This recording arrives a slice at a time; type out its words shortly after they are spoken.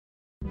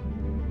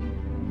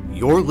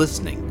You're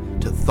listening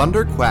to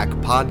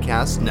Thunderquack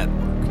Podcast Network.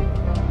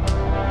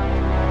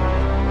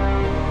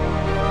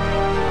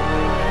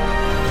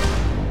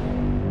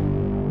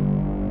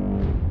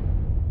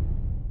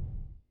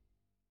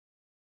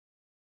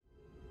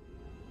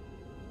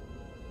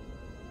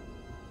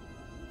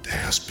 There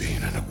has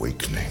been an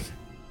awakening.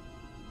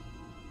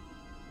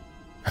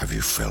 Have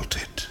you felt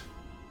it?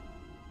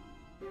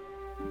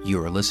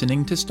 You are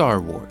listening to Star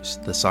Wars,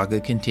 The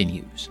Saga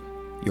Continues.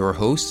 Your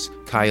hosts,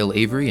 Kyle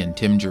Avery and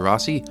Tim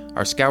Gerasi,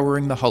 are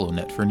scouring the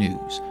HoloNet for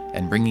news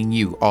and bringing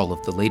you all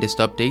of the latest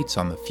updates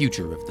on the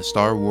future of the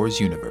Star Wars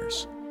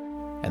universe.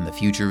 And the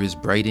future is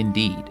bright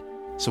indeed,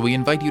 so we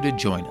invite you to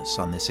join us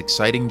on this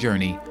exciting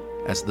journey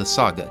as the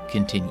saga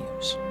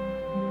continues.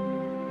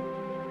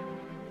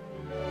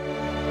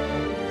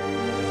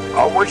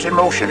 Always in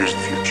motion is the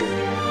future.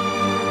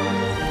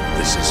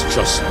 This is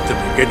just the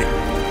beginning.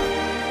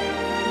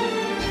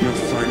 You'll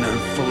find I'm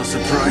full of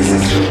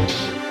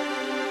surprises.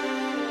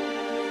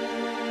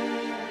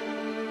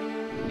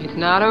 It's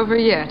not over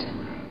yet.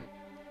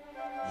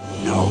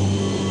 No,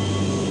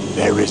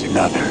 there is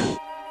another.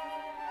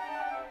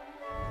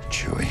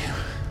 Chewie,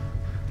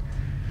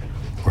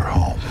 we're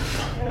home.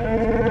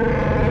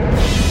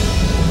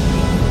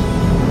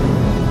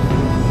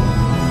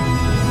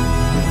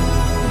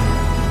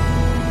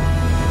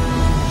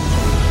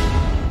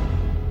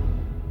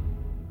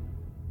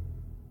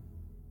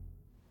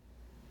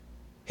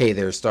 Hey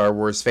there, Star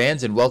Wars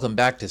fans, and welcome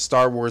back to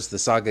Star Wars The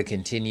Saga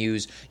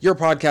Continues, your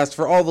podcast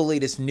for all the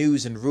latest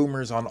news and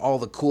rumors on all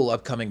the cool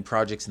upcoming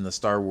projects in the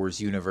Star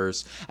Wars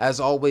universe. As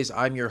always,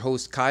 I'm your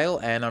host, Kyle,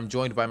 and I'm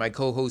joined by my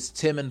co-hosts,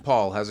 Tim and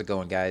Paul. How's it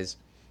going, guys?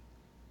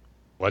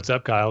 What's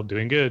up, Kyle?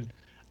 Doing good.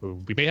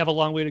 We may have a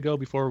long way to go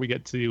before we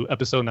get to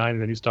Episode 9 of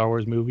the new Star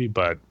Wars movie,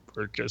 but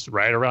we're just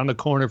right around the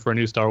corner for a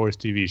new Star Wars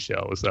TV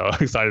show. So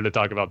excited to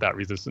talk about that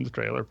Resistance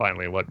trailer,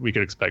 finally, what we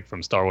could expect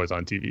from Star Wars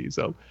on TV.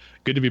 So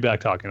good to be back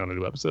talking on a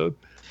new episode.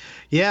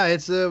 Yeah,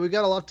 it's we've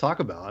got a lot to talk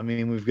about. I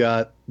mean, we've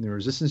got the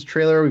Resistance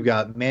trailer. We've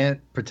got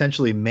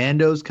potentially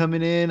Mando's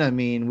coming in. I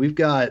mean, we've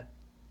got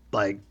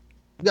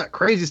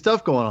crazy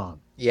stuff going on.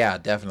 Yeah,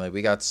 definitely.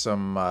 We got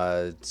some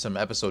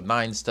Episode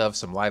 9 stuff,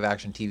 some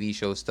live-action TV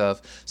show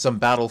stuff, some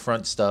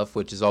Battlefront stuff,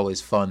 which is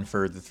always fun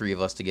for the three of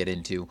us to get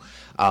into.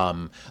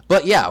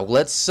 But yeah,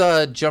 let's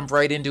jump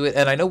right into it.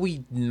 And I know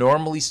we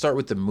normally start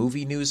with the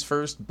movie news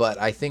first,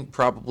 but I think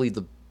probably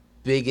the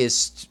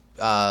biggest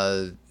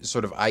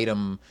sort of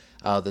item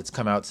that's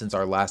come out since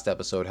our last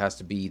episode has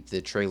to be the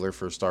trailer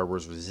for Star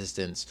Wars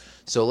Resistance.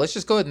 So let's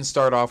just go ahead and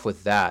start off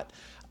with that.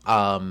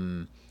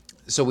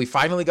 So we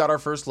finally got our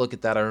first look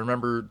at that. I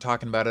remember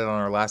talking about it on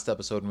our last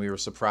episode, and we were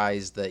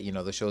surprised that, you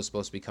know, the show's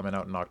supposed to be coming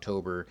out in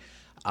October,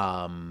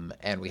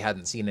 and we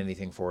hadn't seen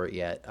anything for it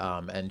yet.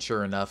 And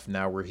sure enough,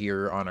 now we're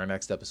here on our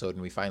next episode,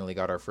 and we finally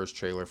got our first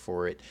trailer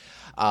for it.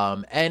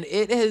 And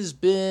it has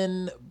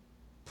been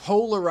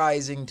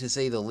polarizing, to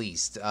say the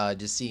least,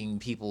 just seeing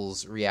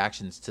people's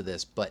reactions to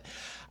this. But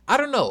I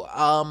don't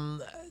know.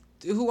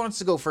 Who wants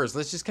to go first?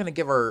 Let's just kind of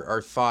give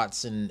our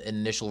thoughts and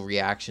initial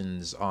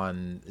reactions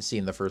on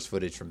seeing the first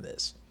footage from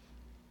this.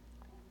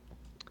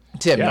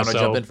 Tim, you want to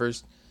jump in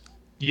first?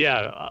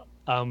 Yeah,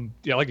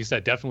 like you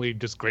said, definitely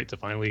just great to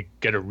finally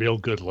get a real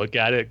good look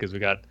at it, because we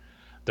got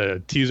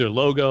the teaser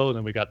logo, and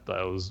then we got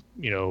those,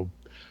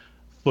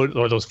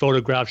 those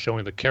photographs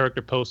showing the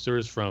character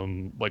posters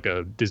from like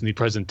a Disney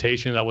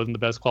presentation that wasn't the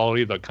best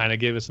quality, but kind of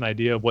gave us an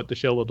idea of what the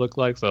show would look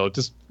like. So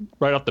just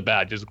right off the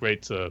bat, just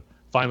great to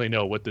finally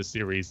know what this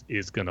series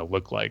is going to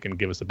look like and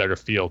give us a better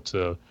feel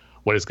to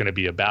what it's going to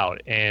be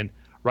about. And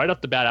right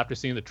off the bat, after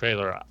seeing the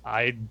trailer,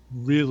 I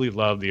really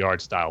love the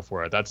art style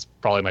for it. That's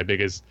probably my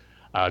biggest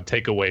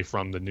takeaway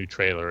from the new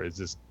trailer, is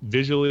just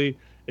visually,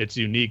 it's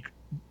unique.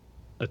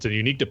 It's a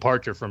unique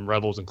departure from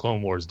Rebels and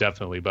Clone Wars,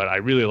 definitely, but I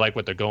really like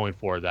what they're going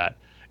for. That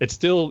it's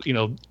still,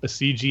 a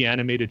CG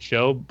animated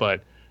show,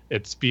 but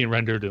it's being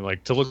rendered in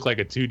to look like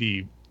a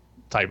 2D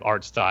type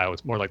art style.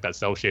 It's more like that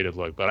cell shaded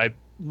look, but I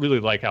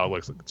really like how it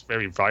looks. It's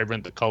very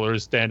vibrant. The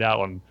colors stand out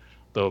on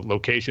the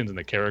locations and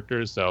the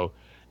characters. So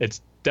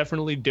it's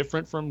definitely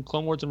different from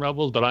Clone Wars and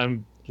Rebels, but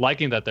I'm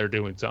liking that they're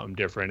doing something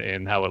different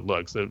in how it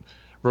looks. It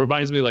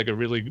reminds me like a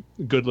really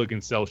good looking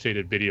cell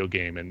shaded video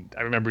game. And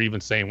I remember even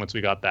saying, once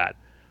we got that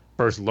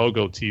first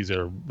logo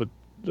teaser with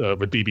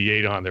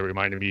BB-8 on, that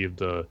reminded me of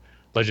the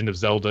Legend of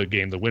Zelda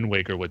game, The Wind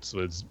Waker, which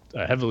was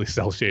a heavily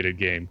cell shaded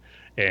game.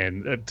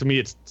 And to me,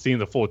 it's seeing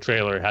the full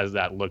trailer has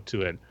that look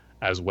to it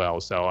as well.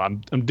 So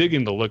I'm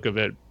digging the look of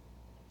it.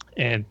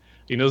 And,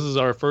 this is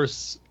our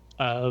first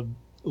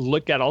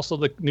look at also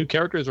the new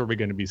characters we're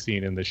going to be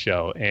seeing in the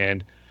show.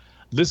 And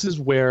this is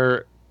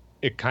where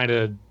it kind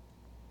of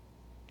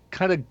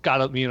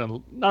got me, I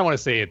don't want to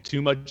say it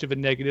too much of a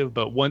negative,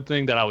 but one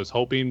thing that I was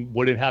hoping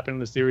wouldn't happen in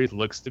the series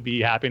looks to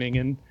be happening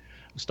in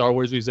Star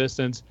Wars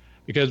Resistance.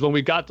 Because when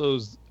we got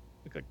those,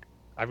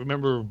 I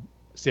remember,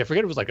 I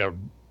forget, it was like a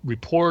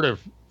report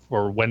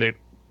for when it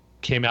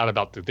came out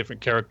about the different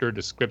character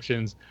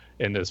descriptions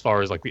and as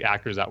far as like the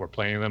actors that were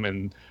playing them,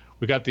 and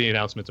we got the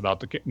announcements about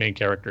the main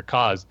character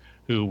Kaz,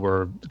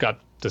 who got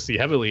to see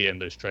heavily in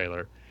this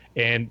trailer.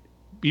 And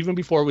even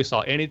before we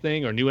saw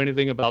anything or knew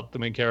anything about the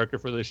main character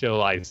for the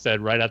show, I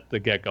said right at the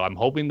get-go, I'm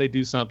hoping they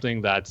do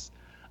something that's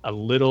a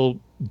little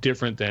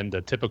different than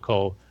the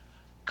typical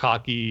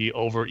cocky,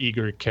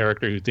 overeager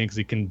character who thinks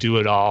he can do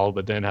it all,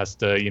 but then has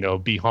to,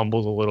 be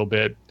humbled a little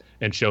bit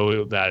and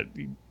show that,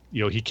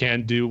 he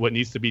can do what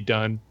needs to be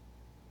done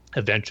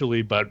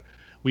eventually. But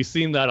we've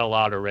seen that a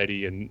lot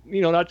already, and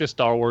not just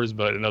Star Wars,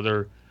 but in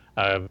other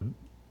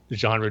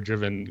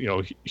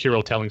genre-driven,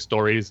 hero-telling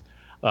stories.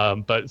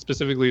 But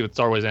specifically with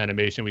Star Wars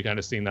animation, we kind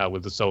of seen that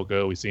with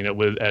Ahsoka. We've seen it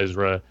with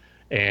Ezra,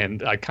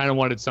 and I kind of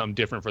wanted something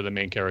different for the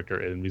main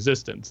character in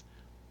Resistance.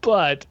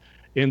 But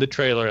in the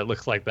trailer, it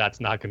looks like that's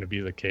not going to be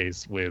the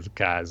case with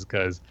Kaz,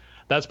 because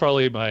that's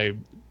probably my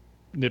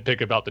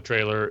nitpick about the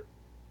trailer,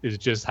 is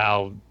just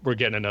how we're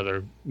getting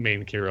another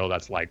main hero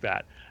that's like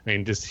that. I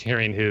mean, just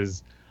hearing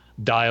his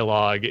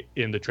dialogue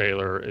in the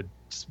trailer,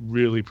 it's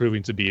really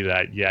proving to be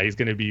that, yeah, he's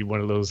going to be one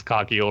of those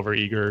cocky,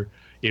 overeager,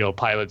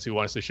 pilots who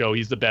wants to show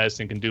he's the best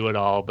and can do it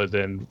all. But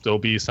then there'll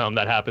be something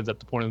that happens at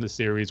the point of the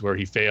series where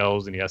he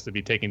fails and he has to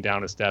be taken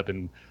down a step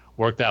and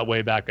work his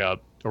way back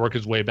up.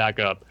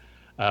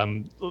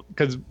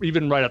 Because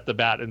even right at the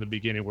bat in the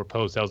beginning, where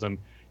Poe tells him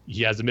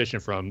he has a mission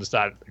from,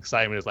 the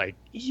excitement is like,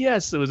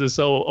 yes, it was just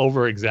so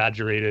over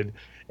exaggerated.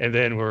 And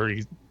then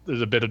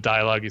there's a bit of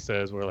dialogue he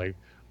says where, like,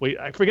 wait,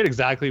 I forget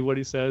exactly what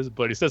he says,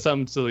 but he says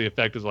something to the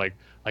effect of like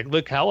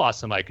look how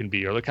awesome I can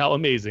be, or look how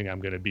amazing I'm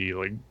going to be.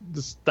 Like,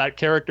 that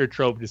character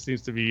trope just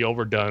seems to be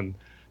overdone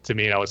to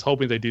me. And I was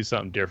hoping they do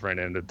something different,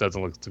 and it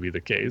doesn't look to be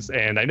the case.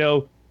 And I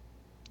know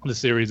the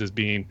series is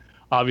being,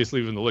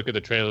 obviously, when the look at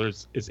the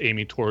trailers, it's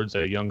aiming towards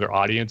a younger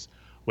audience,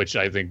 which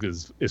I think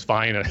is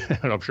fine, and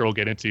I'm sure we'll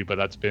get into. But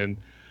that's been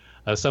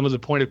some of the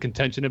point of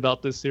contention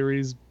about this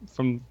series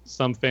from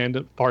some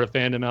part of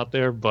fandom out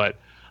there. But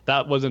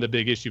that wasn't a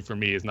big issue for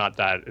me. It's not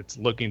that it's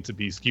looking to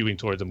be skewing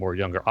towards a more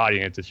younger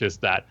audience. It's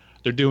just that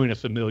they're doing a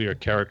familiar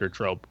character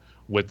trope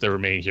with their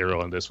main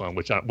hero in this one,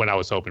 when I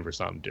was hoping for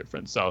something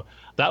different. So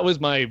that was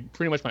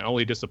pretty much my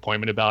only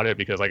disappointment about it,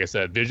 because, like I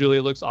said, visually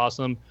it looks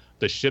awesome.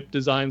 The ship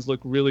designs look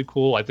really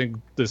cool. I think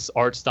this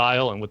art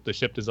style and with the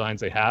ship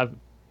designs they have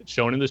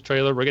shown in this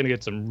trailer, we're going to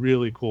get some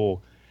really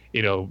cool,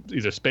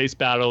 either space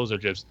battles or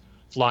just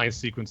flying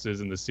sequences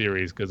in the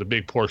series, because a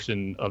big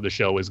portion of the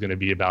show is going to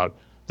be about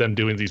them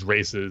doing these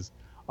races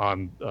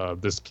on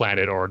this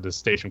planet or this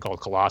station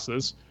called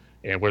Colossus,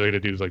 and where they're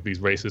going to do like these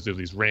races through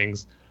these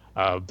rings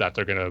that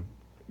they're going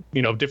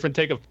to, different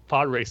take of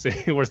pod racing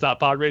where it's not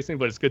pod racing,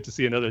 but it's good to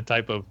see another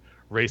type of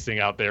racing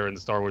out there in the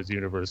Star Wars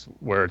universe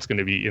where it's going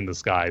to be in the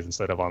skies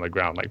instead of on the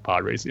ground like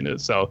pod racing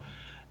is. So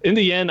in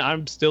the end,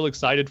 I'm still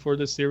excited for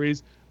this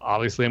series.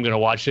 Obviously, I'm going to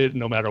watch it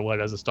no matter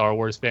what as a Star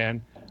Wars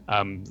fan.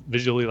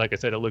 Visually, like I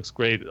said, it looks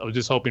great. I was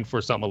just hoping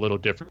for something a little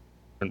different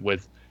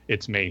with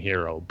its main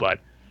hero. But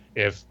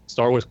if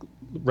Star Wars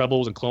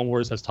Rebels and Clone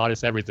Wars has taught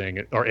us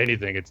everything or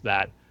anything, it's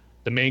that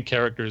the main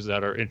characters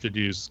that are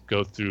introduced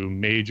go through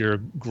major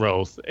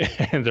growth,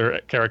 and their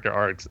character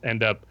arcs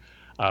end up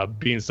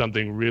being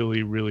something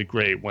really, really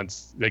great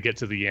once they get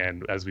to the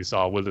end, as we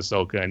saw with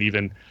Ahsoka and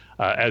even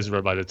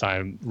Ezra by the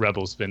time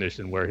Rebels finished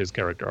and where his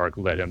character arc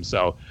led him.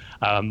 So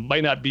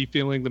might not be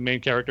feeling the main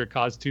character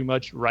caused too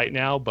much right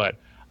now, but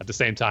at the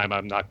same time,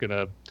 I'm not going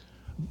to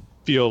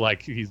feel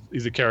like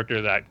he's a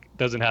character that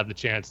doesn't have the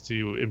chance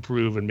to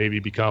improve and maybe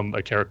become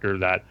a character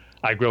that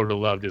I grow to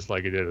love, just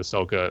like it did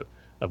Ahsoka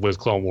with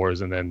Clone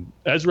Wars. And then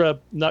Ezra,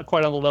 not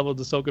quite on the level of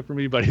Ahsoka for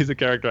me, but he's a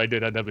character I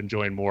did end up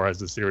enjoying more as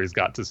the series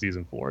got to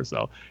season 4.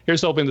 So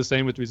here's hoping the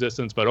same with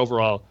Resistance, but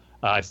overall,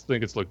 I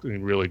think it's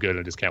looking really good, and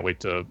I just can't wait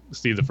to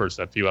see the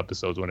first few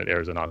episodes when it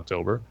airs in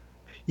October.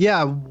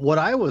 Yeah, what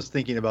I was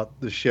thinking about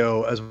the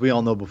show, as we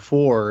all know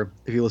before,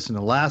 if you listen to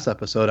the last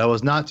episode, I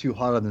was not too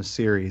hot on this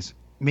series,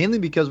 mainly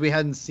because we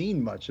hadn't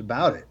seen much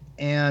about it.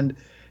 And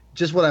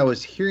just what I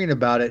was hearing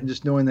about it, and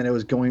just knowing that it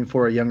was going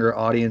for a younger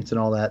audience and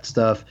all that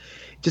stuff,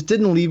 just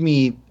didn't leave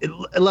me, it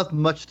left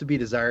much to be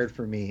desired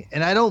for me.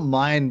 And I don't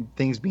mind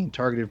things being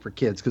targeted for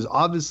kids, because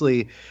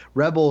obviously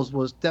Rebels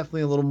was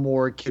definitely a little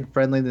more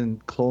kid-friendly than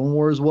Clone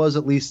Wars was,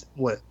 at least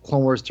what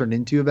Clone Wars turned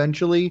into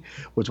eventually,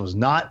 which was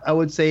not, I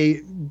would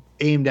say,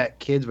 aimed at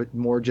kids, but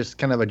more just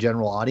kind of a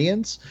general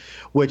audience,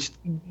 which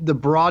the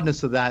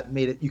broadness of that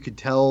made it, you could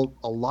tell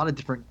a lot of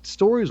different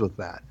stories with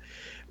that.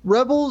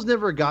 Rebels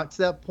never got to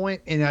that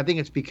point, and I think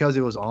it's because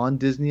it was on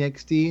Disney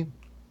XD.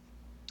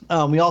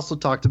 We also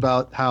talked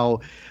about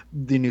how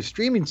the new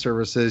streaming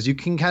services, you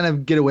can kind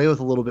of get away with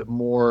a little bit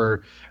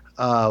more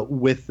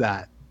with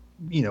that,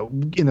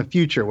 in the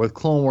future with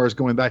Clone Wars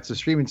going back to the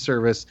streaming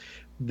service.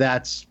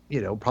 That's,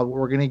 probably what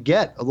we're going to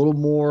get, a little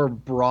more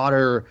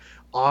broader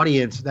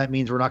audience. That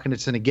means we're not going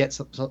to get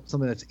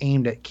something that's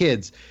aimed at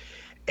kids.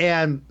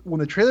 And when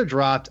the trailer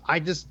dropped, I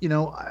just,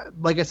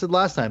 like I said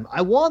last time,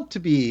 I want to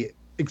be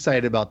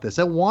excited about this.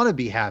 I want to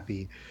be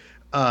happy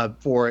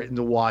for it and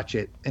to watch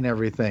it and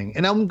everything.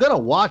 And I'm going to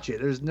watch it.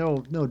 There's no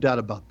doubt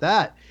about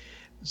that.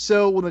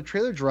 So when the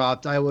trailer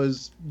dropped, I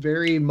was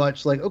very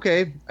much like,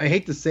 okay, I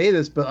hate to say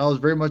this, but I was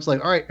very much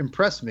like, all right,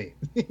 impress me.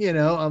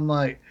 I'm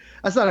like,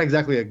 that's not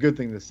exactly a good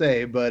thing to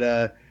say,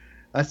 but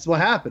That's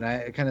what happened.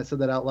 I kind of said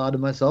that out loud to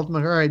myself. I'm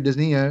like, all right,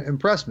 Disney,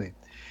 impress me.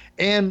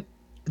 And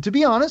to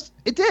be honest,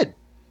 it did.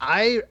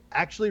 I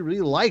actually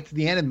really liked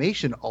the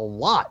animation a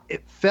lot.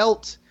 It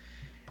felt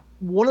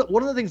one of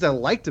the things I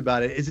liked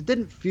about it is it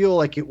didn't feel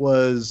like it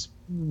was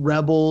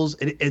Rebels.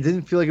 It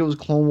didn't feel like it was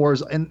Clone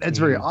Wars, and it's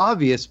very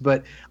obvious.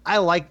 But I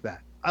like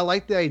that. I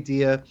like the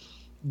idea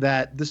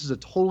that this is a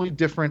totally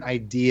different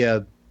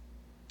idea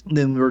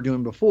than we were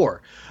doing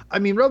before. I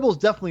mean, Rebels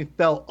definitely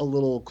felt a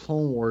little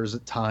Clone Wars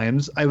at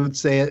times. I would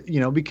say,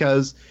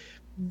 because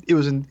it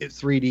was in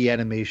 3D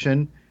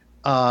animation.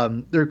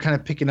 They're kind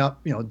of picking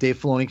up,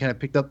 Dave Filoni kind of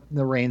picked up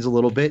the reins a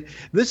little bit.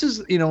 This is,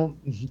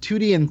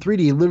 2D and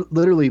 3D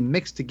literally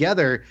mixed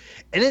together.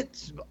 And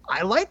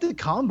I like the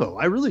combo.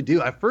 I really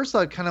do. At first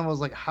I kind of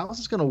was like, how is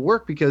this going to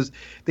work? Because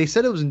they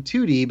said it was in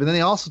 2D, but then they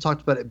also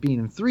talked about it being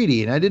in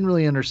 3D. And I didn't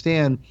really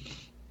understand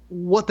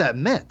what that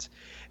meant.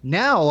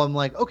 Now I'm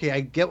like, okay, I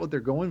get what they're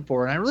going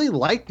for. And I really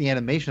like the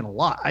animation a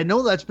lot. I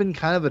know that's been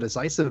kind of a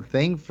decisive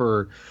thing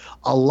for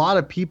a lot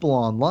of people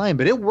online,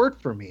 but it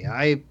worked for me.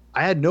 I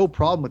had no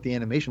problem with the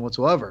animation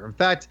whatsoever. In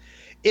fact,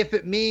 if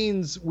it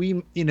means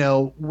we're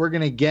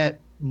going to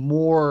get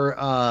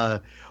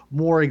more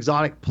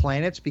exotic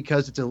planets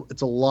because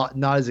it's a lot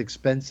not as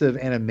expensive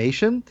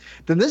animation,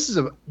 then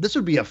this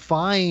would be a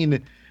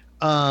fine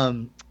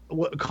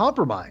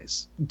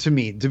compromise to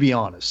me, to be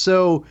honest.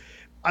 So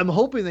I'm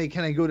hoping they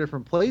kind of go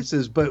different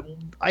places, but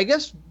I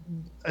guess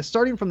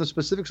starting from the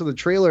specifics of the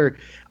trailer,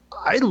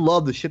 I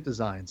love the ship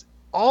designs.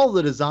 All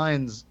the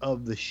designs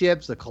of the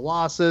ships, the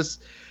Colossus,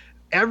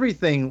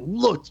 everything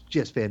looked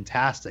just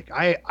fantastic.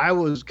 I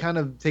was kind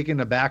of taken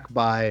aback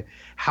by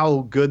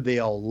how good they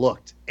all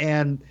looked,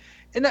 and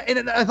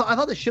I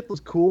thought the ship was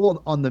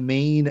cool on the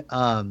main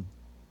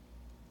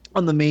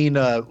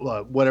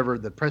whatever,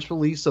 the press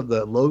release of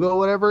the logo or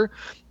whatever.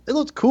 It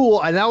looked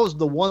cool, and that was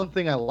the one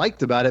thing I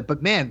liked about it.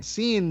 But man,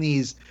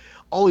 seeing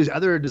all these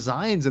other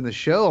designs in the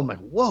show, I'm like,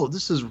 whoa,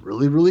 this is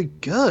really, really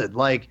good.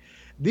 Like,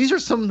 these are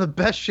some of the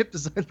best ship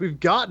designs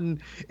we've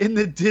gotten in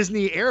the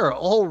Disney era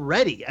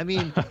already. I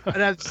mean,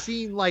 and I've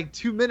seen like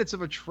 2 minutes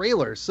of a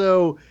trailer,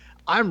 so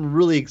I'm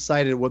really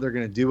excited what they're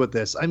going to do with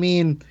this. I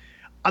mean,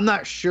 I'm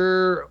not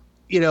sure,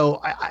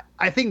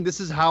 I think this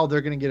is how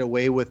they're going to get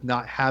away with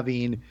not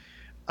having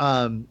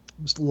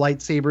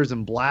lightsabers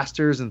and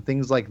blasters and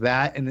things like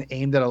that, and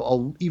aimed at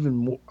a even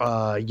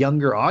more,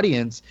 younger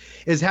audience,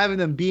 is having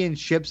them be in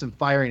ships and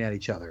firing at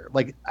each other.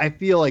 Like, I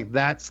feel like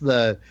that's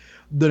going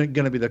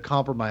to be the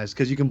compromise,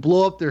 because you can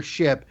blow up their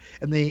ship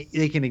and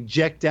they can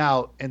eject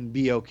out and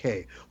be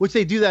okay, which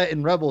they do that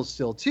in Rebels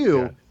still too.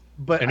 Yeah.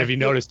 But if you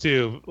notice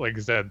too, like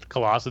I said,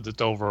 Colossus,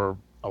 it's over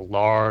a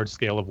large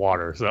scale of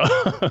water, so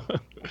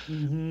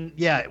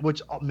yeah,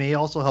 which may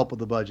also help with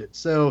the budget.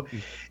 So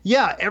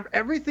yeah,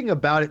 everything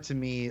about it to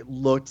me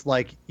looked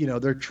like,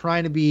 they're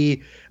trying to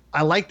be,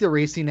 I like the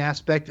racing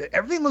aspect.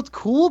 Everything looked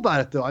cool about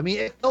it though. I mean,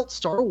 it felt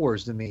Star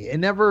Wars to me. It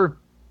never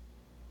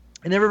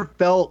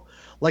felt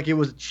like it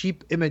was a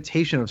cheap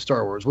imitation of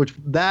Star Wars, which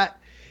that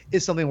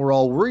is something we're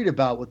all worried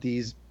about with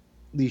these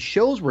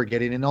shows we're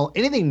getting, and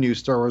anything new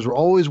Star Wars. We're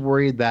always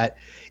worried that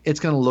it's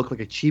going to look like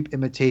a cheap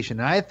imitation.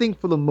 And I think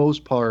for the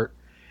most part,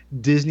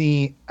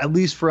 Disney, at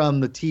least from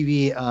the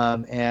TV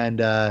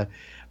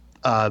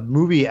and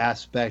movie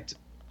aspect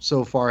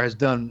so far, has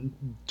been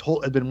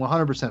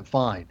 100%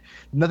 fine.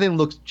 Nothing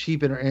looks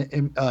cheap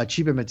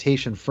cheap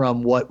imitation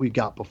from what we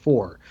got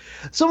before.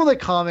 Some of the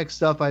comic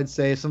stuff, I'd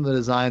say, some of the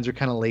designs are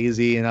kind of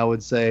lazy, and I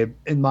would say,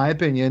 in my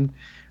opinion,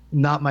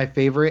 not my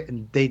favorite,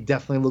 and they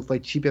definitely look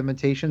like cheap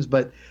imitations,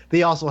 but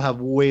they also have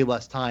way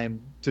less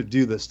time to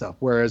do this stuff.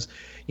 Whereas,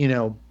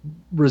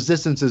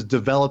 Resistance is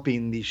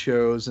developing these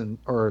shows,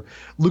 or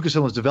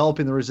Lucasfilm is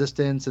developing the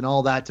Resistance and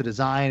all that to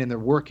design, and they're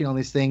working on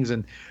these things,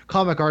 and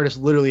comic artists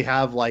literally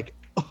have like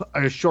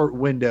a short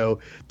window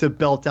to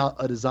belt out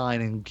a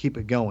design and keep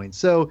it going.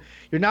 So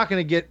you're not going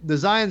to get,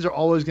 designs are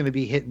always going to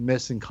be hit and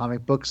miss in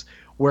comic books,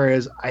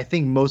 whereas I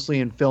think mostly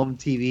in film and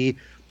TV,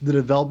 the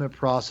development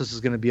process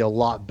is going to be a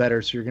lot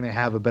better, so you're going to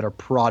have a better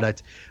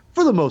product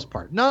for the most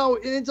part. No,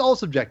 it's all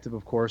subjective,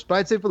 of course, but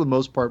I'd say for the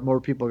most part, more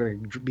people are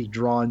going to be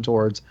drawn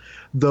towards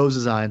those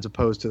designs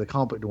opposed to the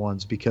comic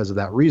ones because of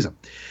that reason.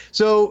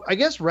 So I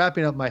guess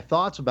wrapping up my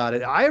thoughts about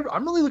it,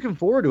 I'm really looking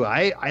forward to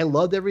it. I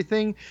loved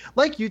everything.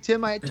 Like you,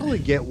 Tim, I totally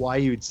get why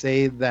you would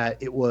say that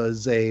it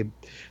was the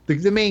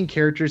main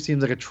character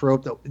seems like a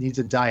trope that needs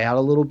to die out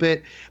a little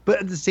bit, but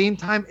at the same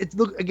time,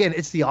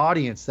 it's the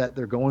audience that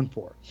they're going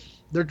for.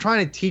 They're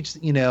trying to teach,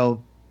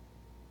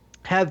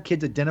 have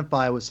kids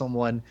identify with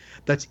someone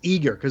that's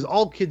eager, because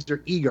all kids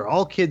are eager.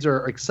 All kids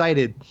are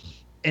excited.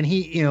 And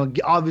he,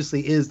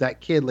 obviously is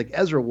that kid like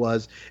Ezra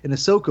was and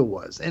Ahsoka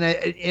was.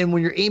 And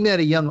when you're aiming at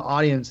a young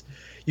audience,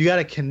 you got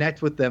to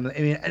connect with them.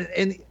 I mean,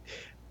 and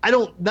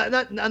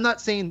I'm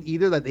not saying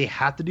either that they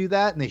have to do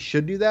that and they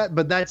should do that,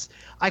 but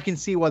I can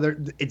see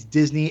whether it's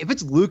Disney. If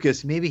it's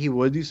Lucas, maybe he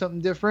would do something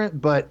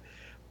different, but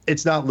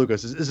it's not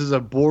Lucas. This is a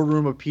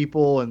boardroom of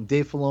people, and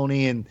Dave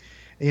Filoni and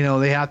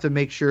They have to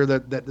make sure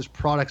that this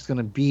product's going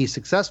to be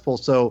successful.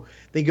 So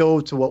they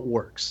go to what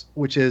works,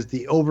 which is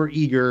the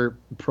overeager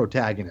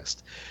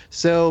protagonist.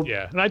 So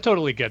yeah, and I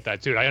totally get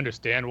that too. I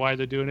understand why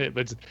they're doing it,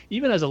 but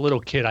even as a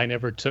little kid, I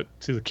never took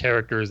to the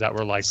characters that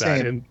were like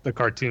that in the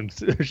cartoon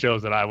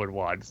shows that I would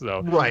watch.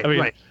 So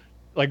right.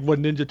 Like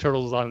when Ninja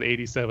Turtles was on in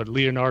 '87,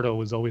 Leonardo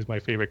was always my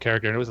favorite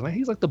character, and it was like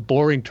he's like the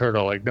boring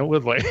turtle. Like no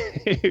one like,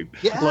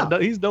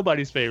 he's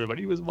nobody's favorite, but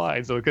he was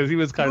mine. So because he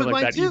was kind of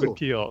like that even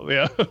keel.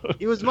 Yeah,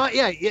 he was mine.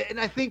 Yeah, and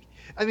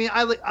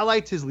I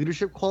liked his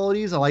leadership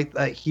qualities. I liked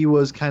that he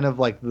was kind of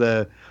like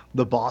the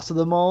boss of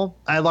them all.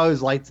 I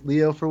always liked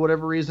Leo for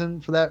whatever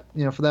reason, for that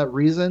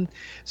reason.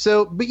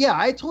 So, but yeah,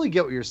 I totally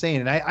get what you're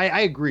saying, and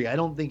I agree. I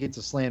don't think it's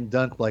a slam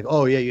dunk like,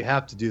 oh yeah, you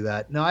have to do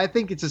that. No, I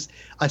think it's just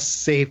a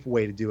safe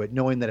way to do it,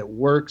 knowing that it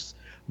works.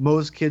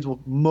 Most kids will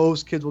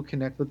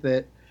connect with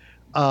it.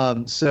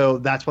 So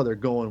that's why they're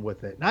going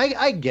with it. And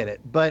I get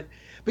it, but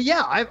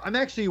yeah,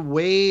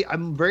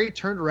 I'm very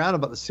turned around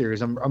about the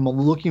series. I'm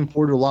looking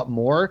forward to a lot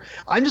more.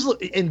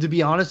 And to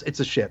be honest, it's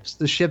the ships.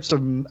 The ships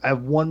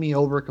have won me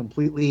over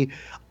completely.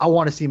 I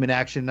want to see them in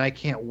action, and I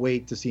can't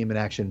wait to see them in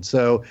action.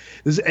 So,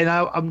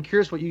 I'm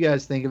curious what you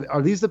guys think.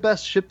 Are these the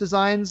best ship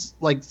designs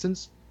like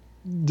since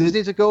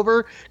Disney took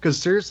over?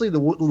 Because seriously, the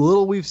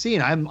little we've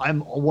seen, I'm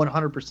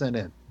 100%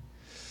 in.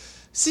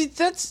 See,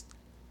 that's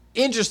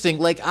interesting.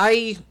 Like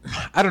I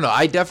don't know.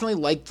 I definitely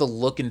like the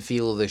look and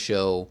feel of the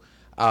show.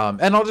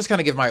 And I'll just kind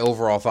of give my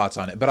overall thoughts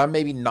on it, but I'm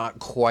maybe not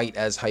quite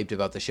as hyped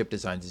about the ship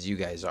designs as you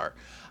guys are.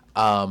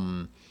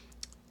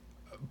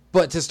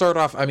 But to start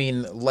off, I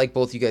mean, like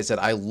both you guys said,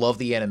 I love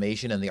the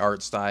animation and the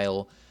art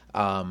style,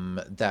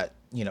 that,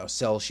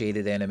 cell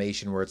shaded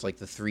animation where it's like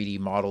the 3D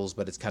models,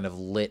 but it's kind of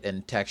lit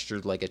and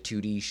textured like a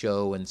 2D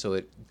show. And so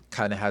it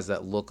kind of has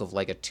that look of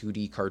like a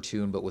 2D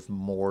cartoon, but with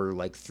more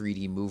like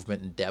 3D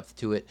movement and depth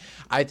to it.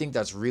 I think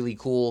that's really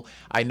cool.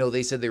 I know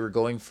they said they were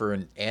going for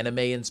an anime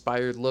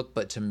inspired look,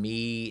 but to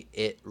me,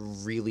 it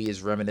really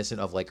is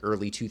reminiscent of like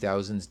early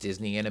 2000s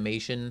Disney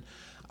animation.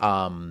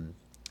 And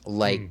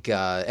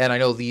I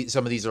know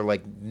some of these are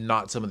like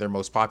not some of their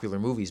most popular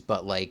movies,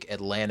 but like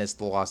Atlantis,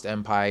 The Lost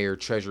Empire,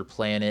 Treasure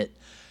Planet.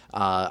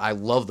 I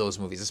love those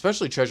movies,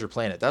 especially Treasure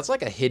Planet. That's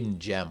like a hidden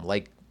gem.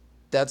 Like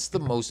that's the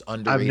most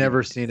underrated. I've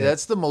never seen it.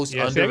 That's the most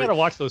underrated. See, I gotta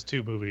watch those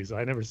two movies.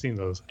 I've never seen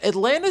those.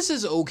 Atlantis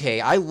is okay.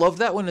 I loved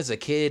that one as a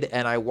kid,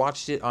 and I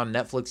watched it on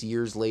Netflix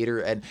years later,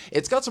 and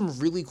it's got some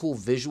really cool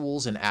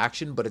visuals and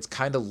action, but it's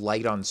kind of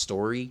light on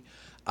story.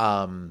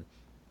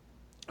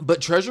 But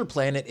Treasure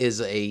Planet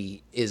is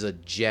a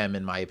gem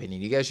in my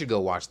opinion. You guys should go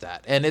watch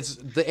that. And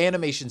the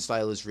animation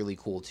style is really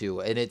cool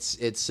too. And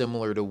it's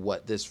similar to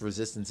what this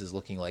Resistance is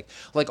looking like.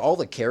 Like all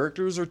the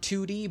characters are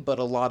 2D, but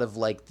a lot of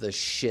like the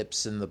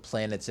ships and the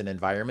planets and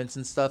environments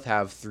and stuff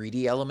have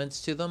 3D elements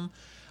to them.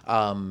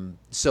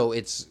 So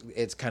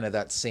it's kind of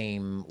that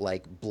same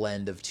like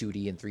blend of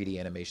 2D and 3D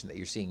animation that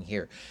you're seeing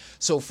here.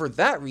 So for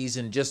that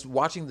reason, just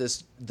watching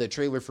the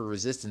trailer for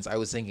Resistance, I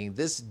was thinking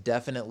this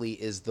definitely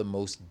is the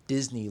most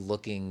Disney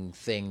looking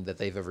thing that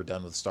they've ever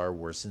done with Star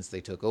Wars since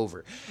they took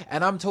over.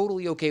 And I'm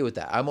totally okay with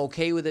that. I'm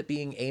okay with it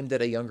being aimed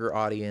at a younger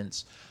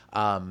audience.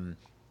 I'm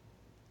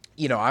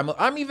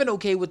even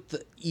okay with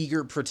the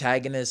eager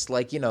protagonist,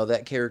 like,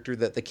 that character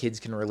that the kids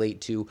can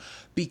relate to,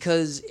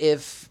 because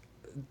if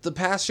the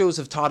past shows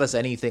have taught us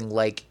anything,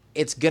 like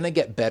it's gonna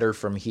get better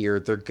from here.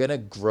 They're gonna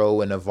grow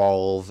and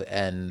evolve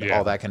and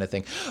all that kind of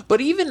thing. But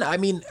even, I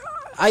mean,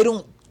 I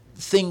don't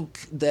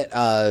think that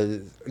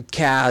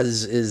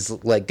Kaz is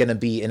like gonna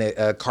be in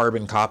a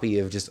carbon copy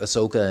of just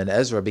Ahsoka and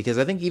Ezra, because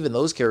I think even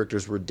those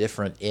characters were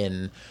different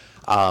in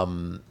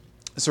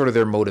sort of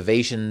their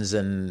motivations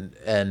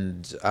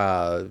and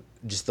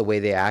just the way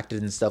they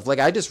acted and stuff. Like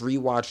I just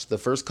rewatched the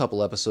first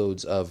couple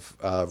episodes of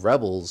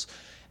Rebels.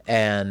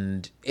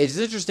 And it's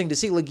interesting to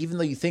see, like, even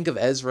though you think of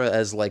Ezra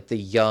as like the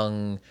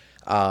young,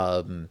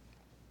 the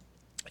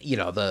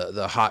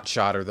hot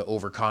shot or the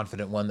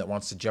overconfident one that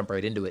wants to jump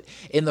right into it.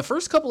 In the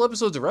first couple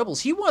episodes of Rebels,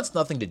 he wants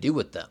nothing to do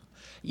with them.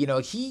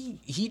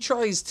 He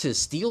tries to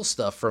steal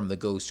stuff from the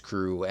Ghost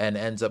Crew and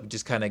ends up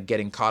just kind of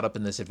getting caught up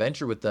in this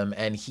adventure with them.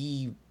 And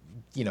he,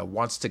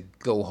 wants to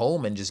go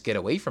home and just get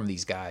away from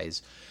these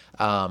guys.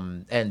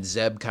 And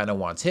Zeb kind of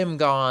wants him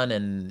gone,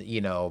 and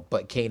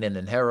but Kanan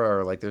and Hera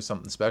are like, there's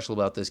something special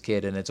about this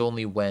kid, and it's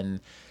only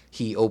when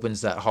he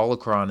opens that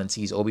holocron and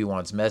sees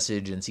Obi-Wan's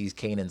message and sees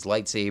Kanan's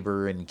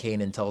lightsaber, and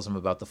Kanan tells him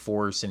about the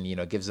Force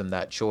and gives him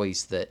that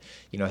choice that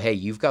hey,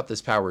 you've got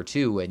this power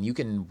too, and you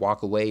can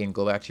walk away and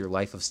go back to your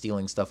life of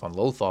stealing stuff on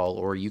Lothal,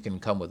 or you can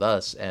come with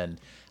us and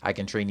I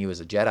can train you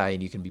as a Jedi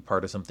and you can be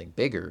part of something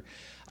bigger.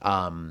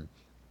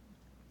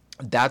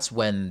 That's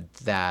when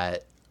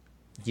that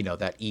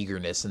that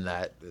eagerness and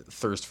that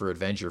thirst for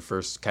adventure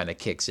first kind of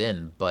kicks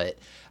in. But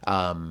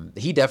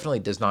he definitely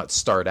does not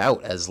start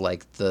out as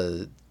like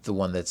the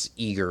one that's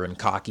eager and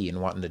cocky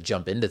and wanting to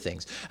jump into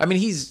things. I mean,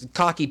 he's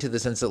cocky to the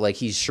sense that like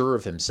he's sure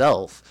of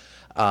himself,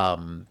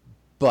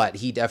 but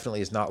he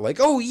definitely is not like,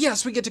 oh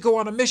yes, we get to go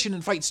on a mission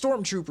and fight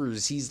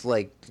stormtroopers. He's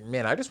like,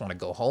 man, I just want to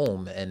go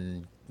home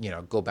and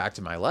go back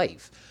to my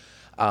life.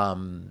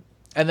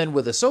 And then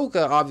with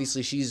Ahsoka,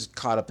 obviously she's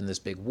caught up in this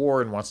big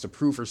war and wants to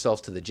prove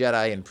herself to the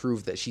Jedi and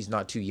prove that she's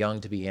not too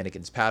young to be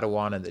Anakin's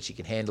Padawan and that she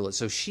can handle it.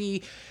 So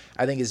she,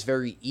 I think, is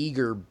very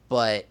eager,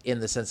 but in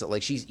the sense that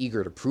like she's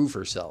eager to prove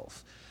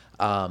herself.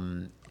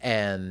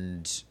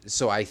 And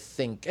so I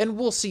think, and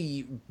we'll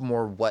see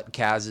more what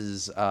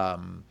Kaz's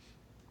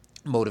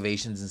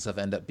motivations and stuff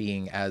end up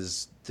being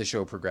as the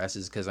show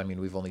progresses, because I mean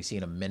we've only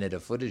seen a minute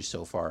of footage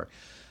so far.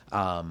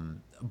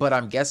 But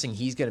I'm guessing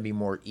he's going to be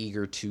more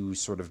eager to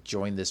sort of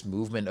join this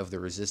movement of the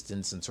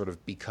Resistance and sort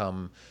of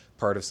become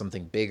part of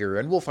something bigger.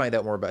 And we'll find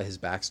out more about his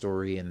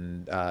backstory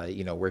and,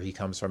 where he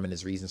comes from and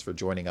his reasons for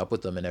joining up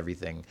with them and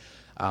everything.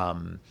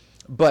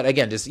 But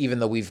again, just even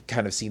though we've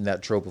kind of seen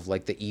that trope of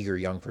like the eager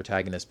young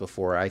protagonist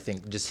before, I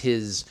think just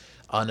his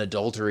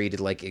unadulterated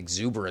like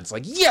exuberance,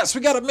 like, yes,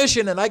 we got a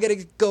mission and I got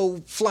to go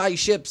fly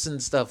ships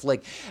and stuff.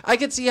 Like, I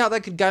could see how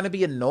that could kind of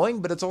be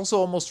annoying, but it's also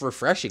almost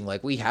refreshing.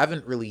 Like, we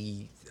haven't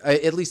really,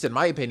 at least in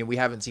my opinion, we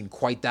haven't seen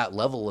quite that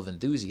level of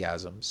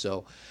enthusiasm.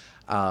 So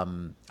I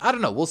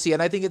don't know. We'll see.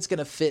 And I think it's going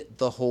to fit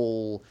the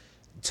whole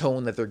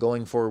tone that they're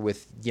going for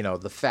with,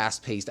 the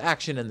fast-paced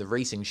action and the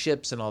racing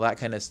ships and all that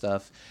kind of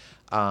stuff.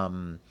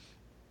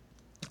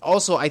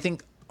 Also, I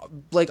think,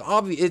 like,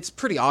 it's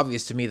pretty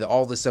obvious to me that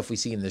all the stuff we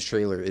see in this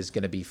trailer is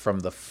going to be from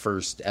the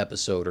first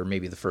episode or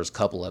maybe the first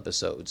couple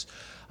episodes.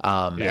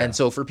 And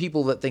so for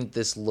people that think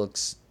this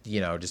looks,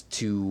 just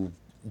too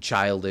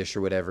childish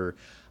or whatever,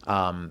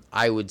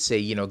 I would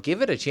say,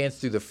 give it a chance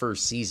through the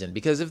first season,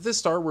 because if this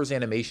Star Wars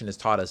animation has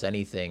taught us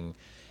anything,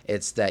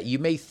 it's that you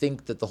may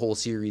think that the whole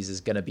series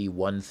is going to be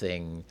one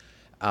thing,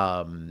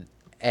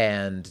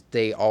 and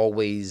they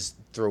always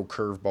throw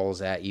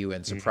curveballs at you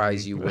and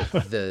surprise you with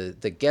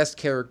the guest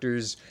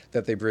characters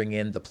that they bring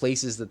in, the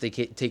places that they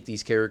take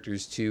these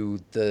characters to,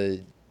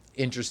 the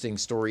interesting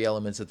story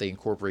elements that they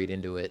incorporate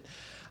into it.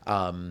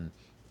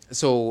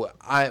 So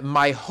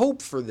my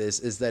hope for this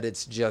is that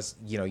it's just,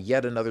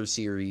 yet another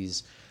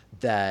series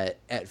that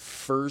at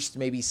first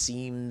maybe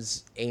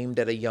seems aimed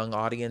at a young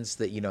audience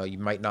that, you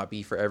might not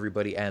be for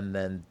everybody. And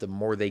then the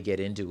more they get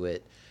into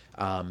it,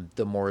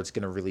 the more it's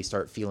going to really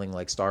start feeling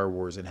like Star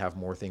Wars and have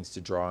more things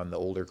to draw on the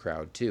older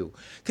crowd too.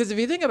 Because if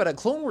you think about it,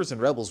 Clone Wars and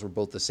Rebels were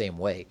both the same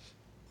way.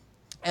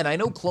 And I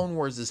know Clone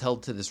Wars is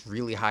held to this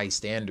really high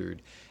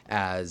standard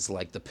as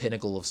like the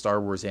pinnacle of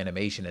Star Wars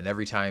animation. And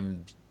every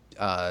time,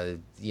 so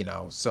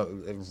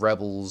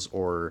Rebels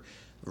or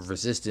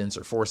Resistance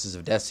or Forces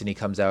of Destiny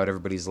comes out,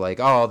 everybody's like,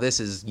 oh, this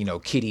is,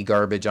 kiddie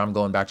garbage. I'm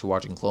going back to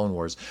watching Clone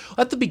Wars.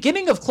 At the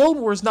beginning of Clone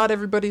Wars, not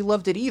everybody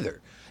loved it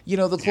either.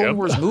 The Clone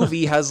Wars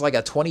movie has like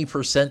a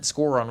 20%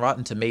 score on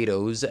Rotten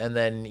Tomatoes. And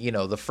then,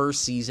 the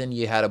first season,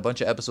 you had a bunch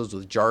of episodes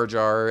with Jar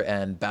Jar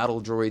and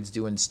battle droids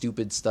doing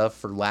stupid stuff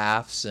for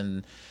laughs.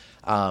 And,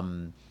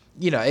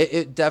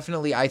 it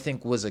definitely, I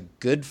think, was a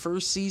good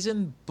first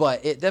season,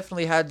 but it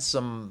definitely had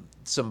some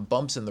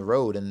bumps in the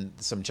road and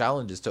some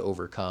challenges to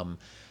overcome.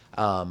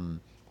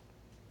 And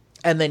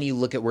then you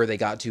look at where they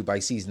got to by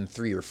season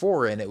 3 or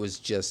 4, and it was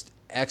just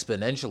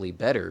exponentially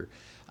better.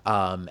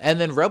 And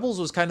then Rebels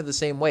was kind of the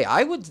same way.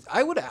 I would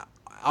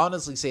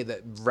honestly say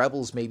that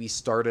Rebels maybe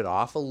started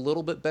off a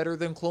little bit better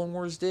than Clone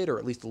Wars did, or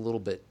at least a little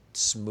bit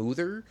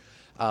smoother,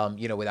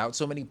 without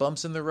so many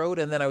bumps in the road.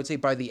 And then I would say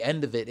by the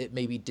end of it, it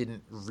maybe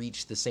didn't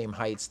reach the same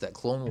heights that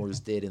Clone Wars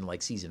did in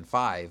like season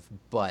 5,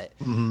 but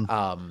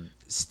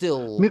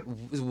still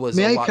was.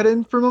 May I cut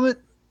in for a moment?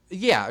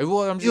 Yeah,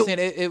 well, I'm just saying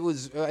it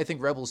was. I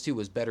think Rebels 2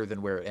 was better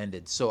than where it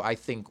ended, so I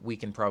think we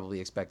can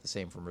probably expect the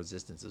same from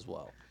Resistance as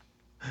well.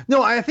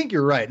 No, I think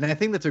you're right, and I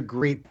think that's a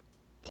great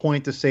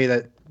point to say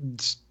that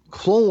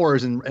Clone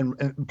Wars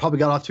and probably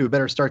got off to a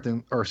better start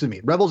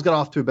Rebels got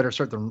off to a better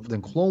start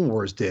than Clone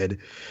Wars did,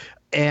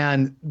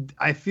 and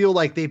I feel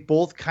like they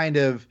both kind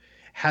of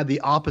had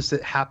the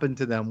opposite happen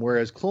to them,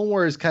 whereas Clone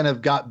Wars kind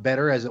of got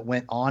better as it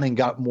went on and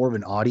got more of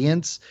an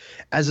audience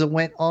as it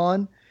went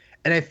on.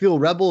 And I feel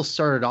Rebels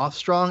started off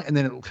strong and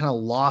then it kind of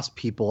lost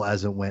people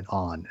as it went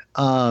on.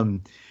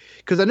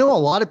 Because I know a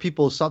lot of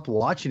people stopped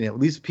watching it, at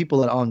least people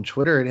that on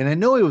Twitter. And I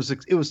know it was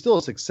still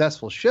a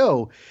successful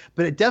show,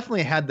 but it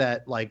definitely had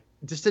that, like,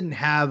 just didn't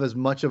have as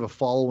much of a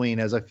following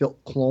as I feel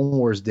Clone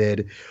Wars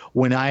did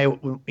when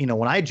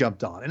I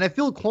jumped on. And I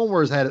feel Clone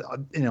Wars had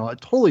a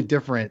totally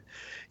different,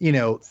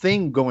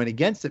 thing going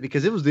against it,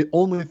 because it was the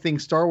only thing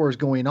Star Wars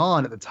going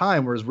on at the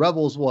time, whereas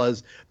Rebels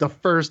was the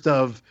first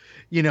of,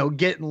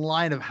 get in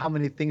line of how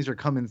many things are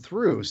coming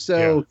through.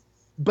 So,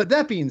 But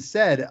that being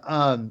said,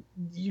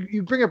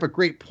 you bring up a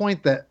great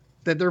point that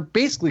they're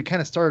basically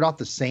kind of started off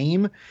the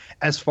same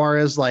as far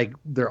as like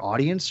their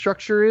audience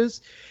structure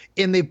is,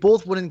 and they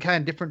both went in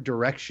kind of different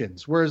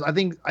directions. Whereas I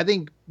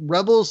think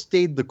Rebels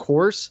stayed the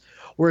course,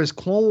 whereas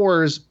Clone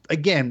Wars,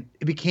 again,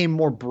 it became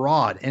more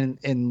broad,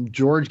 and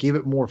George gave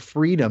it more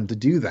freedom to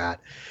do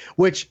that,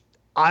 which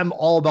I'm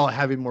all about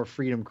having more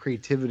freedom,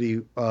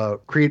 creativity,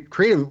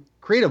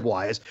 creative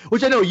wise,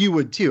 which I know you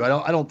would too.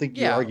 I don't think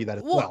you argue that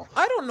as well.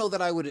 I don't know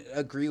that I would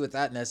agree with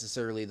that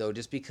necessarily, though,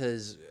 just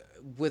because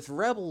with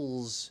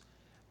Rebels,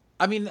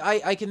 I mean,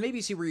 I can maybe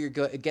see where you're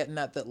getting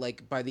at, that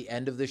like by the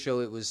end of the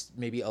show, it was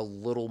maybe a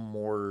little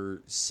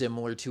more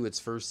similar to its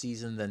first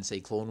season than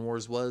say Clone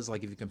Wars was.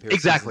 Like if you compare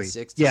exactly,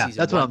 season 6 to season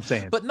that's 1. what I'm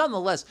saying. But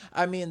nonetheless,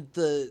 I mean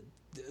the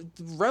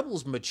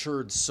Rebels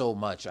matured so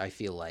much. I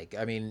feel like,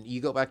 I mean,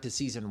 you go back to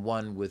season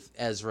 1 with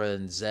Ezra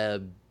and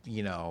Zeb,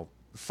 you know,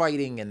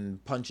 fighting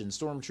and punching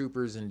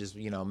stormtroopers and just,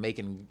 you know,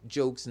 making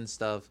jokes and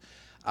stuff.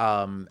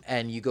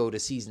 And you go to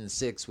season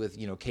 6 with,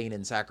 you know,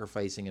 Kanan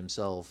sacrificing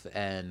himself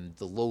and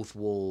the Loth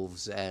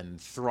Wolves and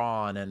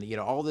Thrawn and, you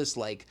know, all this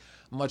like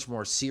much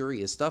more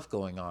serious stuff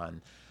going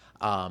on.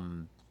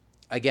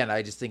 Again,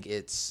 I just think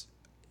it's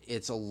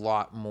a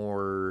lot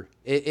more,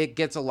 it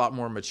gets a lot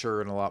more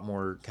mature and a lot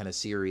more kind of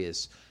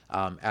serious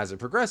as it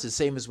progresses,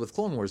 same as with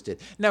Clone Wars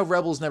did. Now,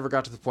 Rebels never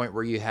got to the point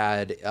where you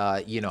had,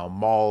 you know,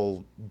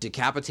 Maul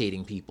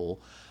decapitating people.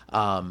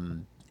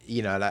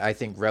 You know, I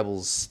think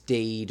Rebels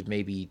stayed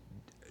maybe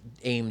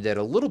aimed at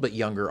a little bit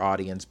younger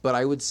audience, but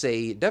I would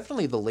say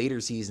definitely the later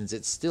seasons,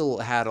 it still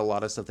had a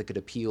lot of stuff that could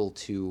appeal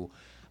to,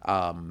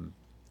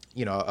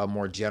 you know, a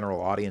more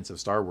general audience of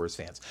Star Wars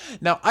fans.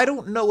 Now, I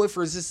don't know if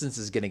Resistance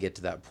is going to get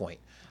to that point.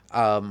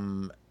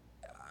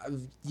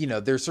 You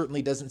know, there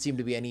certainly doesn't seem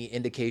to be any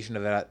indication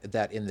of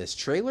that in this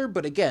trailer,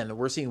 but again,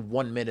 we're seeing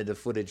 1 minute of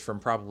footage from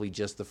probably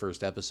just the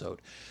first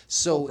episode.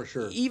 So for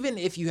sure. Even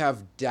if you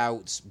have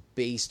doubts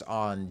based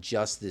on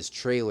just this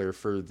trailer,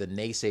 for the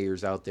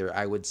naysayers out there,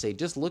 I would say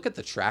just look at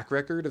the track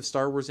record of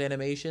Star Wars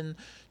animation.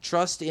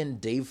 Trust in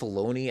Dave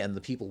Filoni and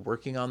the people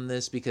working on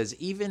this, because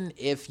even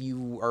if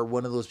you are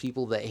one of those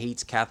people that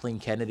hates Kathleen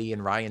Kennedy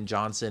and Rian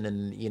Johnson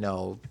and, you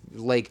know,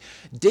 like,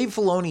 Dave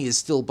Filoni is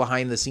still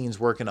behind the scenes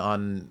working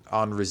on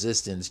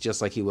Resistance,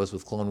 just like he was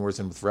with Clone Wars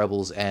and with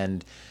Rebels,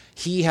 and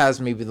he has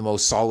maybe the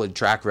most solid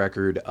track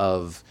record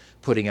of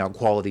putting out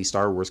quality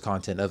Star Wars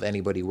content of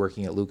anybody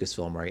working at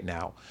Lucasfilm right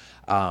now.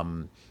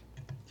 Well,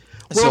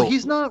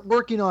 he's not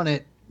working on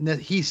it.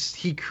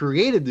 He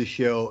created the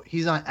show.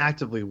 He's not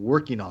actively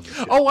working on the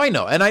show. Oh, I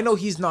know. And I know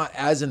he's not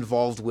as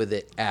involved with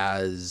it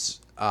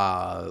as,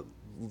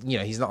 you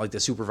know, he's not like the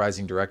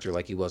supervising director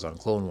like he was on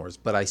Clone Wars,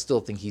 but I still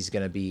think he's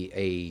going to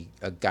be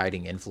a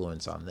guiding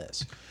influence on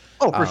this.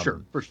 Oh, for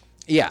sure. For sure.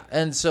 Yeah,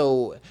 and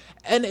so,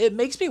 and it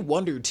makes me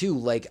wonder too,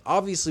 like,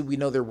 obviously we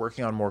know they're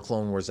working on more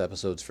Clone Wars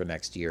episodes for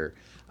next year,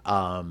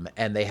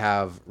 and they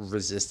have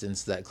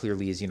Resistance that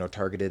clearly is, you know,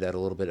 targeted at a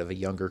little bit of a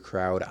younger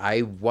crowd.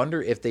 I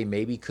wonder if they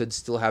maybe could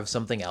still have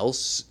something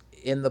else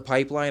in the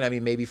pipeline. I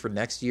mean, maybe for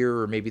next year,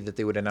 or maybe that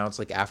they would announce,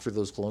 like, after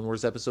those Clone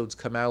Wars episodes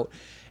come out,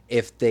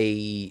 if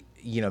they,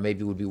 you know,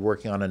 maybe would be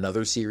working on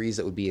another series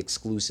that would be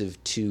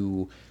exclusive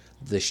to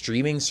the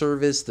streaming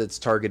service that's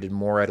targeted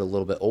more at a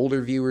little bit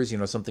older viewers, you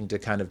know, something to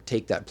kind of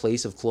take that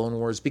place of Clone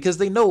Wars, because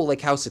they know like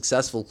how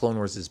successful Clone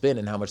Wars has been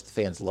and how much the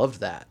fans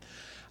loved that.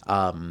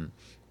 And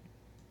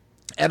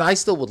I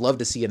still would love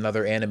to see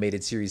another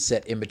animated series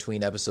set in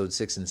between episode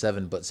 6 and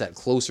 7, but set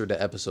closer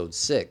to episode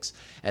 6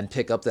 and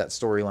pick up that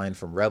storyline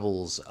from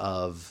Rebels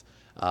of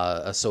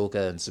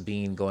Ahsoka and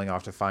Sabine going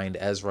off to find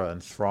Ezra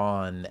and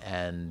Thrawn,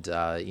 and,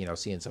 you know,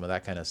 seeing some of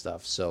that kind of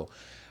stuff. So,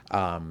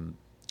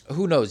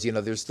 who knows, you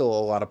know, there's still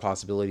a lot of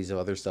possibilities of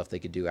other stuff they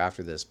could do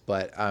after this,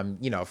 but,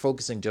 you know,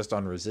 focusing just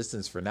on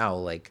Resistance for now,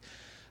 like,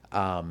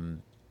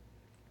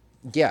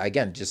 yeah,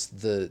 again, just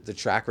the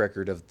track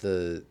record of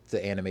the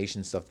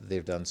animation stuff that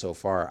they've done so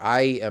far,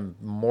 I am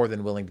more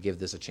than willing to give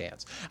this a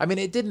chance. I mean,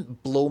 it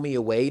didn't blow me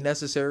away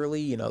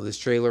necessarily, you know, this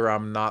trailer,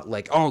 I'm not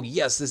like, oh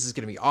yes, this is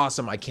going to be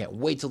awesome, I can't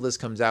wait till this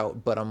comes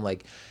out, but I'm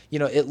like, you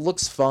know, it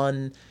looks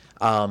fun.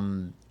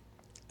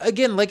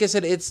 Again, like I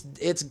said,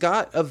 it's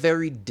got a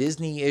very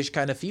Disney-ish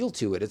kind of feel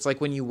to it. It's like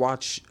when you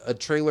watch a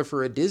trailer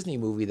for a Disney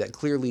movie that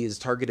clearly is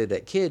targeted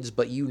at kids,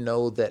 but you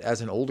know that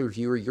as an older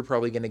viewer, you're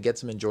probably going to get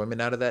some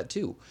enjoyment out of that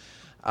too.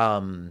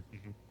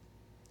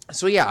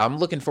 So yeah, I'm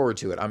looking forward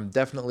to it. I'm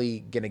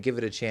definitely going to give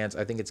it a chance.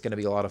 I think it's going to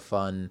be a lot of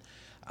fun.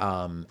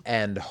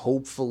 And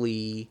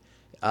hopefully,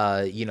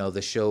 you know,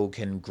 the show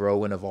can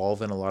grow and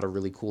evolve in a lot of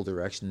really cool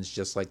directions,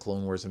 just like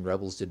Clone Wars and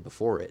Rebels did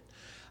before it.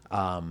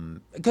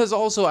 Because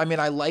also, I mean,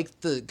 I like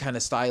the kind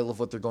of style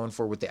of what they're going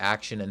for with the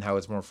action and how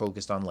it's more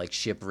focused on like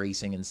ship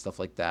racing and stuff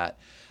like that.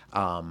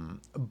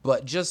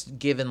 But just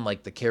given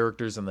like the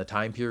characters and the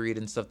time period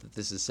and stuff that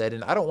this is set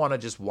in, I don't want to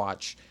just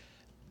watch,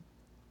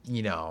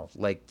 you know,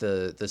 like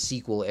the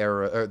sequel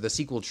era or the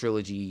sequel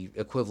trilogy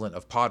equivalent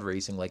of pod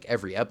racing like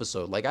every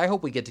episode. Like, I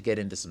hope we get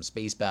into some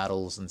space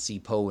battles and see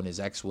Poe and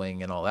his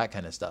X-Wing and all that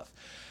kind of stuff.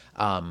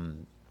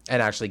 And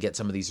actually get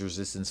some of these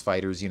Resistance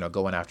fighters, you know,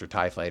 going after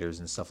TIE fighters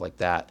and stuff like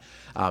that.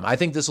 I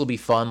think this will be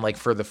fun, like,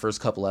 for the first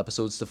couple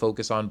episodes to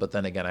focus on, but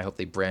then again, I hope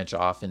they branch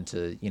off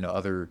into, you know,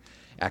 other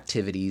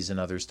activities and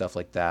other stuff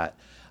like that.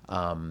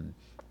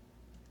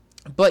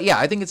 But yeah,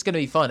 I think it's going to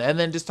be fun. And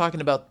then just talking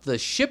about the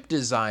ship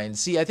design,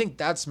 see, I think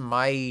that's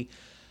my,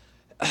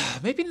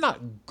 maybe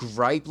not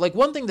gripe. Like,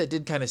 one thing that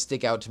did kind of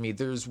stick out to me,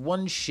 there's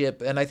one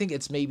ship, and I think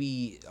it's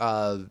maybe,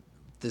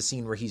 the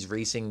scene where he's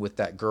racing with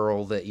that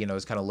girl that, you know,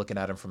 is kind of looking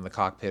at him from the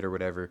cockpit or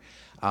whatever.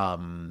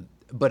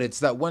 But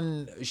it's that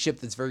one ship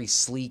that's very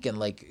sleek and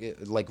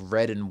like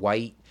red and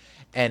white,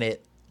 and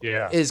it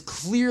is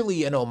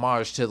clearly an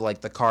homage to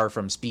like the car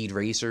from Speed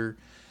Racer,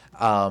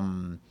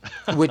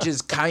 which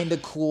is kind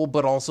of cool,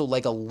 but also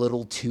like a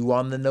little too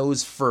on the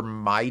nose for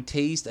my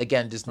taste.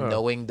 Again, just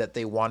knowing that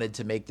they wanted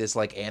to make this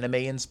like anime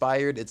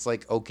inspired, it's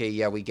like, okay,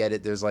 yeah, we get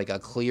it. There's like a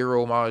clear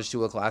homage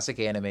to a classic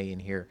anime in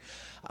here.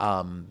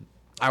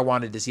 I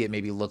wanted to see it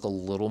maybe look a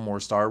little more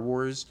Star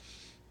Wars.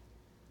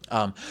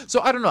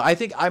 So I don't know. I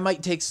think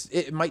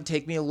it might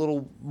take me a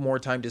little more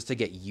time just to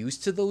get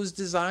used to those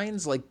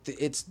designs. Like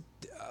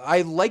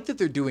I like that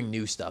they're doing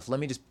new stuff. Let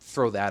me just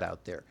throw that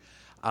out there.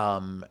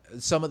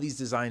 Some of these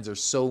designs are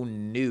so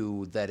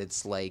new that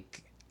it's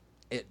like,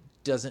 it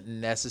doesn't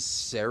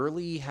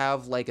necessarily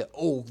have like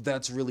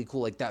that's really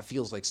cool. Like that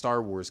feels like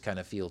Star Wars kind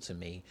of feel to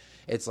me.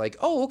 It's like,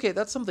 oh, okay,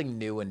 that's something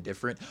new and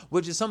different,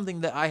 which is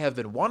something that I have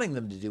been wanting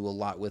them to do a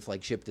lot with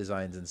like ship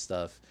designs and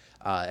stuff,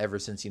 ever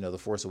since, The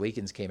Force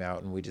Awakens came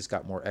out and we just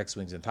got more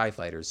X-Wings and TIE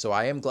Fighters. So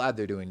I am glad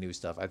they're doing new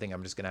stuff. I think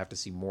I'm just going to have to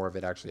see more of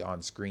it actually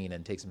on screen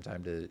and take some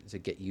time to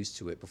get used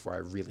to it before I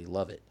really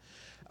love it.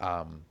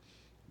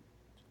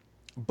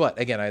 But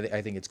again,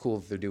 I think it's cool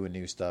that they're doing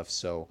new stuff.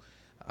 So,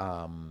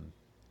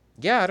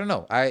 yeah, I don't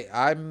know.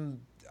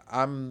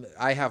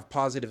 I have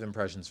positive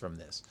impressions from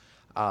this.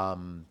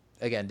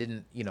 Again,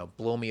 didn't,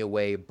 blow me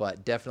away,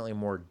 but definitely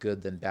more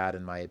good than bad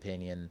in my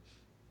opinion.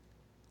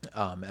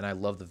 And I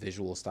love the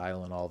visual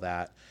style and all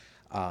that.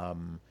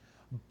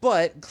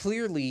 But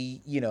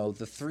clearly,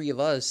 the three of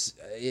us,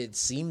 it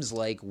seems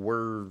like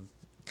we're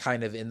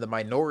kind of in the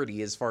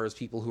minority as far as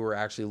people who are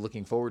actually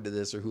looking forward to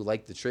this or who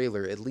like the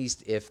trailer, at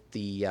least if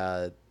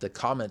the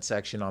comment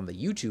section on the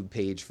YouTube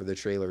page for the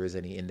trailer is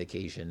any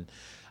indication.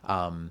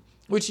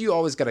 Which you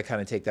always got to kind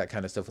of take that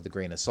kind of stuff with a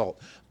grain of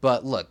salt.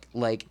 But look,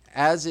 like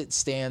as it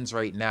stands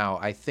right now,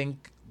 I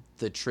think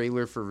the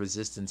trailer for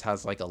Resistance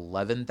has like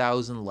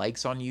 11,000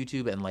 likes on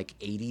YouTube and like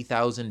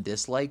 80,000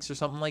 dislikes or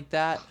something like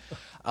that.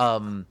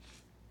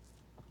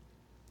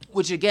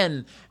 Which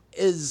again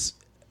is,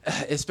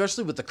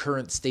 especially with the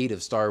current state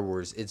of Star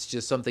Wars, it's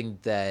just something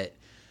that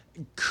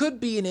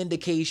could be an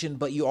indication,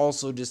 but you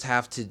also just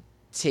have to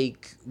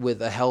take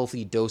with a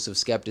healthy dose of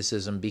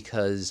skepticism,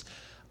 because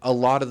a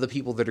lot of the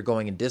people that are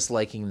going and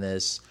disliking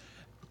this,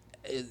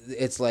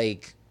 it's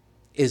like,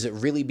 is it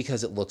really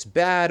because it looks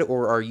bad,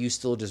 or are you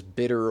still just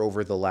bitter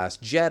over The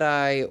Last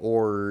Jedi,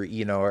 or,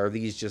 are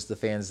these just the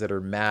fans that are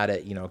mad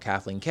at,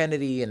 Kathleen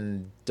Kennedy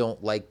and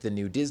don't like the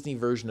new Disney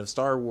version of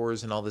Star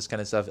Wars and all this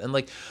kind of stuff? And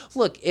like,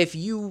 look, if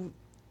you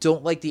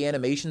don't like the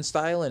animation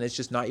style and it's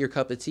just not your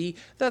cup of tea,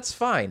 that's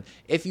fine.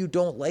 If you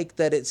don't like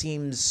that it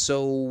seems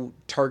so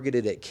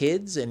targeted at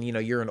kids and,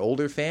 you're an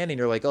older fan and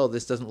you're like, oh,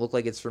 this doesn't look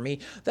like it's for me,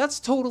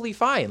 that's totally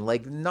fine.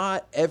 Like,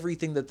 not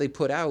everything that they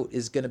put out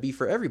is going to be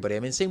for everybody.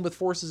 I mean, same with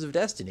Forces of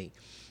Destiny.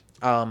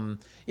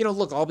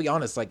 Look, I'll be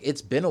honest, like,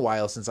 it's been a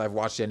while since I've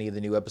watched any of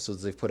the new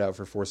episodes they've put out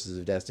for Forces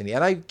of Destiny,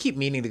 and I keep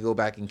meaning to go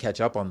back and catch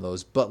up on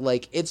those, but,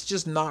 like, it's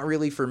just not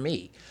really for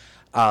me.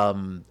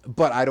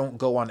 But I don't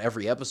go on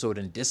every episode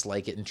and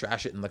dislike it and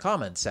trash it in the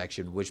comments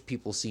section, which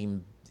people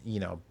seem,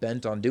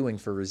 bent on doing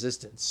for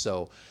Resistance.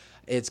 So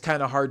it's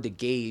kind of hard to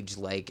gauge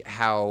like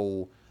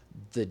how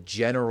the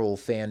general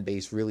fan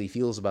base really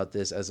feels about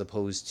this, as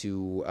opposed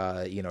to,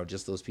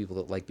 just those people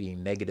that like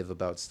being negative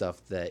about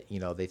stuff that,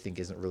 they think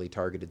isn't really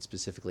targeted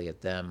specifically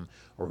at them,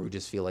 or who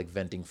just feel like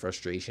venting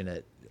frustration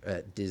at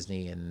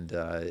Disney and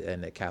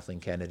at Kathleen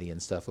Kennedy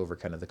and stuff over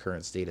kind of the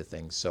current state of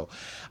things. So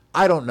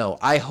I don't know.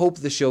 I hope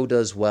the show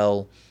does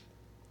well.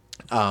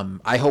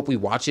 I hope we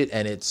watch it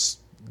and it's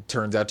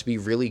turns out to be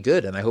really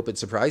good, and I hope it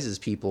surprises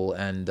people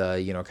and,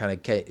 kind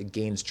of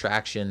gains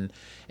traction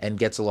and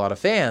gets a lot of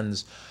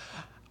fans.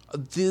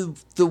 The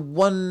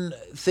one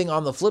thing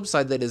on the flip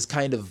side that is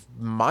kind of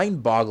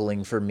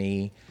mind-boggling for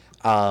me,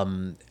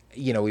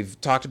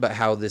 we've talked about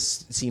how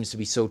this seems to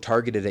be so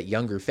targeted at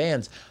younger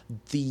fans.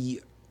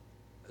 The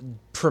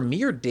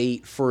premiere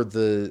date for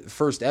the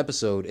first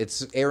episode,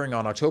 it's airing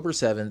on October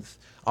 7th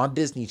on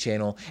Disney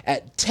Channel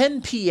at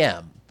 10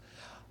 p.m.,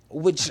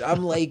 which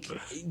I'm like,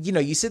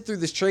 you sit through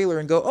this trailer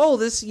and go, oh,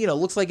 this,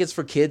 looks like it's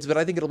for kids, but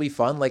I think it'll be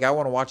fun. Like, I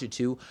want to watch it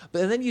too.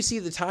 But then you see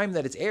the time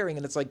that it's airing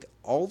and it's like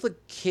all the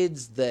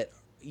kids that,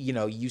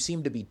 you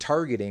seem to be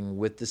targeting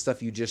with the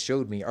stuff you just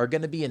showed me are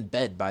going to be in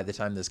bed by the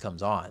time this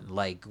comes on.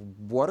 Like,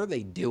 what are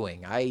they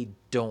doing? I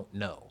don't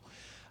know.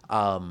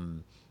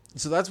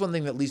 So that's one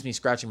thing that leaves me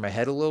scratching my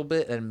head a little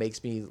bit and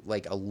makes me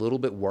like a little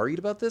bit worried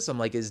about this. I'm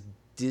like, is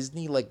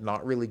Disney like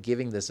not really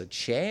giving this a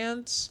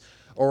chance?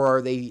 Or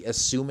are they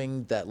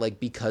assuming that,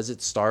 like, because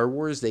it's Star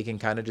Wars, they can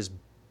kind of just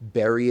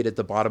bury it at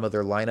the bottom of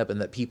their lineup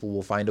and that people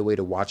will find a way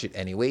to watch it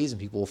anyways,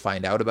 and people will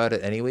find out about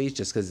it anyways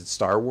just because it's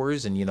Star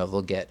Wars, and,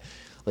 they'll get,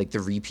 like,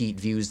 the repeat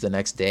views the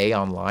next day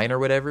online or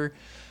whatever?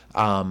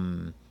 I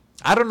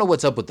don't know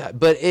what's up with that,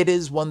 but it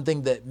is one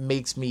thing that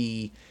makes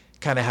me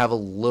kind of have a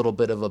little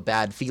bit of a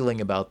bad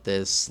feeling about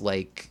this.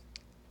 Like,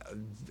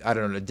 I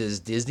don't know, does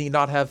Disney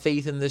not have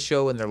faith in this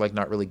show and they're, like,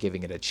 not really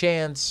giving it a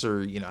chance?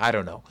 Or, I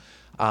don't know.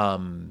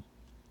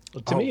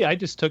 To me, I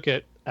just took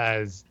it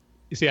as,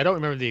 you see, I don't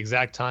remember the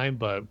exact time,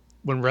 but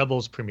when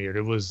Rebels premiered,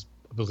 it was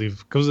I believe,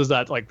 because is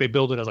that like they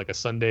build it as like a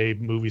Sunday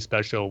movie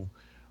special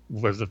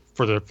for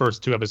the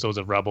first 2 episodes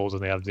of Rebels,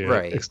 and they have the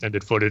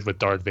extended footage with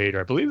Darth Vader.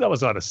 I believe that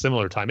was at a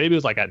similar time. Maybe it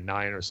was like at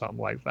 9 or something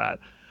like that.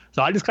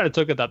 So I just kind of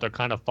took it that they're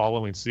kind of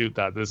following suit,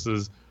 that this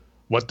is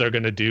what they're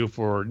going to do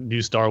for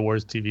new Star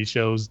Wars TV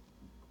shows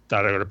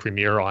that are going to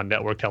premiere on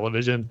network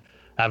television,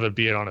 have it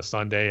be on a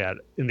Sunday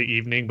in the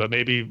evening. But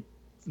maybe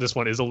this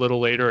one is a little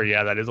later.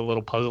 Yeah, that is a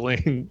little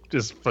puzzling,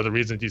 just for the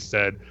reasons you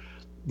said,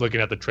 looking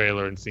at the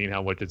trailer and seeing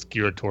how much it's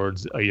geared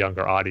towards a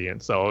younger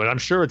audience. So, and I'm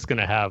sure it's going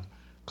to have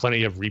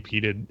plenty of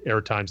repeated air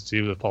times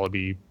too. It'll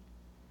probably be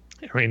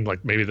airing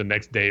like maybe the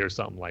next day or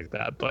something like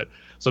that. But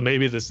so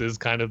maybe this is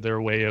kind of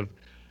their way of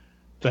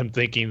them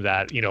thinking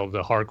that, you know,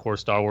 the hardcore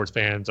Star Wars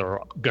fans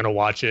are going to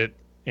watch it,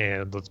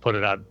 and let's put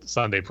it at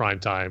Sunday prime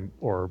time.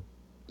 Or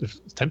is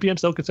 10 p.m.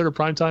 still considered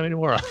prime time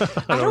anymore?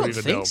 I don't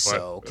even think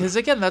so, because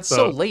again, that's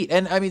so late.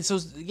 And I mean, so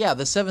yeah,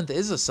 the 7th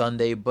is a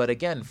Sunday, but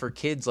again, for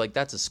kids, like,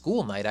 that's a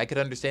school night. I could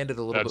understand it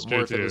a little bit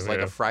more if it was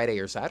like a Friday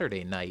or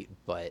Saturday night,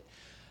 but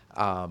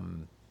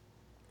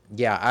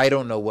yeah, I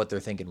don't know what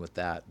they're thinking with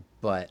that,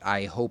 but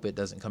I hope it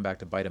doesn't come back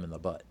to bite them in the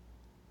butt.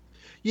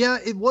 Yeah,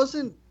 it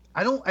wasn't.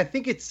 I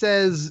think it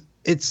says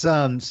it's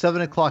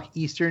 7 o'clock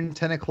Eastern,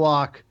 10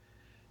 o'clock,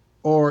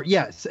 or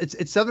yes,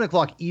 it's 7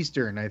 o'clock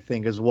Eastern, I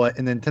think is what,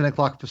 and then 10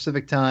 o'clock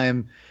Pacific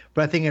time.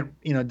 But I think it,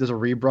 you know, does a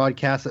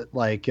rebroadcast at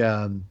like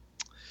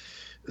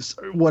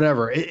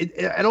whatever.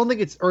 I don't think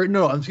it's, or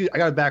no, excuse me, I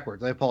got it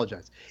backwards. I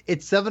apologize.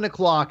 It's 7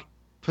 o'clock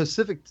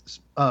Pacific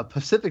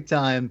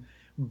time,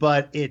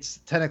 but it's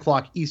 10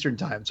 o'clock Eastern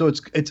time. So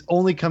it's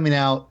only coming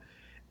out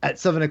at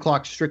 7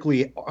 o'clock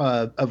strictly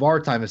of our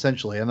time,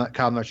 essentially. I'm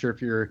not sure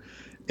if you're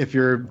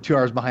 2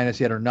 hours behind us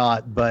yet or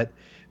not, but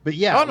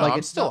yeah. Oh no, like,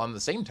 I'm still on the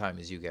same time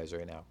as you guys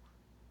right now.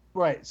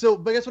 Right. So,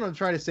 but I guess what I'm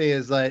trying to say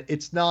is that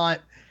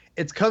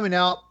it's coming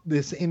out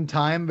the same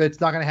time, but it's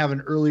not going to have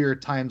an earlier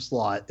time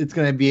slot. It's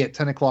going to be at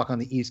 10 o'clock on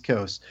the East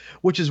Coast,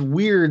 which is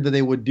weird that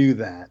they would do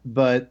that,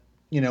 but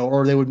you know,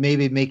 or they would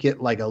maybe make it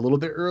like a little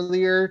bit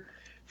earlier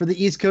for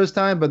the East Coast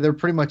time, but they're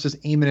pretty much just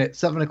aiming at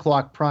 7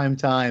 o'clock prime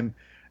time,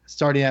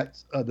 starting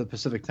at the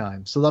Pacific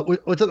time. So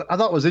that which I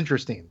thought was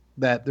interesting,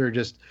 that they're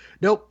just,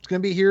 nope, it's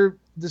going to be here,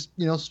 just,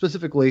 you know,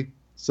 specifically.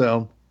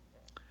 So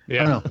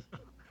yeah, I don't know.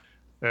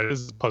 It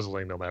is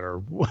puzzling no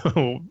matter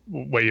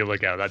way you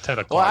look at it. That 10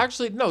 o'clock. Well,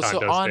 actually, no.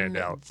 So on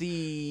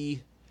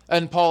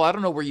and Paul, I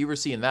don't know where you were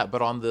seeing that,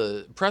 but on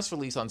the press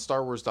release on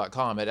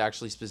StarWars.com, it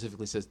actually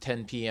specifically says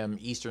 10 p.m.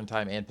 Eastern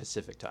time and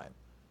Pacific time.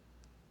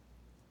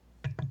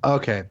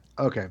 Okay.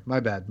 My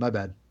bad.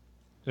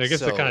 I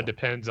guess it kind of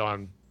depends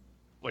on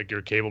like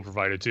your cable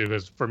provider too,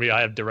 because for me,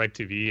 I have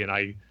DirecTV and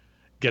I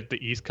get the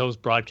East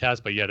Coast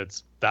broadcast, but yet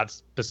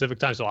that's Pacific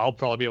time, so I'll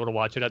probably be able to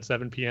watch it at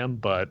 7 p.m.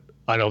 But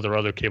I know there are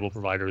other cable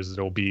providers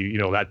that'll be, you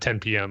know, that 10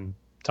 p.m.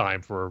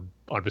 time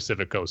on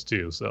Pacific Coast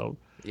too. So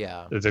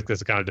yeah, it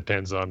kind of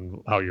depends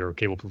on how your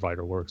cable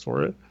provider works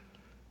for it.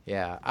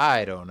 Yeah,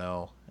 I don't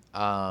know.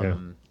 Yeah.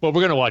 Well,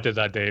 we're gonna watch it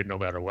that day no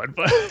matter what.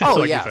 But oh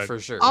like yeah, for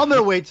sure. I'm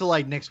gonna wait till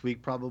like next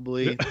week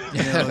probably,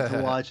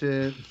 to watch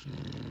it.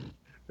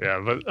 Yeah,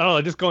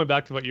 but just going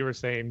back to what you were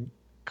saying,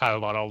 kind of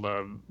about all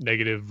the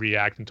negative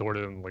reaction toward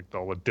it and like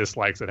all the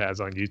dislikes it has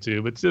on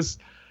YouTube. It's just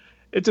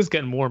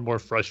getting more and more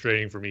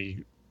frustrating for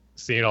me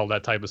seeing all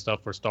that type of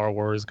stuff for Star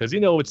Wars, because, you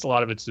know, it's a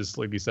lot of it's just,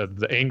 like you said,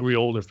 the angry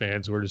older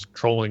fans who are just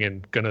trolling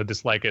and gonna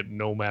dislike it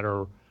no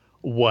matter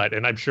what.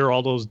 And I'm sure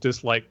all those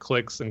dislike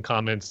clicks and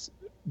comments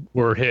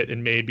were hit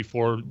and made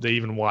before they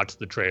even watched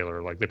the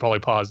trailer. Like, they probably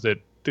paused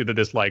it, did the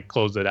dislike,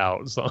 closed it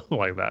out, something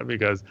like that,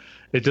 because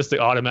it's just the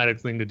automatic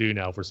thing to do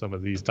now for some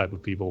of these type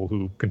of people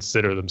who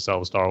consider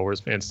themselves Star Wars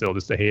fans still,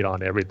 just to hate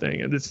on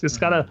everything. And it's just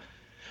gotta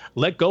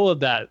let go of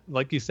that.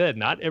 Like you said,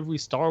 not every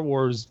Star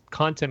Wars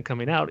content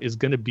coming out is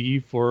going to be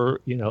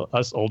for, you know,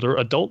 us older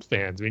adult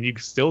fans. I mean, you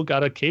still got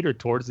to cater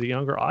towards the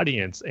younger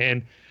audience.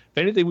 And if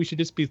anything, we should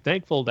just be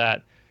thankful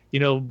that, you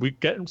know, we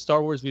get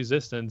Star Wars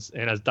Resistance,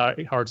 and as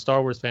die-hard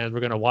Star Wars fans, we're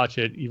going to watch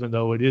it, even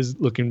though it is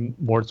looking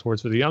more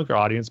towards for the younger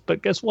audience.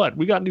 But guess what?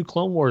 We got new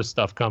Clone Wars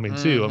stuff coming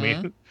too. I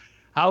mean,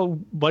 how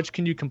much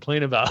can you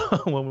complain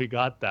about when we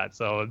got that?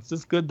 So it's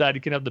just good that you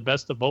can have the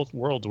best of both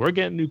worlds. We're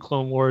getting new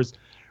Clone Wars.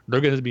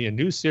 They're going to be a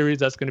new series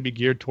that's going to be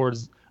geared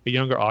towards a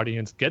younger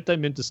audience. Get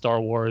them into Star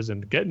Wars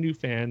and get new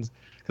fans,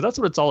 because that's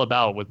what it's all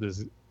about with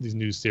these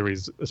new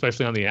series,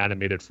 especially on the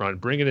animated front,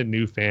 bringing in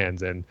new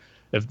fans. And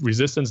if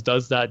Resistance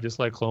does that, just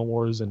like Clone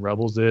Wars and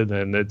Rebels did,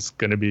 then it's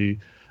going to be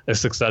a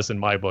success in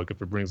my book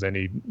if it brings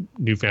any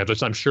new fans,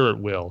 which I'm sure it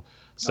will.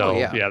 So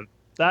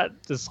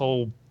this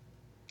whole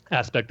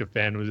aspect of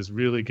fandom is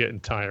really getting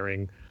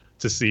tiring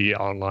to see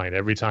online.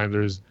 Every time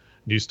there's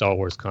new Star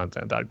Wars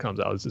content that comes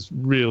out, it's just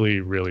really,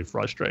 really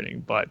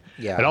frustrating. But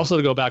and also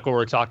to go back where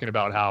we're talking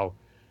about how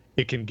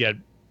it can get,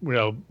 you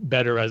know,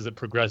 better as it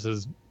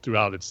progresses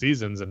throughout its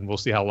seasons, and we'll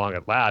see how long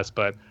it lasts.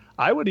 But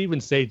I would even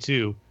say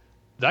too,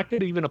 that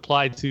could even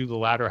apply to the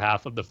latter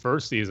half of the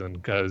first season,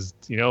 because,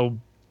 you know,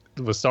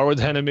 with Star Wars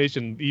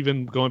animation,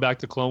 even going back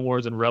to Clone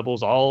Wars and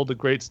Rebels, all the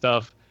great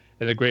stuff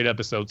and the great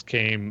episodes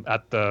came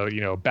at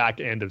the back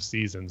end of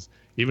seasons,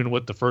 even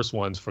with the first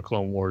ones for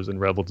Clone Wars and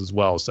Rebels as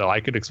well. So I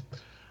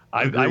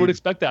would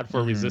expect that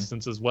for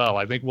Resistance as well.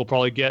 I think we'll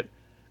probably get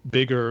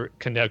bigger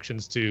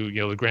connections to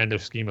the grander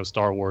scheme of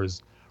Star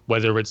Wars,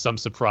 whether it's some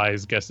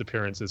surprise guest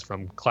appearances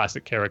from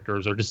classic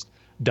characters or just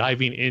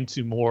diving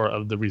into more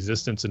of the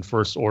Resistance and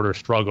First Order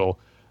struggle.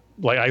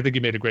 Like, I think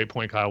you made a great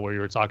point, Kyle, where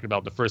you were talking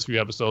about the first few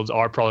episodes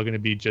are probably going to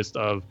be just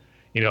of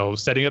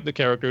setting up the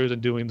characters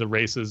and doing the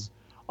races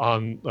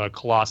on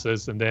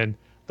Colossus, and then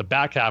the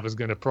back half is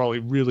going to probably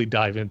really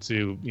dive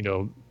into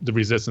the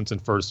Resistance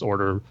and First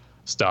Order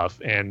stuff.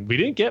 And we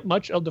didn't get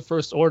much of the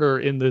First Order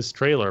in this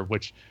trailer,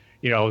 which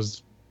I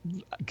was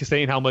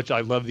saying how much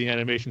I love the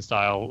animation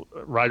style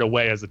right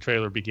away as the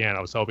trailer began. I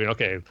was hoping,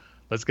 okay,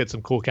 let's get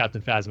some cool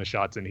Captain Phasma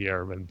shots in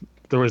here, and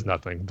there was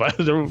nothing. But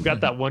we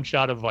got that one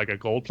shot of like a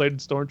gold-plated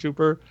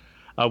stormtrooper,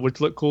 which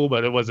looked cool,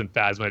 but it wasn't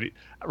Phasma.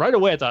 Right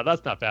away, I thought,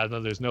 that's not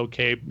Phasma. There's no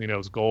cape,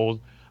 it's gold.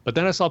 But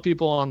then I saw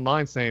people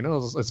online saying, oh,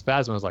 it's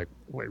Phasma. I was like,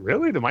 wait,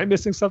 really? Am I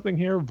missing something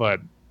here?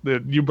 But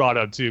you brought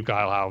up too,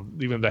 Kyle, how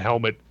even the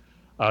helmet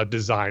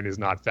design is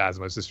not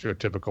Phasma. It's just your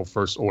typical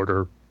First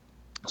Order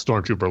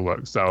stormtrooper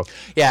look. So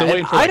yeah,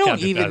 and I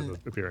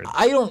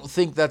don't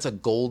think that's a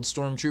gold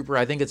stormtrooper.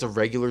 I think it's a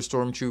regular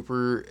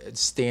stormtrooper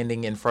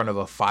standing in front of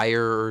a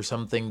fire or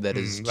something that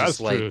is just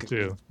like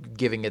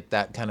giving it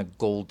that kind of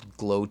gold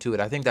glow to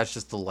it. I think that's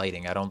just the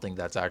lighting. I don't think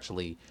that's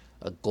actually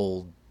a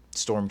gold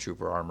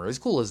stormtrooper armor, as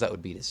cool as that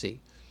would be to see.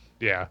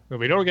 Yeah,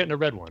 we know we're getting a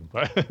red one,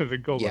 but the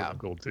gold is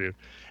gold too.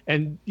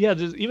 And yeah,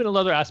 there's even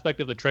another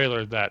aspect of the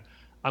trailer that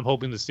I'm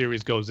hoping the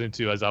series goes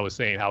into, as I was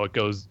saying, how it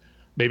goes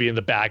maybe in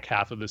the back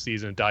half of the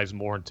season, dives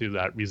more into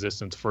that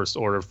Resistance First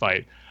Order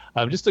fight.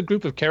 Just a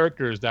group of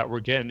characters that we're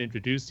getting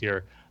introduced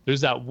here.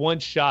 There's that one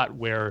shot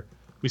where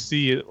we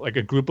see like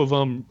a group of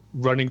them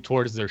running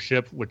towards their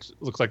ship, which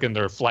looks like in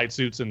their flight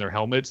suits and their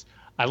helmets.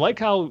 I like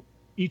how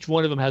each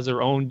one of them has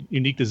their own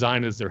unique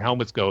design as their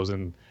helmets goes,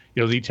 and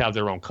they each have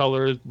their own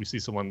colors. We see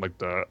someone like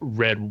the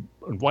red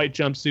and white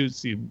jumpsuit,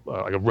 see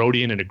like a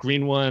Rhodian and a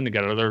green one. They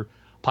got another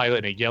pilot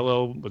in a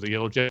yellow with a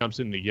yellow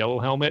jumpsuit and a yellow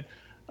helmet.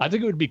 I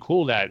think it would be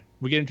cool that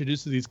we get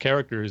introduced to these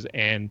characters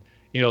and,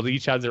 they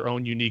each have their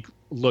own unique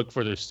look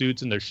for their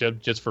suits and their ship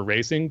just for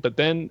racing. But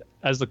then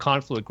as the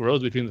conflict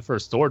grows between the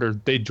First Order,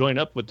 they join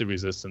up with the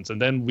Resistance.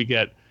 And then we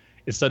get,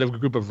 instead of a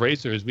group of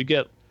racers, we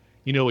get,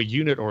 a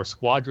unit or a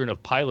squadron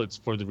of pilots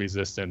for the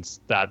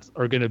Resistance that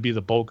are going to be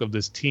the bulk of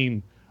this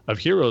team of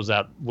heroes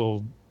that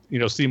we'll,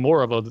 see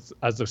more of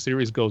as the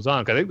series goes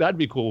on. I think that'd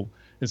be cool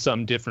and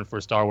something different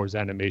for Star Wars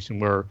animation,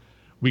 where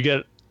we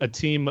get a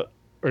team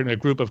or a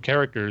group of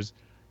characters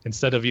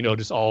instead of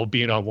just all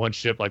being on one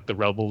ship like the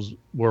Rebels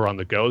were on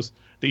the Ghost.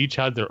 They each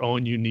had their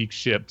own unique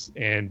ships,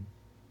 and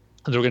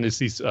they're going to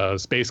see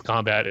space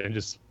combat and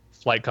just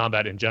flight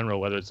combat in general,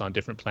 whether it's on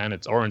different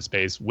planets or in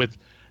space, with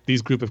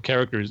these group of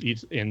characters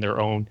each in their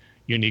own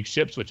unique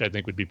ships, which I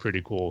think would be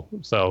pretty cool.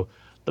 So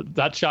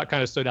that shot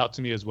kind of stood out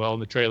to me as well in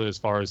the trailer, as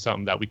far as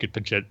something that we could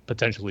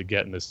potentially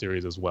get in this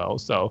series as well.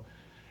 So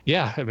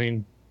yeah, I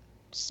mean,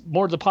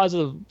 more the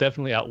positive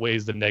definitely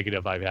outweighs the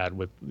negative I've had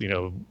with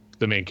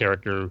the main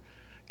character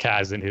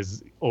Kaz and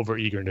his over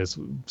eagerness.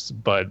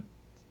 But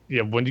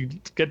yeah, when you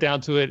get down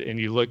to it and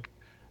you look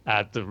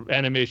at the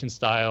animation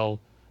style,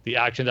 the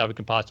action that we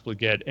can possibly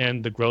get,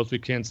 and the growth we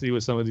can see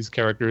with some of these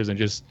characters, and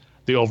just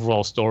the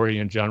overall story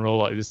in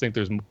general, I just think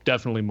there's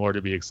definitely more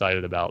to be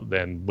excited about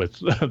than with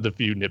the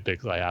few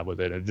nitpicks I have with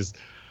it. And just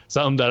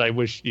something that I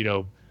wish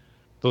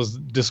those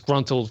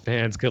disgruntled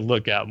fans could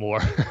look at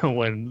more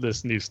when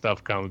this new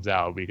stuff comes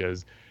out,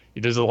 because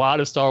there's a lot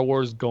of Star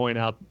Wars going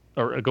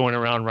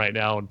around right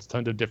now, and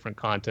tons of different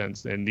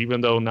contents. And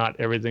even though not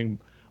everything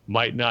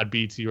might not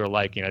be to your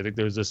liking, I think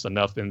there's just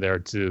enough in there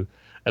to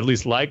at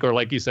least like, or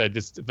like you said,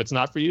 just if it's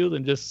not for you,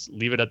 then just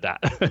leave it at that.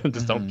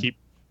 Just don't keep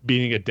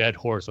beating a dead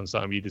horse on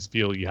something you just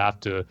feel you have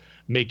to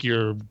make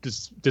your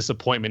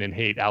disappointment and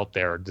hate out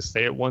there. Just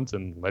say it once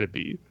and let it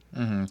be.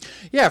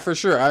 Yeah, for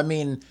sure. I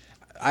mean,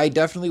 I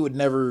definitely would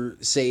never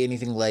say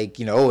anything like,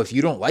 if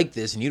you don't like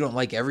this and you don't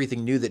like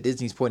everything new that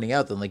Disney's pointing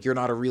out, then like you're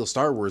not a real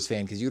Star Wars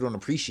fan because you don't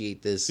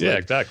appreciate this. Yeah, like,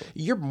 exactly.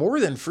 You're more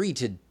than free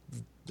to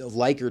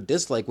like or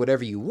dislike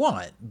whatever you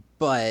want.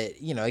 But,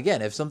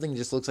 again, if something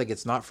just looks like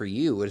it's not for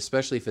you,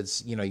 especially if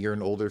it's, you're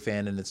an older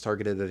fan and it's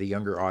targeted at a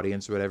younger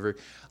audience or whatever,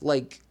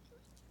 like,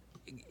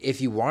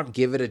 if you want,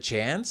 give it a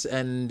chance.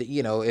 And,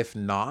 if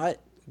not,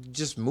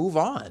 just move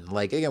on.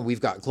 Like, again,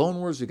 we've got Clone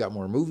Wars, we've got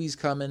more movies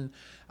coming.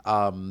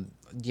 Tons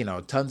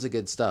of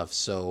good stuff.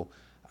 So,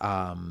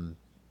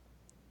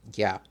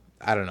 yeah,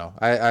 I don't know.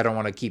 I don't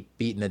want to keep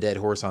beating a dead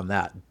horse on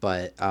that,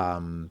 but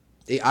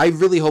I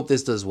really hope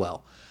this does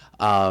well.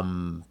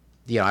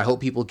 I hope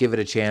people give it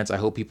a chance. I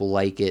hope people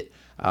like it.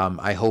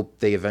 I hope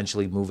they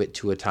eventually move it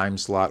to a time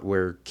slot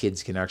where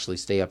kids can actually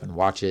stay up and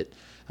watch it.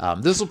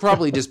 This will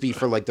probably just be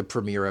for like the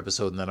premiere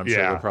episode, and then I'm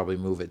sure they'll probably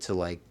move it to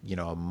like,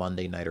 a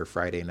Monday night or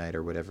Friday night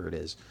or whatever it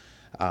is.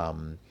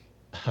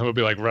 It would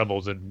be like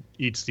Rebels, and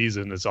each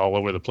season is all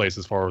over the place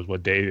as far as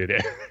what day it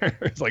airs.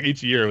 It's like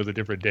each year was a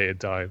different day and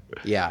time.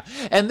 Yeah,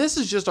 and this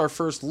is just our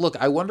first look.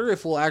 I wonder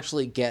if we'll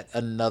actually get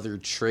another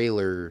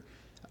trailer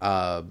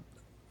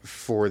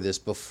for this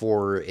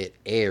before it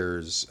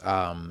airs,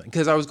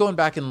 because I was going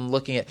back and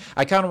looking at,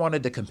 I kind of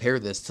wanted to compare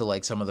this to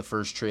like some of the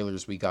first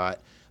trailers we got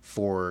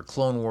for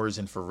Clone Wars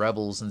and for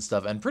Rebels and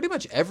stuff, and pretty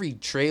much every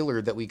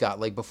trailer that we got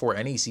like before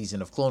any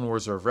season of Clone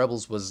Wars or of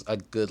Rebels was a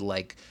good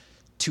like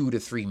 2 to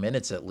 3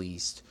 minutes at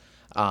least.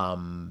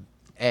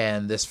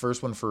 And this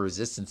first one for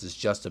Resistance is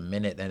just a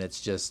minute, and it's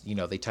just, you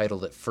know, they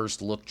titled it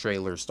First Look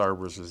Trailer Star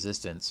Wars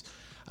Resistance.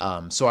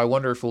 So I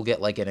wonder if we'll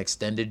get like an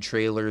extended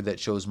trailer that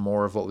shows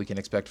more of what we can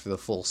expect for the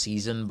full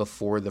season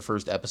before the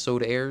first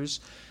episode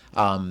airs.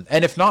 And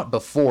if not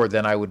before,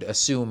 then I would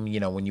assume, you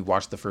know, when you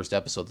watch the first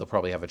episode, they'll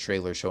probably have a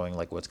trailer showing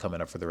like what's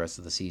coming up for the rest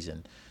of the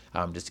season,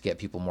 just to get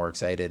people more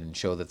excited and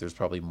show that there's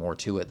probably more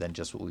to it than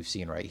just what we've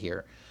seen right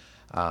here.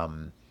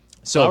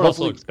 So I would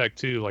hopefully also expect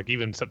too, like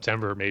even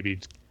September, maybe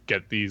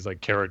get these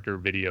like character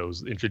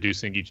videos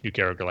introducing each new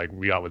character, like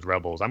we got with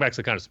Rebels. I'm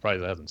actually kind of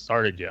surprised it hasn't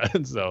started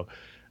yet. So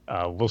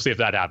we'll see if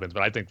that happens.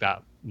 But I think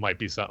that might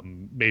be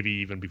something, maybe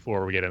even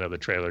before we get another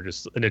trailer,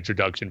 just an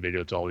introduction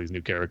video to all these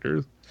new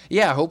characters.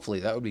 Yeah, hopefully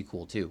that would be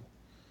cool too.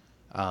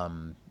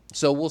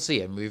 So we'll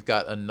see. And we've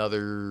got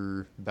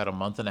another about a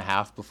month and a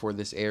half before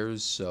this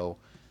airs. So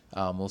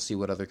we'll see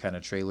what other kind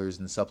of trailers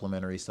and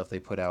supplementary stuff they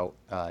put out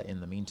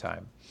in the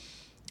meantime.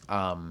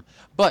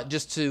 But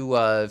just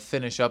to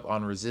finish up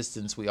on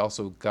Resistance, we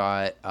also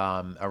got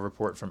a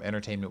report from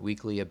Entertainment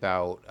Weekly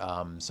about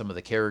some of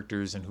the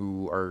characters and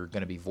who are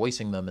going to be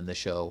voicing them in the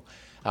show.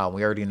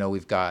 We already know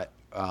we've got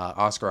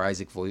Oscar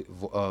Isaac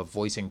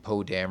voicing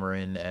Poe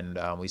Dameron,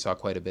 and we saw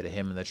quite a bit of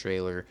him in the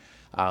trailer.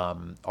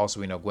 Also,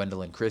 we know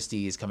Gwendolyn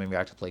Christie is coming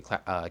back to play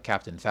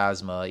Captain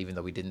Phasma, even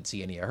though we didn't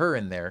see any of her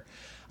in there.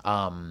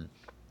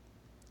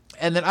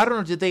 And then, I don't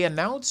know, did they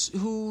announce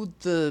who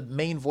the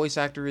main voice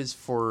actor is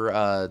for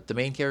the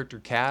main character,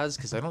 Kaz?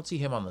 Because I don't see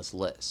him on this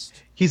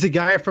list. He's a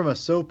guy from a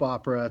soap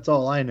opera. That's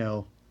all I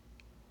know.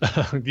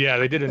 Yeah,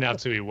 they did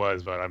announce who he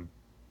was, but I'm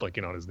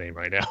blanking on his name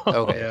right now.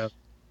 Okay.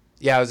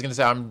 Yeah, I was going to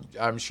say,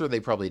 I'm sure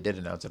they probably did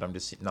announce it. I'm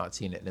just not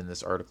seeing it in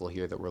this article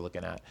here that we're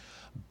looking at.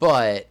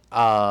 But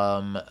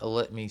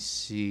let me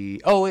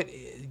see. Oh,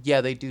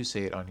 yeah, they do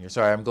say it on here.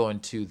 Sorry, I'm going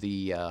to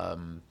the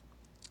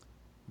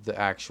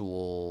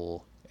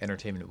actual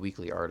Entertainment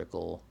Weekly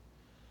article.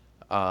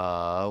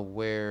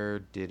 Where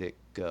did it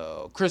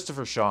go?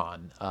 Christopher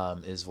Sean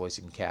is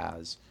voicing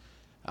Kaz.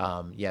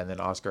 Yeah, and then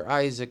Oscar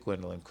Isaac,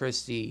 Gwendolyn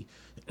Christie.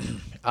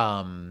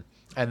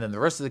 And then the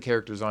rest of the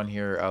characters on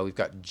here, we've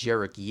got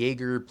Jarek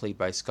Yeager, played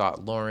by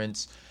Scott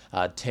Lawrence,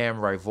 Tam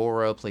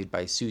Rivora, played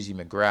by Susie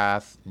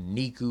McGrath,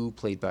 Niku,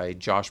 played by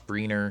Josh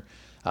Breener,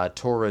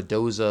 Tora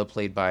Doza,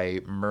 played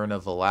by Myrna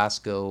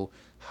Velasco,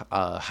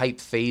 Hype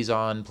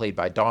Faison, played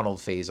by Donald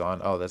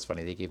Faison. Oh, that's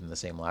funny. They gave him the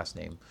same last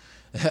name.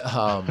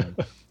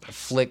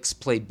 Flix,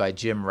 played by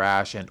Jim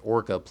Rash, and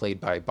Orca, played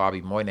by Bobby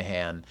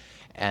Moynihan.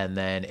 And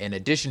then in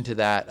addition to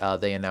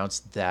that, they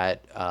announced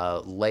that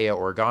Leia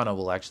Organa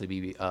will actually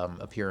be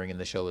appearing in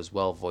the show as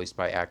well, voiced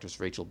by actress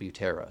Rachel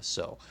Butera.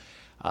 So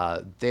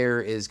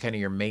there is kind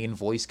of your main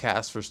voice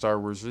cast for Star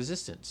Wars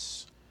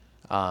Resistance.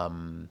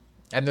 And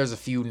there's a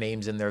few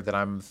names in there that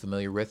I'm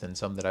familiar with and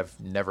some that I've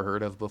never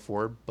heard of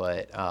before.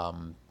 But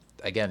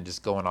again,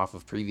 just going off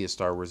of previous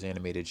Star Wars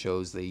animated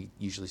shows, they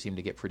usually seem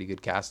to get pretty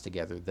good casts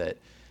together that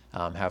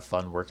have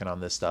fun working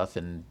on this stuff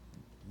and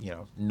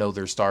know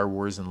their Star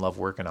Wars and love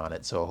working on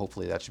it. So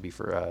hopefully that should be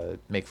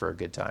make for a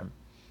good time.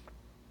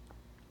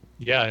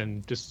 Yeah,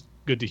 and just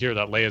good to hear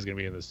that Leia's going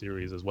to be in the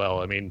series as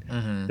well. I mean,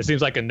 It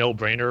seems like a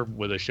no-brainer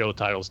with a show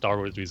titled Star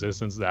Wars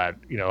Resistance that,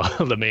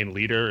 the main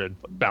leader and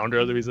founder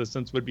of the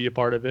Resistance would be a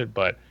part of it,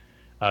 but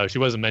she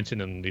wasn't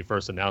mentioned in the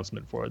first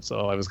announcement for it.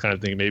 So I was kind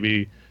of thinking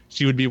maybe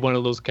she would be one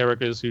of those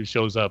characters who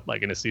shows up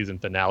like in a season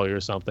finale or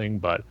something,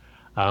 but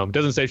it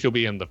doesn't say she'll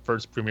be in the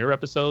first premiere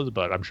episodes,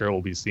 but I'm sure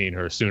we'll be seeing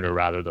her sooner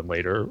rather than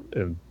later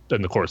in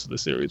the course of the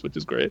series, which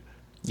is great.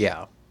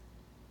 Yeah.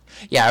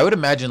 Yeah, I would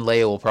imagine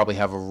Leia will probably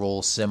have a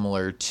role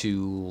similar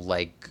to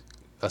like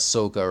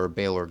Ahsoka or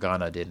Bail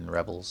Organa did in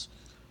Rebels,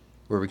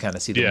 where we kind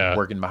of see them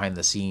working behind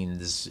the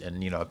scenes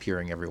and,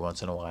 appearing every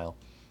once in a while.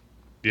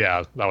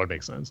 Yeah, that would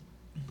make sense.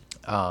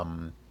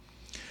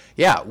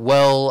 Yeah,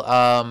 well,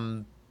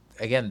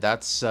 again,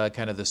 that's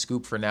kind of the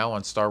scoop for now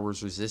on Star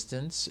Wars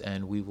Resistance,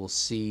 and we will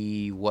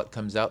see what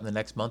comes out in the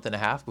next month and a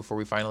half before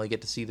we finally get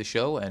to see the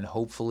show, and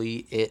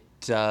hopefully it,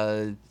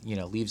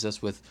 leaves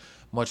us with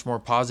much more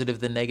positive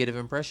than negative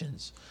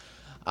impressions.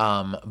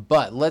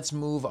 But let's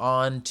move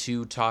on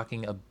to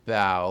talking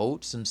about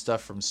some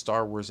stuff from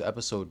Star Wars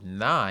Episode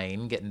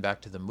 9, getting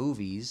back to the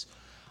movies.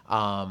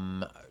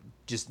 I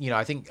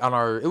think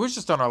it was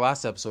just on our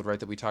last episode, right,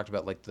 that we talked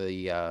about like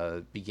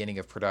the beginning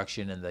of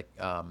production and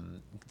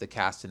the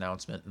cast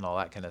announcement and all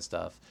that kind of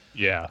stuff.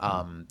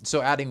 Yeah.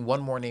 So adding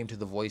one more name to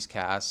the voice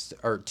cast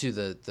or to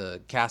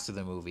the cast of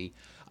the movie,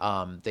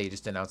 they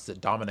just announced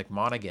that Dominic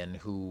Monaghan,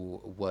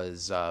 who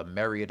was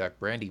Meriadoc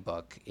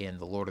Brandybuck in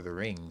The Lord of the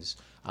Rings,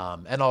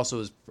 and also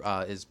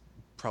is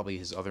probably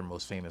his other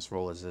most famous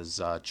role is as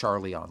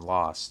Charlie on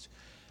Lost.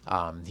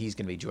 He's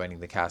going to be joining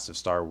the cast of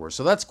Star Wars.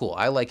 So that's cool.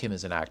 I like him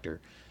as an actor.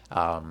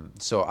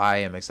 So I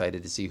am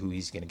excited to see who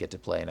he's going to get to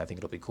play, and I think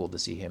it'll be cool to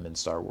see him in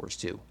Star Wars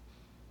too.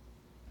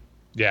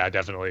 Yeah,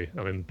 definitely.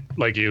 I mean,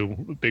 like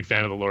you, big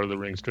fan of the Lord of the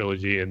Rings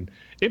trilogy, and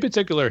in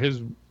particular,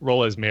 his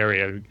role as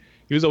Merry. I mean,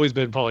 he's always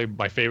been probably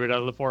my favorite out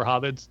of the four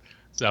Hobbits.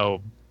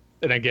 So,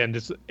 and again,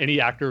 just any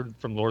actor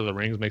from Lord of the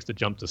Rings makes the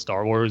jump to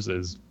Star Wars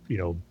is,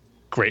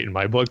 great in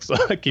my books.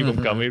 Keep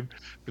them coming.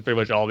 Pretty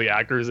much all the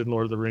actors in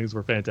Lord of the Rings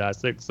were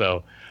fantastic.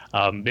 So,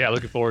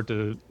 looking forward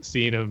to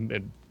seeing him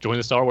and join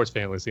the Star Wars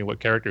family, seeing what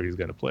character he's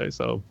going to play.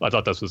 So, I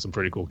thought this was some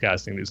pretty cool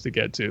casting news to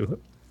get to.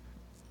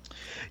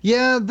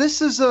 Yeah,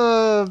 this is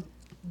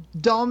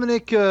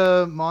Dominic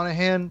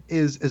Monaghan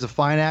is a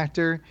fine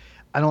actor.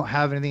 I don't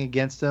have anything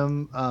against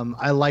him.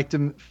 I liked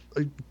him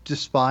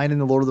just fine in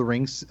the Lord of the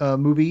Rings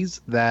movies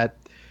that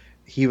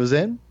he was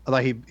in. I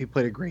thought he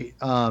played a great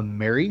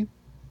Merry.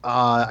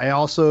 I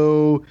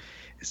also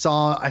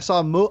saw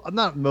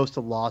not most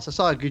of Lost. I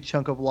saw a good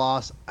chunk of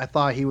Lost. I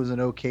thought he was an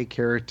okay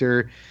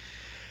character.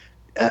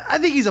 I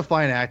think he's a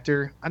fine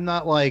actor. I'm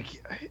not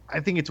like, I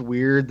think it's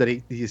weird that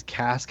he's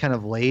cast kind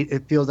of late.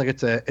 It feels like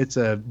it's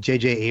a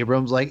J.J.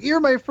 Abrams, like,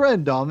 you're my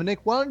friend, Dominic.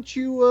 Why don't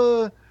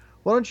you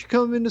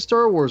come into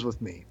Star Wars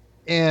with me?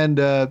 And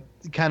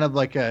kind of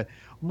like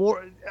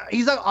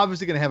he's not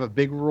obviously going to have a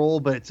big role,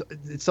 but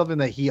it's something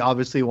that he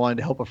obviously wanted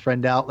to help a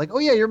friend out. Like, oh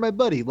yeah, you're my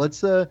buddy. Let's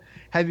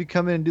have you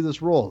come in and do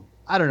this role.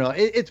 I don't know.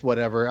 It's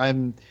whatever.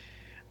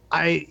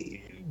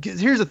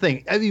 Here's the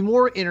thing. I'd be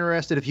more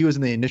interested if he was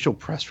in the initial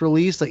press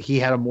release, like he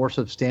had a more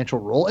substantial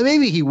role. And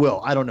maybe he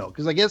will. I don't know.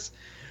 Because I guess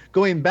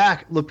going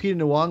back, Lupita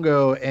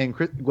Nyong'o and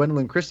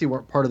Gwendolyn Christie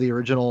weren't part of the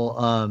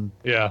original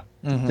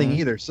thing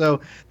either.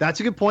 So that's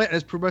a good point. I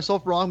just proved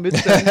myself wrong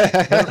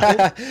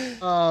mid-sentence.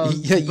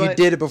 You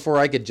did it before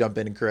I could jump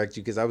in and correct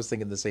you because I was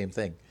thinking the same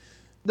thing.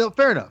 No,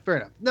 fair enough.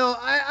 No,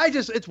 I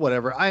just, it's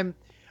whatever. I'm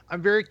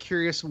very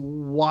curious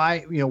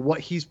why,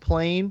 what he's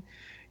playing.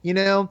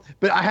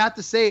 But I have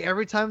to say,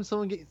 every time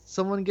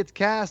someone gets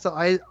cast,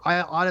 I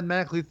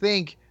automatically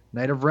think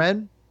Knight of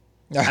Ren.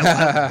 Knight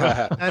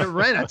of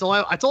Ren. That's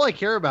all I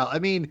care about. I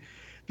mean,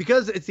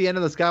 because it's the end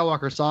of the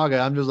Skywalker saga,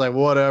 I'm just like,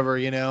 whatever,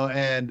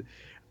 And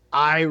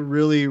I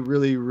really,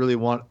 really, really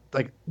want,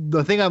 like,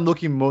 the thing I'm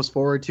looking most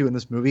forward to in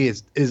this movie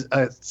is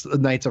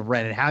Knights of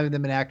Ren and having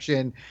them in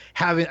action.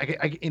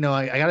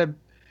 I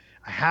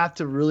have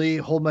to really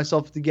hold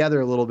myself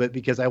together a little bit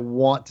because I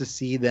want to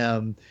see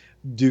them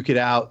duke it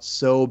out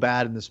so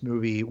bad in this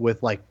movie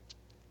with with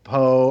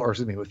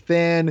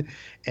Finn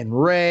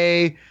and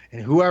Rey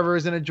and whoever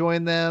is going to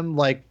join them,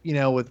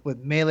 with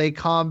melee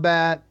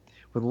combat,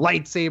 with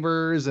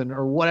lightsabers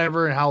or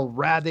whatever, and how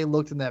rad they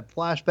looked in that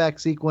flashback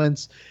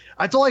sequence.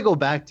 That's all I go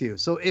back to.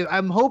 So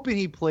I'm hoping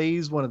he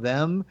plays one of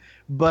them,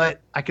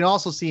 but I can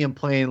also see him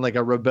playing like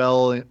a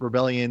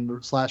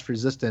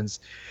rebellion/resistance.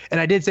 And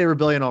I did say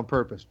rebellion on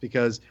purpose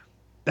because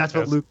that's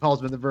what Luke calls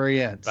them at the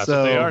very end. That's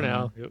what they are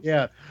now. Yep.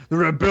 Yeah, the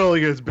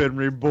rebellion's been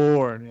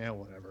reborn. Yeah,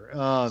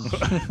 whatever.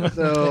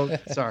 So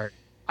sorry,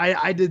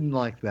 I didn't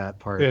like that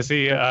part. Yeah,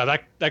 see,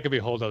 that could be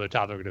a whole other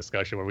topic of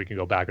discussion where we can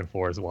go back and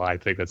forth. Why I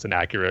think that's an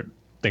accurate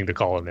thing to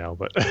call him now,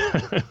 but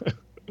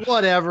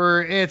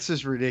whatever. It's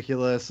just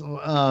ridiculous.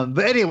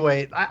 But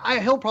anyway,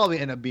 he'll probably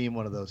end up being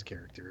one of those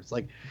characters,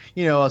 like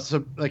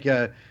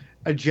a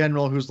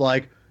general who's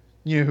like,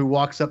 who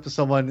walks up to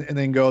someone and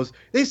then goes,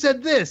 they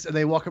said this, and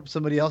they walk up to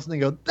somebody else and they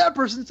go, that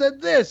person said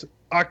this.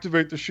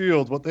 Activate the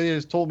shield. What they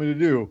just told me to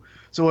do.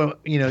 So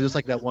just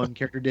like that one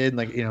character did,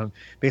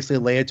 basically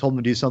Leia told him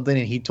to do something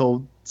and he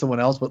told someone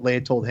else what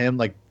Leia told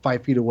him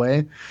 5 feet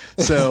away.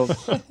 So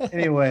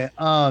anyway,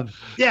 I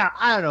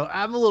don't know.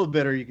 I'm a little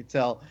bitter, you can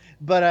tell,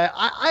 but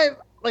I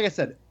like I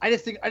said, I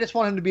just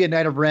want him to be a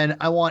Knight of Ren.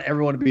 I want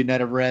everyone to be a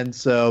Knight of Ren.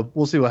 So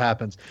we'll see what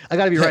happens. I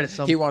got to be right at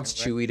some point. He wants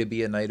Chewie to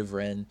be a Knight of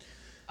Ren.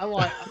 I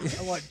want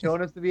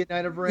Jonas to be a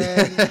Knight of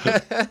Ren.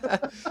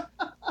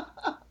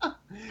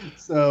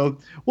 So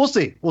we'll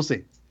see.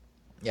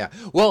 Yeah.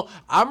 Well,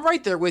 I'm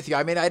right there with you.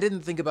 I mean, I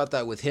didn't think about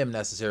that with him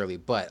necessarily,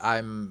 but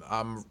I'm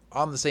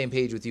on the same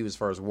page with you as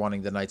far as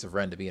wanting the Knights of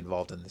Ren to be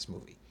involved in this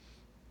movie.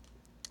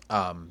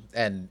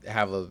 And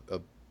have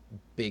a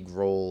big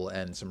role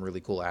and some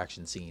really cool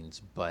action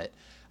scenes. But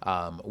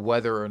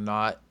whether or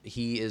not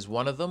he is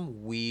one of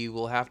them, we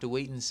will have to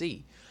wait and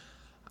see.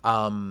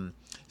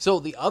 So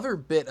the other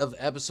bit of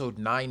episode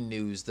 9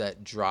 news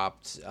that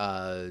dropped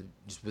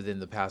just within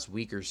the past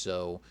week or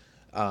so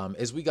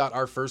is we got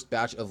our first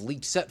batch of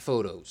leaked set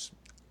photos.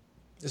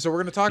 So we're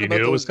going to talk about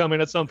those. It was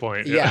coming at some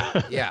point.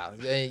 Yeah.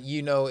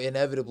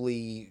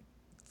 Inevitably,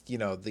 we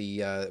got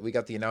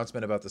the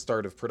announcement about the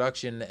start of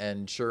production,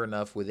 and sure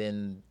enough,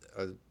 within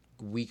a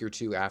week or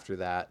two after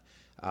that,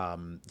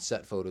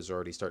 Set photos are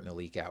already starting to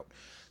leak out.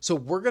 So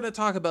we're going to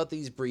talk about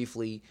these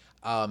briefly.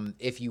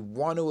 If you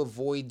want to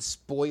avoid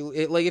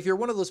like if you're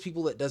one of those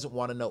people that doesn't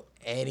want to know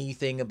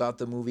anything about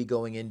the movie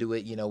going into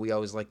it, we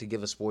always like to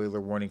give a spoiler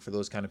warning for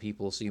those kind of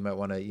people. So you might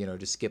want to,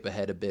 just skip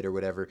ahead a bit or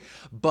whatever.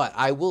 But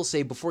I will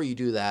say before you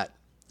do that,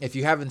 if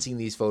you haven't seen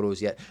these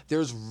photos yet,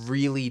 there's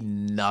really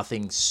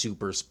nothing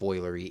super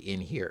spoilery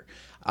in here.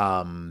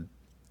 I'm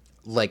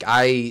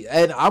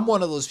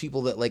one of those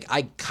people that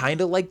I kind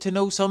of like to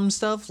know some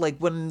stuff. Like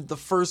when the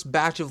first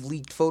batch of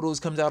leaked photos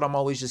comes out, I'm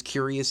always just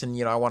curious and,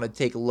 I want to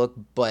take a look.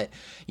 But,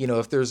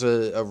 if there's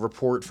a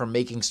report from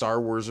Making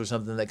Star Wars or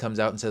something that comes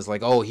out and says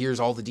oh,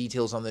 here's all the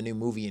details on the new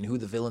movie and who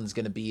the villain's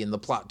going to be and the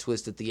plot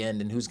twist at the end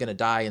and who's going to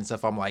die and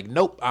stuff, I'm like,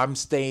 nope, I'm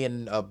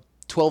staying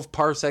 12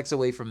 parsecs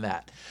away from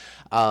that.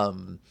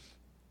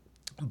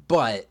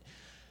 But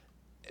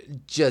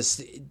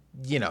just,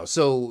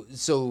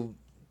 so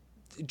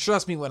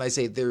trust me when I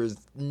say there's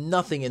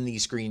nothing in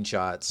these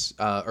screenshots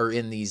or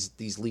in these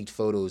leaked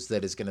photos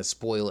that is going to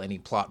spoil any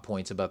plot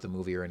points about the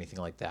movie or anything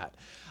like that.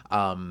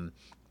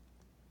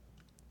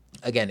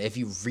 Again, if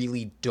you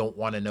really don't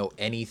want to know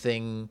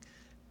anything,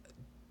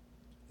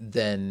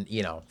 then,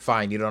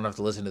 fine, you don't have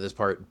to listen to this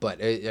part. But,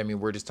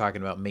 we're just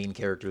talking about main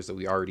characters that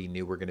we already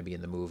knew were going to be in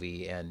the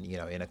movie and,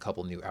 in a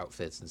couple new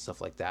outfits and stuff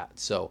like that.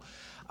 So,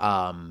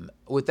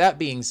 with that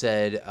being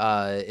said,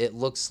 it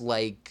looks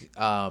like,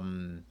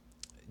 from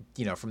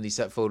these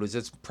set photos,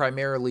 it's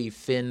primarily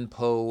Finn,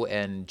 Poe,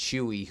 and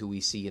Chewie who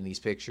we see in these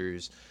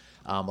pictures,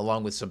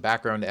 along with some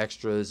background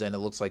extras, and it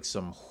looks like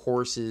some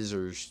horses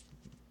or...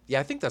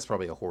 Yeah, I think that's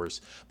probably a horse.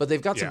 But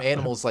they've got some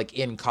animals,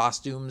 in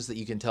costumes that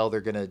you can tell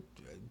they're going to...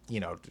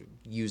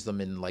 use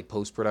them in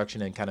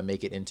post-production and kind of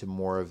make it into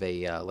more of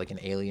a an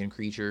alien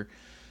creature.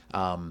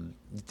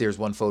 There's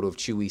one photo of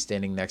Chewie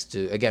standing next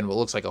to, again, what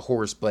looks like a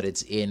horse, but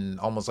it's in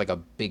almost like a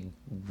big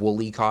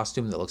woolly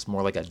costume that looks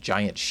more like a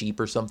giant sheep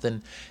or something.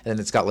 And then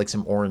it's got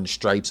some orange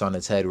stripes on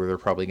its head where they're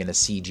probably going to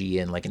CG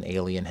in an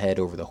alien head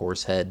over the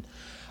horse head.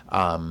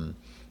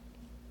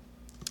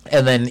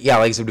 And then, like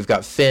I said, we've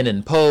got Finn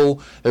and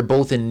Poe. They're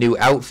both in new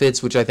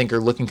outfits, which I think are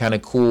looking kind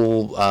of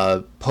cool.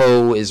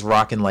 Poe is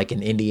rocking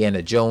an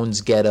Indiana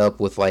Jones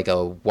getup with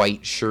a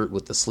white shirt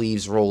with the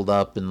sleeves rolled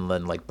up and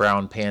then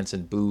brown pants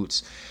and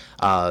boots.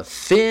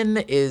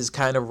 Finn is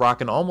kind of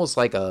rocking almost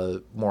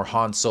a more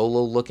Han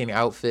Solo looking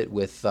outfit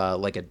with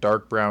a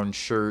dark brown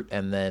shirt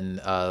and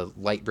then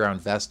light brown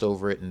vest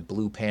over it and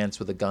blue pants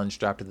with a gun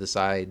strapped to the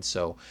side.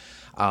 So,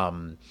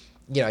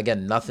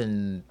 again,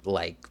 nothing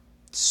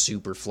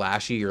super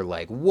flashy or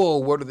whoa,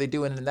 what are they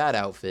doing in that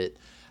outfit?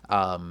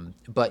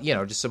 But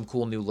just some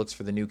cool new looks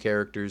for the new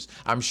characters.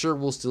 I'm sure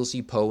we'll still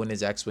see Poe in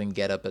his X-Wing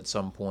getup at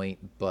some point,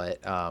 but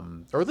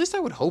or at least I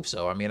would hope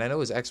so. I know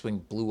his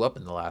X-Wing blew up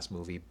in the last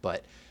movie,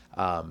 but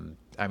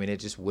it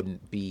just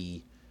wouldn't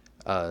be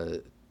a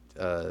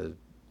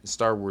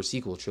Star Wars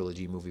sequel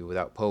trilogy movie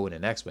without Poe in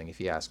an X-Wing,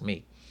 if you ask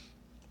me.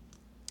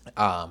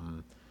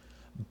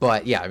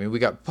 But yeah, we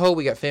got Poe,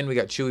 we got Finn, we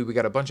got Chewie, we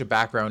got a bunch of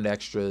background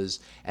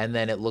extras, and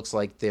then it looks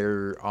like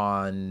they're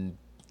on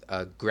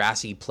a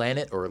grassy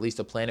planet, or at least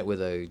a planet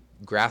with a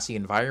grassy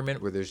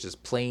environment where there's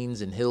just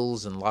plains and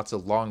hills and lots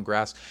of long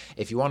grass.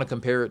 If you want to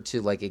compare it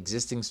to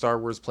existing Star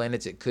Wars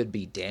planets, it could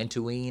be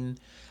Dantooine.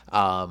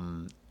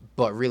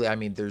 But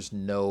really, there's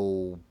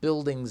no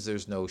buildings,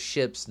 there's no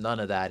ships, none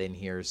of that in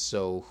here.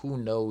 So who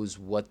knows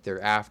what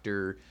they're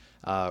after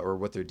or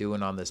what they're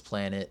doing on this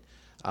planet.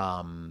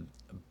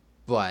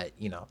 But,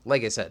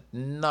 like I said,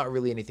 not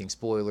really anything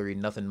spoilery,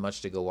 nothing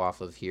much to go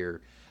off of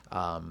here.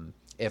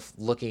 If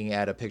looking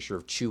at a picture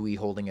of Chewie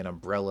holding an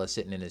umbrella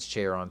sitting in his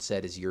chair on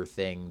set is your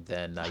thing,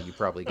 then you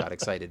probably got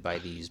excited by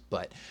these.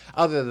 But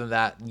other than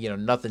that,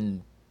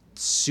 nothing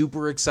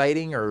super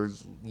exciting or,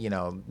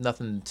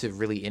 nothing to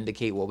really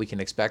indicate what we can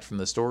expect from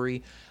the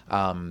story.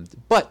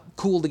 But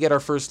cool to get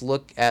our first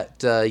look at,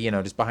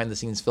 just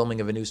behind-the-scenes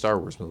filming of a new Star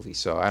Wars movie.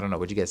 So I don't know.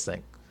 What'd you guys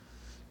think?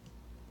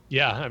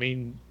 Yeah,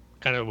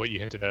 kind of what you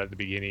hinted at the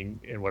beginning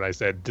and what I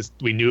said, just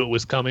we knew it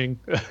was coming.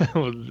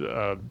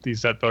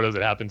 These set photos,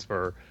 it happens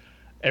for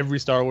every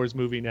Star Wars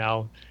movie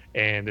now,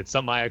 and it's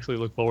something I actually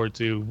look forward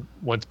to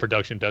once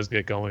production does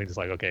get going. It's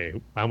okay,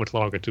 how much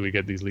longer till we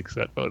get these leaked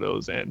set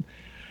photos? And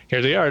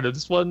here they are.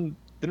 This one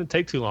didn't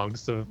take too long,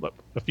 just a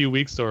few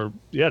weeks, or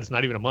it's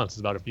not even a month. It's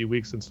about a few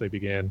weeks since they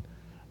began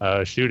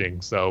shooting.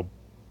 So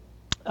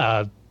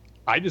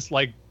I just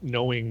like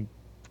knowing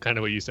kind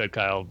of what you said,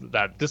 Kyle,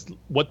 that just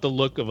what the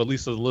look of at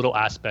least a little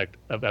aspect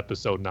of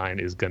Episode 9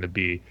 is going to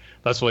be.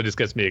 That's what just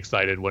gets me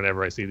excited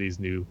whenever I see these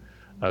new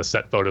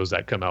set photos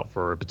that come out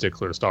for a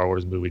particular Star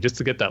Wars movie, just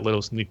to get that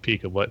little sneak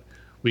peek of what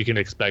we can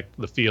expect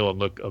the feel and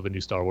look of a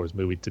new Star Wars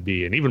movie to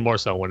be. And even more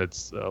so when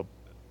it's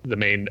the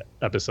main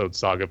episode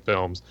saga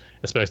films,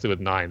 especially with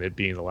 9, it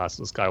being the last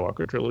of the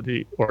Skywalker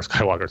trilogy, or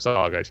Skywalker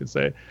saga, I should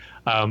say.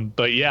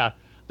 But yeah,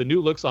 the new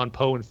looks on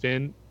Poe and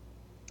Finn,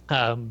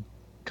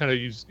 kind of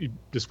you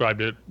described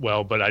it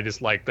well, but I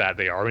just like that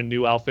they are in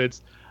new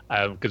outfits,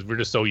 because we're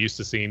just so used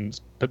to seeing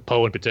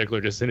Poe in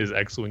particular just in his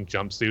X-Wing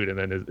jumpsuit and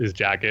then his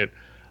jacket.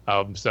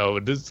 So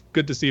it is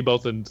good to see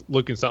both and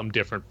looking something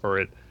different for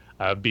it,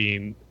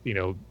 being,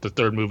 the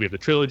third movie of the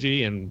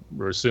trilogy, and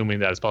we're assuming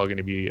that it's probably going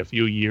to be a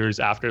few years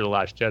after The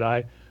Last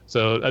Jedi.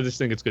 So I just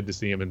think it's good to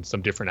see them in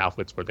some different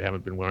outfits where they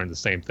haven't been wearing the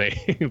same thing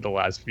the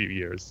last few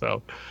years.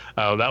 So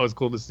that was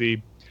cool to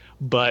see.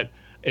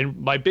 And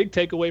my big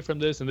takeaway from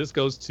this, and this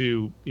goes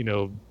to,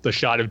 the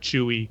shot of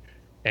Chewie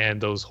and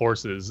those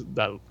horses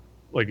that,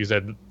 like you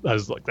said,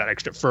 has like that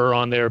extra fur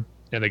on there,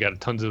 and they got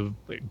tons of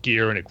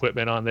gear and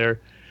equipment on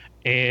there.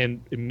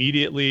 And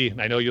immediately,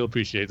 and I know you'll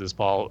appreciate this,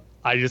 Paul,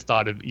 I just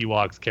thought of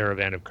Ewok's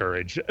Caravan of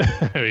Courage.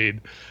 I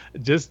mean,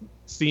 just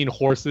seeing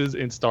horses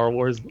in Star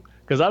Wars,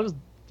 because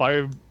if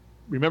I'm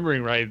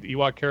remembering right,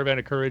 Ewok Caravan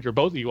of Courage, or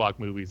both Ewok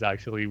movies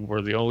actually,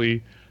 were the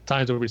only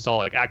times where we saw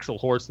like actual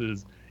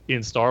horses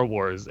in Star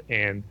Wars,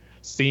 and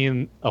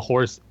seeing a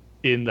horse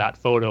in that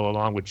photo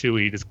along with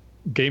Chewie just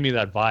gave me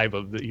that vibe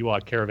of the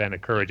Ewok Caravan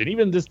of Courage, and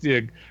even just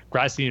the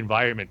grassy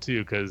environment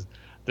too, because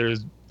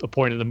there's a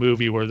point in the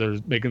movie where they're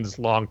making this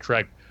long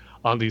trek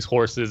on these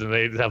horses, and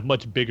they have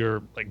much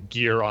bigger like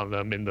gear on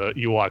them in the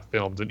Ewok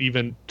films, and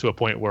even to a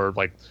point where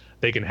like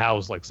they can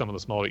house like some of the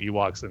smaller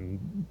Ewoks,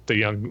 and the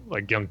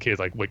young kids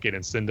like Wicket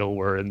and Sindel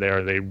were in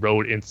there. They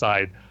rode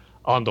inside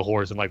on the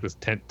horse in like this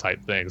tent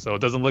type thing. So it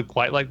doesn't look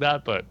quite like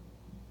that, but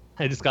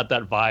I just got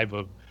that vibe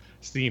of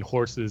seeing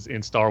horses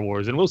in Star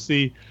Wars, and we'll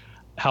see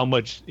how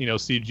much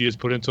CG is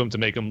put into them to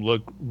make them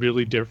look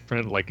really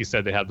different. Like you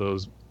said, they have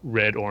those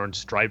red-orange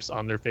stripes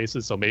on their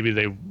faces, so maybe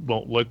they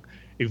won't look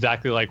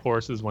exactly like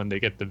horses when they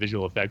get the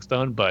visual effects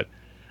done. But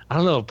I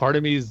don't know, part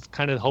of me is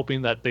kind of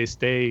hoping that they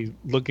stay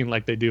looking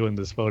like they do in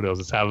these photos.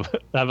 Just have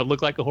it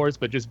look like a horse,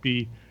 but just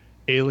be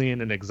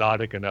alien and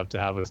exotic enough to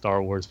have a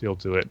Star Wars feel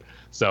to it.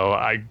 So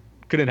I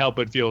couldn't help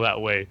but feel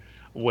that way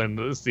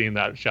when seeing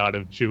that shot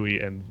of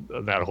Chewie and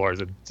that horse.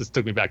 It just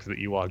took me back to the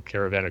Ewok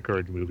Caravan of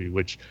Courage movie,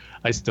 which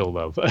I still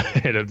love.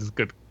 And it's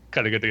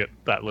kind of good to get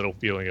that little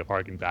feeling of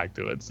harking back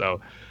to it.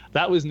 So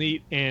that was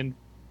neat. And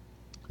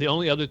the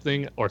only other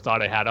thing or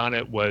thought I had on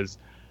it was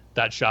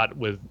that shot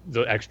with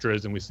the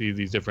extras, and we see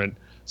these different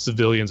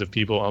civilians of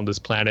people on this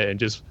planet, and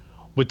just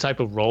what type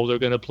of role they're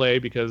going to play.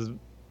 Because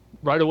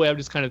right away I'm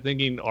just kind of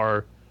thinking,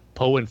 are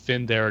Poe and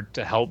Finn there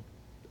to help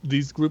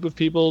these group of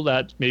people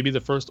that maybe the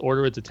First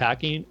Order is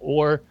attacking,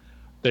 or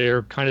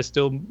they're kind of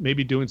still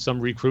maybe doing some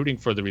recruiting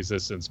for the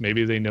Resistance?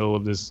 Maybe they know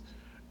of this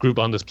group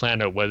on this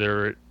planet,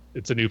 whether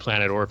it's a new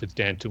planet or if it's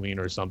Dantooine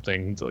or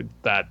something like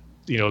that.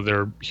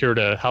 They're here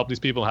to help these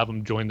people, have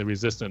them join the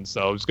Resistance.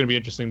 So it's going to be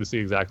interesting to see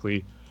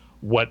exactly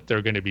what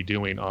they're going to be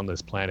doing on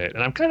this planet.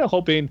 And I'm kind of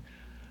hoping,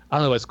 I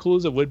don't know, as cool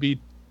as it would be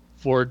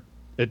for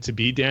it to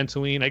be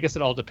Dantooine, I guess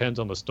it all depends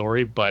on the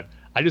story, but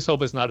I just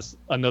hope it's not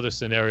another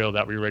scenario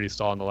that we already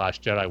saw in The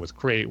Last Jedi with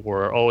Crate,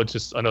 where, it's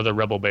just another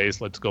rebel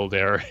base, let's go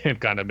there and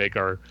kind of make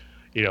our,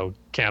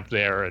 camp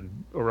there,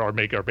 or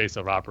make our base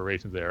of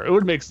operations there. It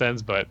would make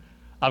sense, but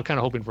I'm kind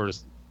of hoping for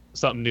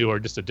something new or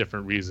just a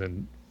different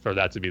reason for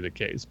that to be the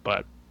case.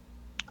 But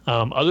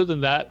other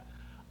than that,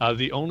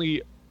 the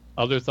only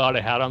other thought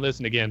I had on this,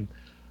 and again,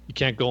 you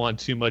can't go on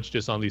too much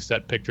just on these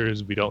set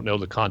pictures. We don't know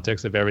the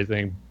context of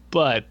everything,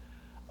 but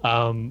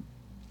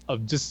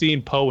of just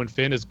seeing Poe and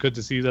Finn, is good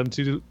to see them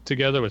two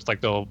together. It's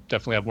like they'll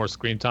definitely have more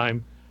screen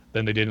time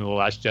than they did in The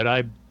Last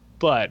Jedi.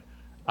 But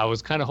I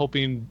was kind of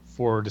hoping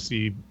to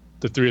see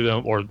the three of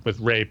them, or with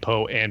Rey,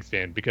 Poe, and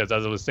Finn, because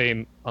as I was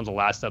saying on the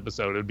last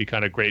episode, it would be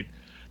kind of great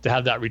to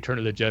have that Return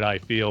of the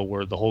Jedi feel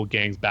where the whole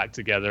gang's back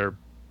together.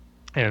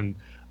 And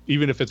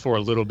even if it's for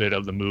a little bit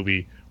of the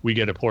movie, we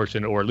get a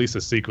portion, or at least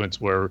a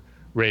sequence, where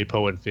Rey,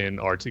 Poe, and Finn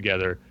are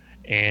together.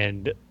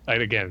 And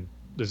again,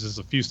 this is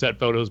a few set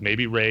photos.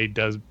 Maybe Rey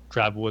does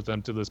travel with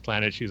them to this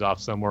planet. She's off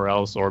somewhere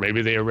else. Or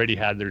maybe they already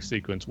had their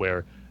sequence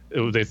where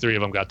the three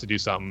of them got to do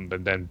something,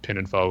 and then Finn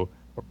and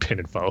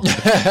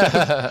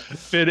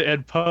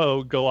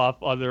Poe go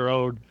off on their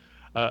own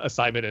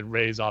assignment, and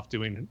Rey's off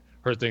doing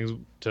her things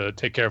to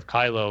take care of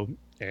Kylo,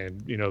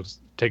 and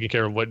taking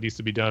care of what needs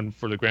to be done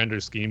for the grander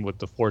scheme with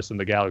the Force in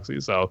the galaxy.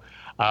 So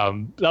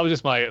that was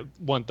just my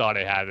one thought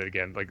I had.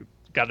 Again, like,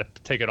 got to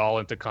take it all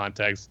into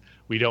context.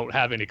 We don't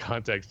have any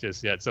context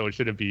just yet, so it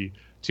shouldn't be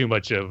too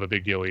much of a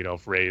big deal,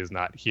 if Rey is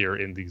not here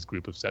in these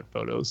group of set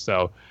photos.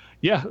 So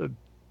yeah,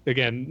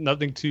 again,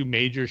 nothing too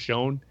major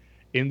shown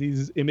in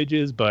these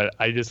images, but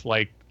I just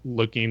like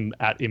looking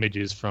at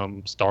images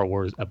from Star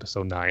Wars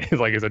Episode 9.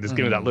 Like I said, just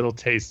giving that little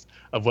taste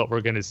of what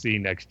we're going to see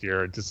next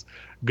year. It's just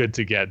good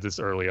to get this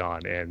early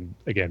on. And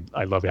again,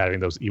 I love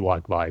having those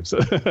Ewok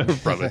vibes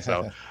from it.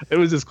 So it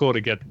was just cool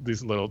to get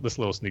this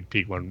little sneak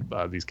peek when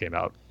these came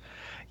out.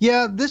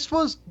 Yeah, this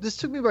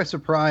took me by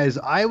surprise.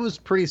 I was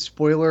pretty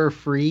spoiler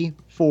free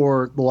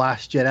for The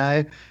Last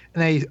Jedi,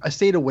 and I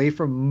stayed away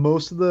from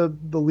most of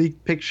the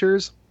leaked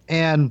pictures.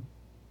 And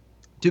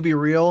to be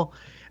real,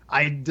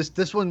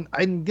 this one,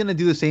 I'm gonna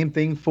do the same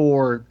thing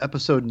for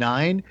Episode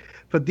 9,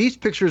 but these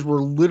pictures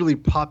were literally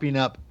popping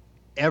up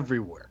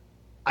everywhere.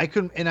 I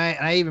couldn't, and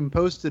I even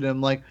posted them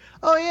like,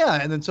 oh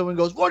yeah, and then someone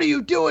goes, "What are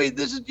you doing?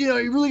 This is, you're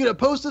really gonna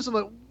post this?" I'm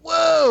like,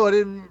 whoa! I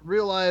didn't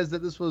realize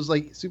that this was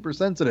like super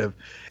sensitive,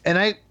 and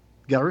I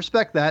Gotta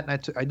respect that,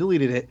 and I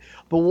deleted it.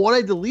 But what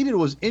I deleted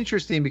was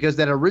interesting because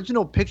that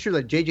original picture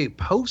that JJ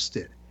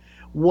posted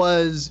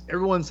was,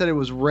 everyone said it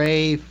was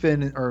Ray,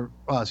 Finn, and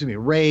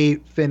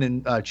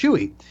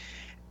Chewie,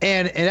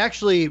 and it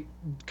actually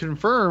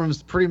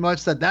confirms pretty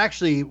much that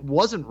actually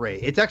wasn't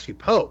Ray. It's actually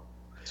Poe.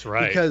 That's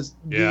right. Because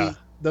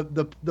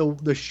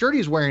the shirt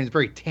he's wearing is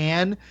very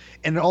tan,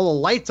 and all the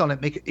lights on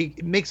it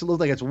makes it look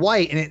like it's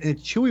white, and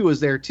Chewie was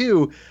there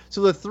too.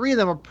 So the three of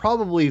them are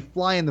probably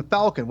flying the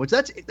Falcon, which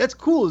that's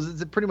cool.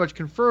 Is it pretty much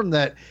confirmed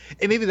that,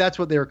 and maybe that's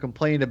what they were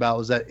complaining about,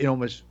 was that it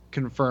almost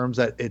confirms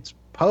that it's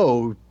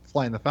Poe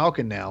flying the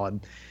Falcon now,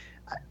 and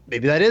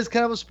maybe that is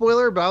kind of a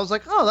spoiler. But I was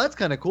like, oh, that's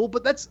kind of cool.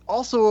 But that's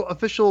also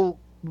official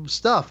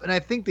stuff, and I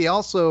think they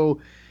also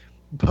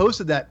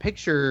posted that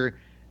picture,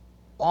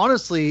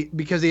 honestly,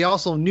 because they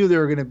also knew they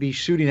were going to be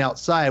shooting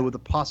outside with the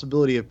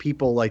possibility of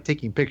people like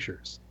taking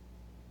pictures.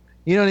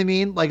 You know what I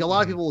mean? Like a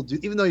lot of people will do,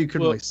 even though you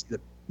couldn't really see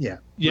it. Yeah.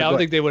 Yeah, I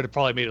think they would have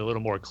probably made it a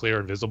little more clear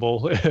and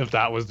visible if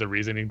that was the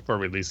reasoning for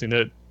releasing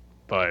it.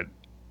 But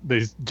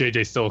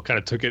JJ still kind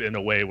of took it in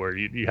a way where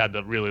you had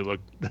to really look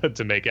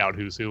to make out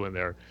who's who in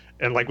there.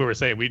 And like we were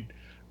saying, we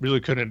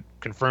really couldn't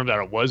confirm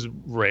that it was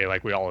Ray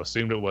like we all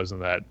assumed it was in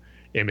that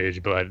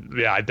image. But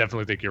yeah, I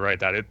definitely think you're right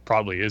that it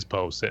probably is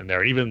Poe sitting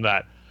there. Even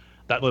that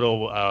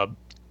little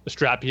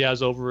strap he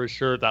has over his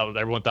shirt that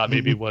everyone thought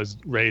maybe was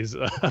Ray's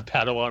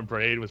Padawan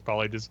braid was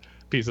probably just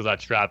a piece of that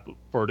strap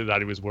that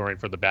he was wearing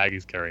for the bag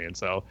he's carrying.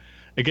 So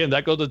again,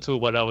 that goes into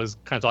what I was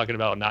kind of talking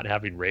about, not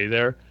having Ray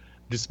there.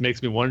 Just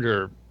makes me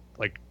wonder,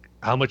 like,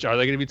 how much are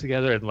they going to be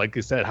together? And like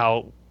you said,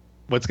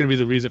 what's going to be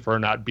the reason for her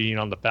not being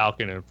on the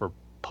Falcon and for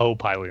Poe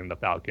piloting the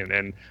Falcon?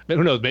 And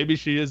who knows, maybe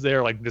she is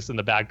there like just in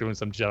the back doing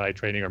some Jedi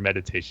training or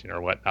meditation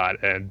or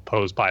whatnot, and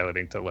Poe's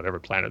piloting to whatever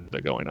planet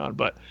they're going on.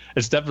 But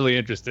it's definitely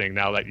interesting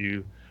now that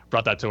you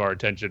brought that to our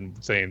attention,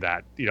 saying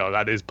that,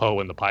 that is Poe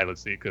in the pilot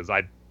seat, because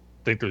I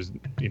think there's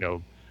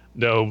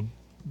no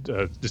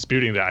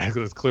disputing that, because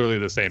it's clearly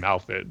the same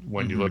outfit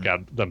when you look at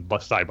them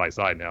side by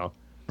side now.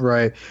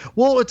 Right.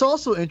 Well, what's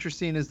also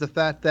interesting is the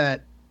fact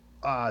that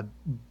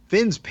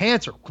Finn's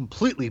pants are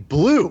completely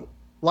blue.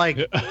 Like,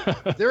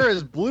 they're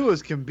as blue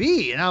as can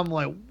be. And I'm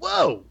like,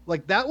 whoa.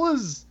 Like, that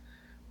was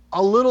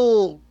a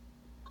little,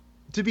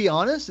 to be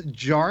honest,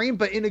 jarring,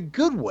 but in a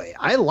good way.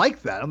 I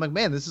like that. I'm like,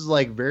 man, this is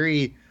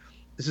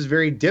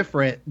very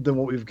different than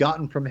what we've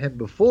gotten from him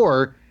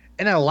before.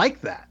 And I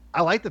like that.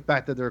 I like the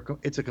fact that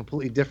it's a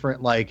completely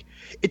different, like,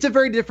 it's a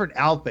very different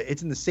outfit.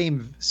 It's in the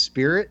same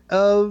spirit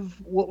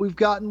of what we've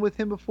gotten with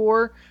him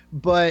before.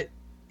 But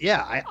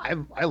yeah,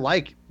 I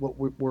like what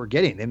we're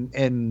getting.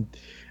 And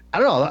I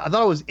don't know, I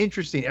thought it was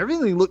interesting.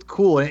 Everything looked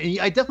cool. And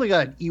I definitely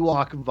got an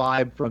Ewok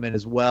vibe from it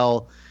as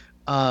well,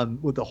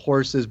 with the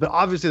horses. But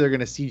obviously they're going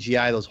to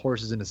CGI those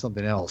horses into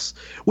something else,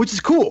 which is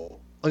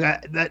cool.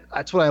 Like,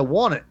 that's what I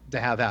want it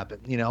to have happen.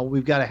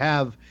 We've got to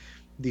have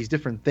these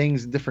different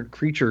things, different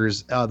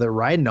creatures they're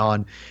riding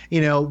on.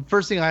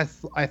 First thing I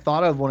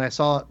thought of when I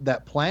saw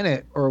that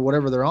planet or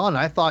whatever they're on,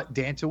 I thought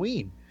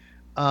Dantooine,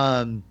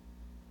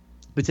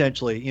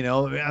 potentially.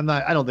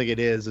 I don't think it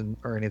is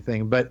or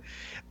anything, but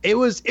it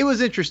was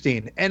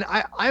interesting. And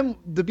I'm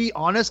to be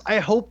honest, I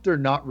hope they're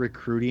not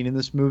recruiting in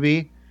this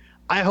movie.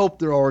 I hope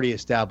they're already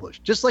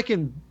established, just like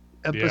in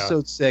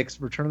Episode 6,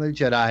 Return of the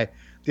Jedi.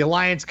 The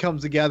Alliance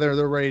comes together,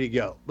 they're ready to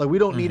go. Like, we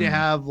don't need to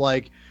have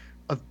like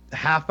a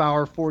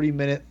half-hour,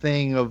 40-minute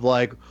thing of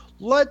like,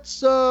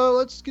 let's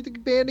get the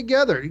band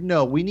together.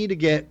 No, we need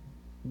to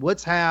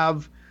let's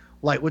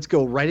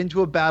go right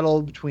into a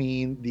battle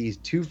between these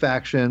two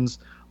factions.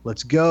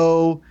 Let's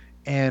go,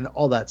 and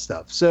all that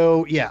stuff.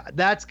 So yeah,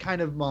 that's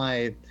kind of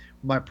my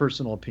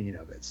personal opinion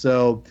of it.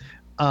 So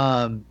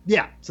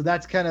so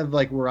that's kind of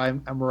like where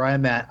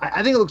I'm at.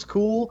 I think it looks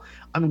cool.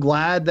 I'm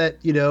glad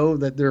that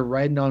that they're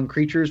riding on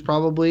creatures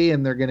probably,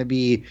 and they're going to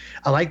be.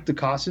 I like the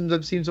costumes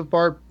I've seen so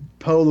far.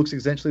 Poe looks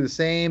essentially the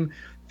same.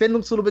 Finn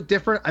looks a little bit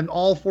different. I'm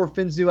all for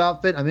Finn's new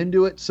outfit. I'm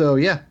into it. So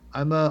yeah,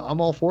 I'm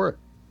all for it.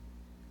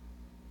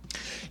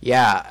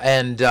 Yeah,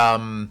 and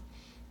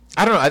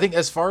I don't know. I think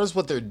as far as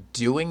what they're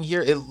doing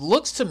here, it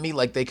looks to me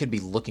like they could be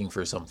looking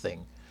for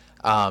something.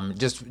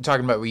 Just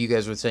talking about what you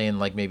guys were saying,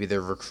 like maybe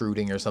they're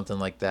recruiting or something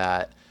like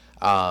that.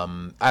 I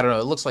don't know.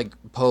 It looks like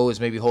Poe is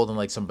maybe holding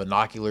like some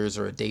binoculars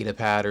or a data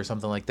pad or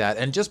something like that.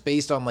 And just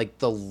based on like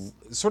the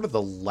sort of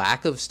the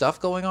lack of stuff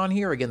going on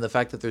here, again, the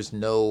fact that there's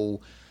no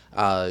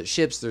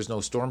ships, there's no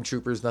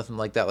stormtroopers, nothing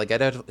like that. Like, I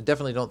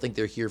definitely don't think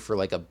they're here for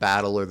like a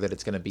battle, or that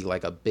it's going to be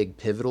like a big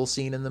pivotal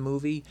scene in the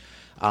movie.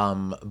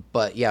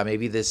 But yeah,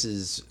 maybe this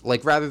is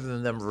like, rather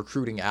than them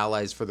recruiting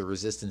allies for the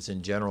Resistance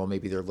in general,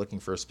 maybe they're looking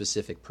for a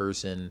specific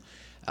person.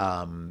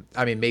 I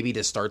mean, maybe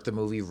to start the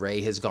movie,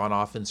 Rey has gone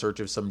off in search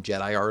of some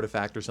Jedi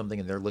artifact or something,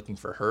 and they're looking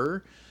for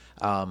her.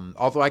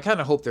 Although I kind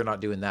of hope they're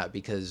not doing that,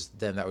 because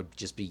then that would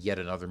just be yet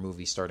another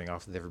movie starting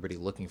off with everybody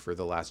looking for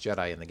the last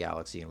Jedi in the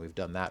galaxy, and we've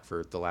done that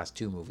for the last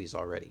 2 movies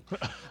already.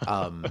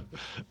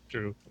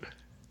 True.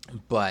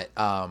 But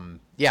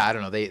yeah, I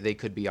don't know. They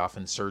could be off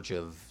in search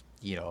of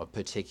a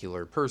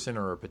particular person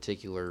or a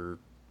particular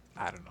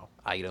I don't know,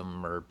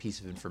 item or piece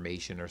of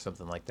information or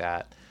something like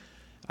that.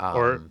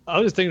 Or I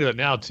was just thinking of it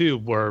now too,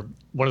 where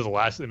one of the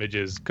last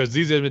images, because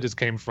these images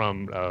came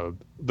from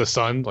the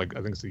Sun, like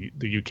I think it's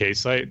the UK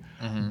site,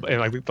 and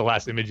I think the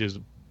last images,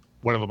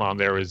 one of them on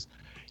there is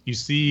you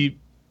see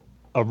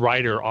a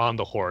rider on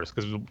the horse,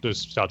 because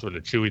there's shots where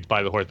the Chewie's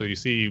by the horse, but you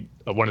see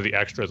one of the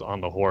extras on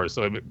the horse.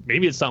 So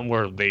maybe it's something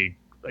where they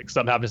like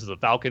something happens to the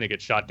Falcon, it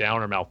gets shot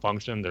down or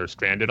malfunction, they're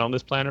stranded on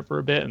this planet for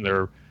a bit, and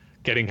they're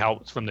getting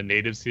help from the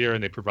natives here,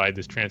 and they provide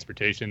this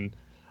transportation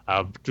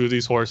through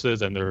these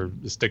horses, and they're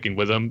sticking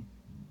with them.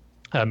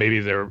 Maybe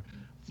they're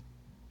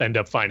end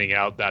up finding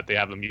out that they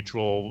have a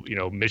mutual,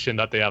 mission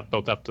that they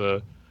both have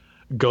to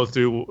go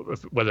through,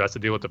 whether that's to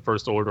deal with the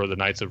First Order or the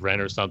Knights of Ren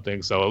or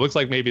something. So it looks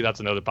like maybe that's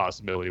another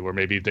possibility, where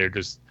maybe they're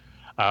just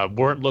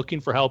weren't looking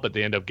for help, but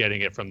they end up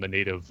getting it from the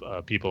native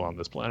people on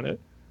this planet.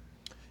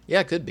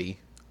 Yeah, it could be.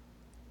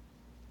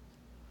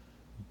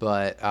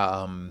 But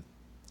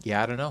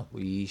yeah, I don't know.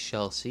 We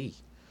shall see.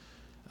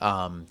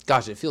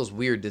 Gosh, it feels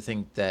weird to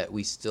think that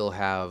we still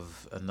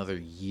have another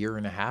year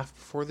and a half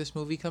before this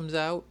movie comes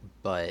out,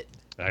 but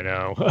I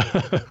know.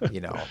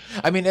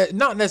 I mean,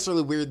 not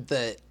necessarily weird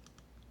that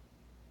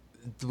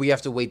we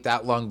have to wait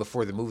that long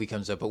before the movie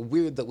comes out, but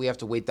weird that we have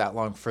to wait that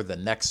long for the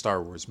next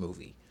Star Wars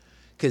movie.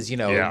 Because,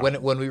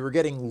 when we were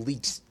getting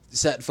leaked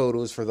set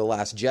photos for The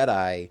Last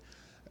Jedi,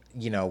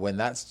 when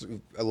that's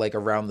like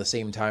around the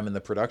same time in the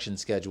production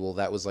schedule,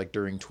 that was like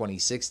during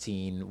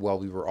 2016, while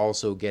we were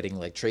also getting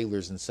like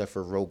trailers and stuff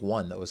for Rogue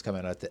One that was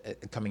coming out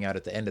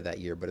at the end of that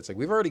year. But it's like,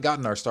 we've already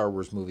gotten our Star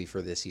Wars movie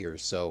for this year,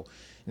 so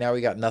now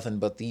we got nothing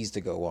but these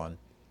to go on.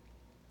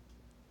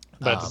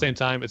 But at the same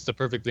time, it's the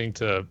perfect thing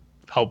to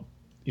help,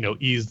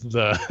 ease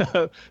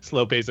the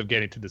slow pace of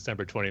getting to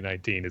December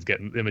 2019, is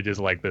getting images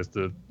like this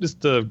to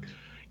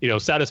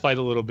satisfy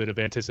the little bit of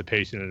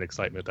anticipation and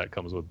excitement that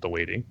comes with the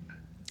waiting.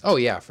 Oh,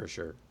 yeah, for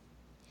sure.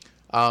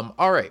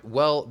 All right.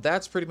 Well,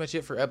 that's pretty much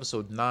it for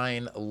episode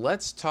 9.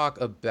 Let's talk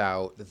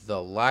about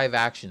the live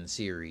action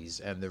series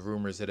and the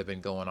rumors that have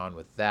been going on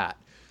with that.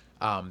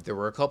 There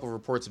were a couple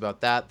reports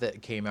about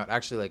that came out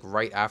actually like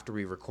right after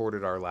we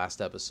recorded our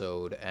last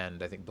episode,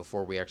 and I think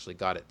before we actually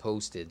got it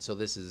posted. So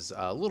this is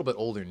a little bit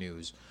older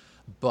news,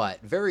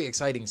 but very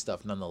exciting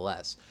stuff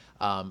nonetheless.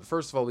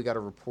 First of all, we got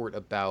a report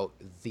about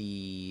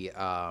the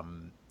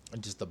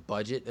just the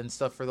budget and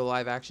stuff for the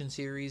live action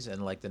series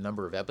and like the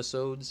number of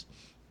episodes.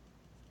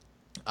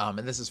 And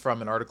this is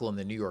from an article in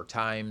the New York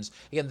Times.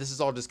 Again, this is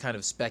all just kind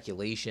of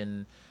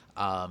speculation,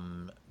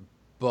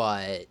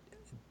 but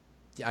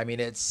I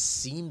mean, it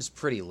seems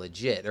pretty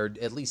legit, or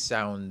at least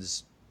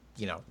sounds,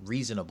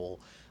 reasonable,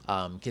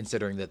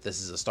 considering that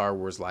this is a Star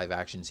Wars live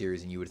action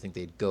series and you would think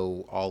they'd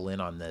go all in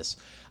on this.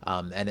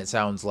 And it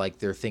sounds like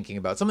they're thinking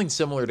about something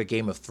similar to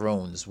Game of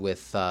Thrones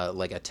with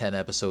like a 10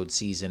 episode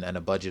season and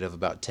a budget of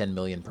about 10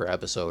 million per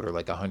episode, or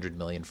like 100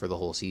 million for the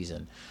whole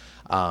season.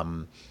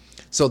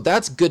 So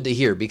that's good to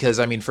hear, because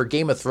I mean, for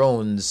Game of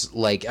Thrones,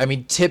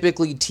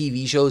 typically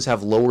TV shows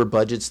have lower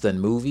budgets than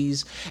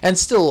movies, and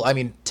still,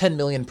 10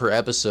 million per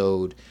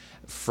episode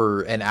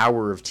for an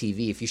hour of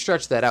TV. If you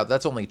stretch that out,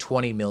 that's only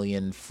 20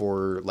 million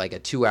for like a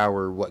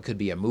 2-hour, what could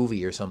be a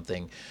movie or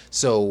something.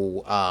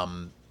 So,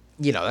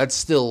 that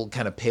still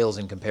kind of pales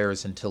in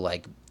comparison to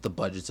like the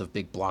budgets of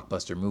big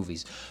blockbuster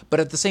movies. But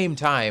at the same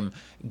time,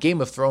 Game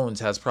of Thrones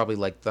has probably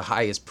like the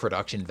highest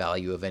production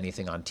value of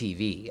anything on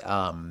TV.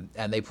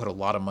 And they put a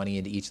lot of money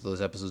into each of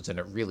those episodes, and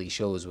it really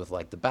shows with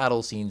like the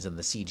battle scenes and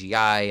the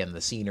CGI and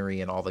the scenery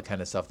and all the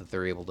kind of stuff that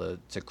they're able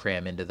to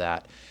cram into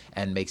that,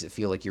 and makes it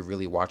feel like you're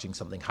really watching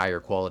something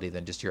higher quality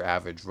than just your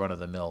average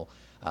run-of-the-mill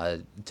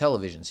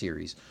television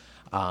series.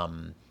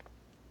 And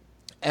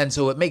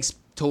so it makes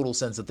total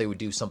sense that they would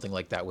do something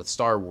like that with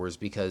Star Wars,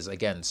 because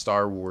again,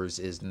 Star Wars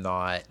is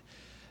not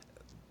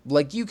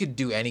like, you could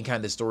do any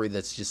kind of story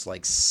that's just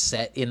like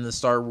set in the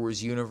Star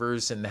Wars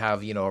universe and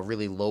have, a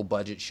really low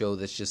budget show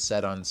that's just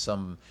set on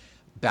some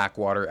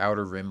backwater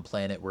outer rim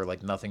planet where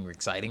like nothing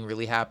exciting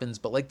really happens.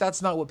 But like,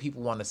 that's not what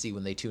people want to see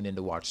when they tune in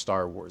to watch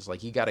Star Wars.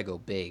 Like, you got to go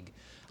big.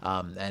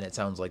 And it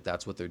sounds like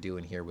that's what they're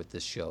doing here with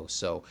this show.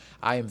 So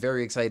I am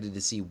very excited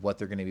to see what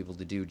they're going to be able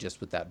to do just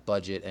with that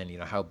budget, and,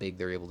 how big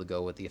they're able to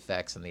go with the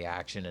effects and the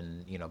action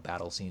and,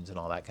 battle scenes and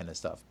all that kind of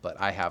stuff.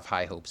 But I have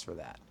high hopes for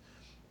that.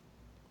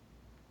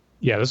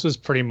 Yeah, this was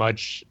pretty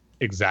much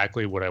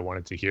exactly what I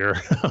wanted to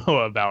hear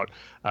about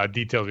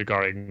details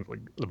regarding like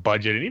the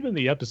budget and even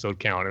the episode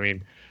count. I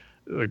mean,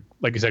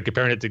 like you said,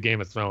 comparing it to Game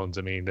of Thrones,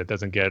 that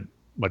doesn't get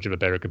much of a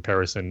better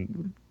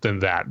comparison than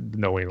that,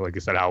 knowing, like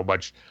you said, how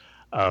much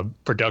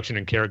production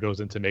and care goes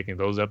into making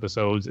those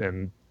episodes,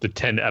 and the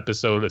 10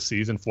 episode a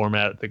season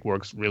format I think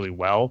works really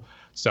well.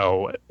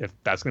 So if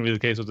that's going to be the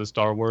case with the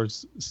Star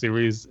Wars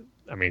series,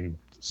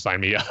 sign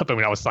me up.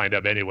 I was signed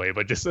up anyway,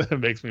 but just it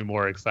makes me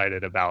more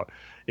excited about,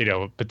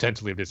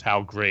 potentially just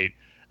how great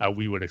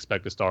we would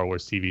expect a Star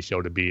Wars TV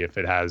show to be if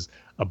it has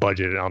a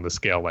budget on the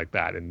scale like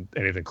that and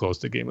anything close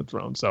to Game of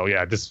Thrones. So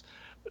yeah, just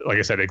like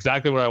I said,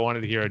 exactly what I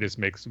wanted to hear. It just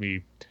makes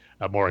me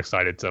more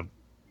excited to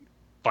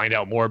find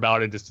out more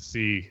about it, just to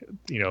see,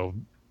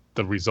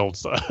 the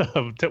results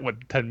of what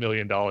 $10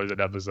 million an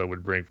episode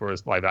would bring for a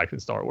live action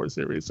Star Wars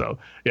series. So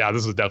yeah,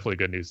 this was definitely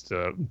good news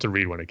to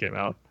read when it came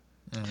out.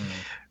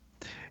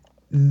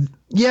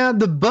 Yeah,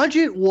 the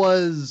budget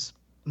was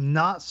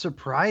not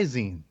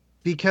surprising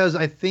because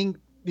I think,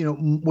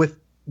 with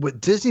what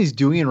Disney's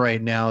doing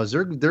right now is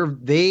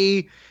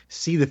they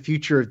see the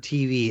future of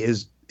TV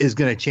is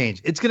going to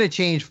change. It's going to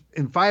change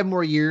in 5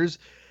 more years.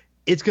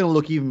 It's going to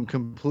look even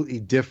completely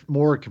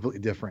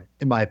different,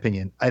 in my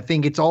opinion. I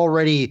think it's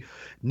already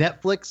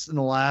Netflix in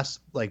the last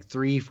like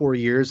 3-4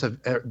 years have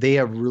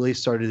really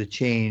started to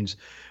change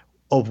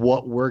of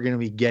what we're going to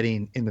be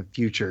getting in the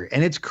future.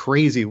 And it's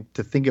crazy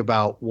to think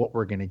about what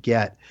we're going to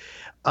get.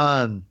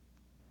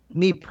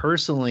 Me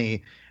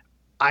personally,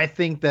 I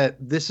think that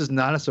this is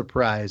not a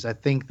surprise. I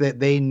think that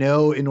they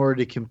know in order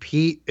to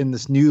compete in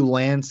this new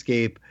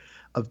landscape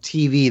of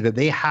TV that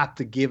they have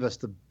to give us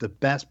the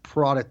best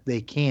product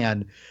they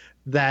can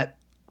that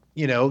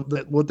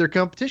what their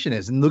competition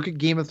is. And look at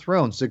Game of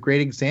Thrones. It's a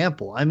great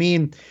example. I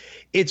mean,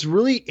 it's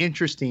really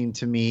interesting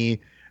to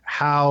me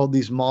how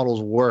these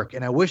models work.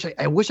 And I wish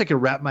I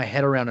could wrap my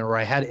head around it or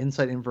I had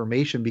inside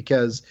information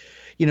because,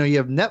 you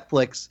have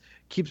Netflix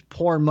keeps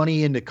pouring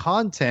money into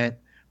content,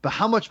 but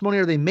how much money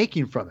are they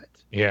making from it?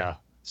 Yeah.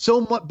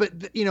 So much. But,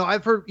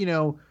 I've heard,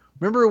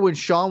 remember when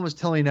Sean was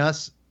telling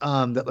us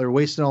that they're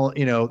wasting all,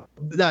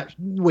 not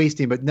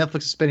wasting, but Netflix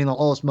is spending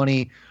all this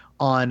money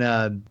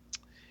on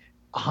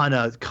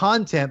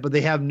content, but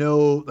they have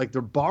no, like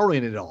they're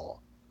borrowing it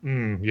all. Yeah.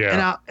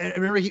 And I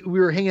remember we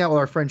were hanging out with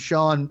our friend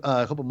Sean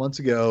a couple months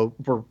ago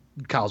for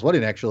Kyle's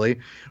wedding, actually,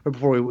 or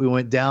before we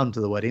went down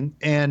to the wedding.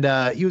 And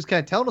he was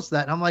kind of telling us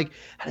that. And I'm like,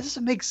 that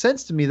doesn't make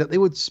sense to me that they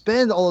would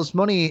spend all this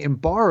money and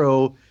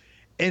borrow.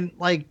 And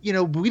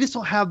we just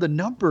don't have the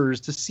numbers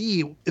to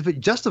see if it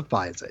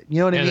justifies it. You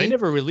know what I mean? And they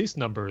never released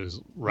numbers,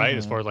 right?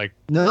 As far as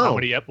how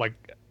many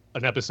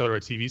an episode or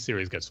a TV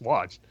series gets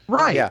watched.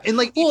 Right. Yeah. And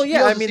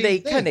I mean, they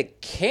kind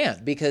of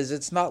can't because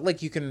it's not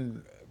like you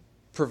can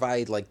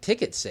provide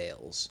ticket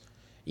sales.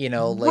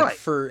 Right.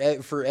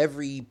 for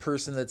every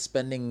person that's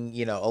spending,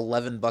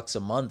 $11 a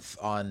month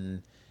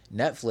on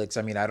Netflix.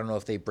 I mean, I don't know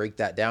if they break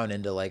that down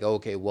into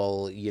okay,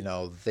 well,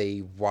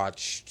 they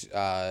watched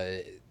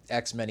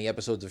X many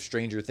episodes of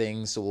Stranger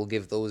Things, so we'll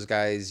give those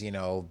guys,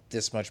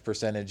 this much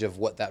percentage of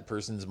what that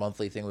person's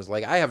monthly thing was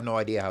like. I have no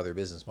idea how their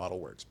business model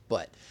works,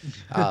 but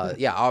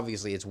yeah,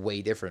 obviously it's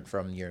way different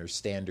from your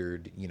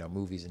standard,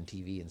 movies and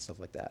TV and stuff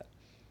like that.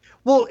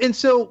 Well, and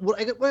so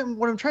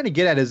what I'm trying to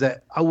get at is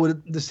that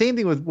the same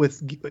thing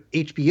with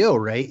HBO,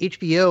 right?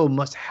 HBO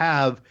must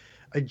have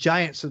a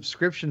giant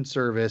subscription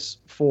service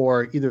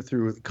for either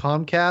through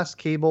Comcast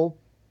cable,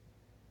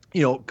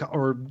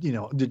 or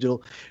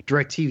digital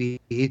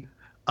DirecTV,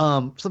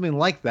 something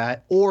like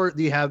that, or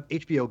you have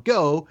HBO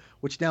Go,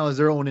 which now is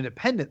their own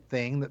independent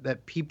thing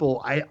that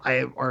people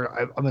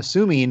I'm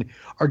assuming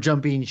are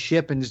jumping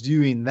ship and just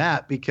doing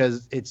that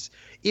because it's,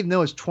 even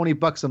though it's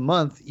 $20 a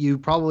month, you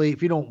probably,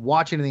 if you don't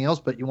watch anything else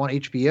but you want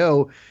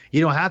HBO,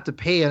 you don't have to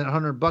pay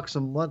 $100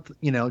 a month,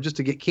 just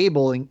to get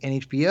cable and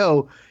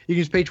HBO. You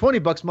can just pay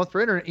 $20 a month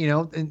for internet,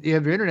 and you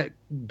have your internet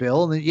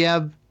bill, and then you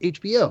have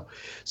HBO.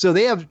 So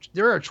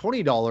they're a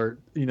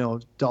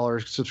 $20 dollar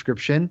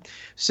subscription.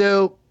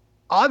 So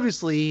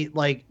obviously,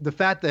 the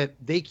fact that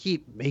they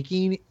keep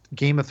making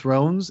Game of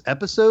Thrones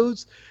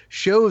episodes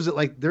shows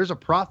that there's a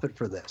profit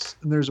for this,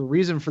 and there's a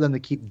reason for them to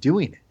keep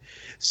doing it.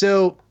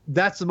 So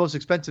that's the most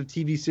expensive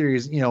TV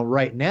series,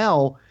 right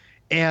now.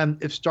 And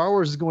if Star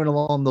Wars is going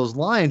along those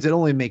lines, it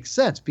only makes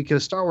sense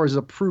because Star Wars is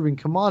a proven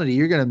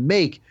commodity.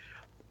 Everyone's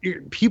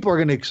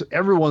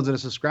going to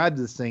subscribe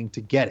to this thing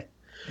to get it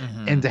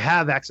and to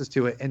have access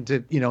to it and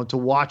to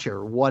watch it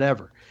or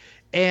whatever.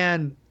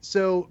 And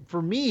so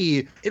for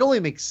me, it only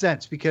makes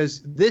sense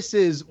because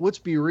let's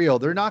be real,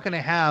 they're not going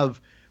to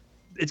have,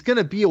 it's going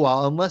to be a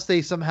while unless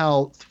they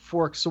somehow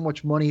fork so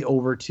much money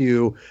over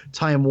to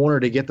Time Warner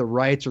to get the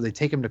rights, or they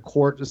take them to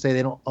court to say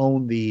they don't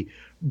own the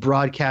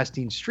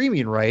broadcasting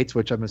streaming rights,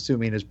 which I'm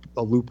assuming is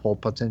a loophole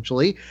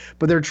potentially.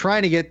 But they're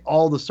trying to get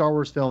all the Star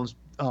Wars films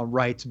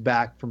rights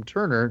back from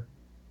Turner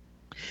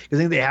because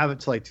I think they have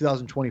it to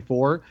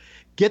 2024.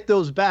 Get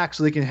those back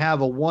so they can have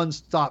a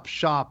one-stop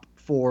shop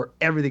for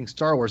everything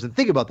Star Wars. And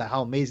think about that,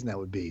 how amazing that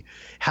would be.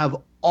 Have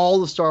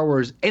all the Star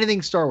Wars,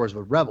 anything Star Wars,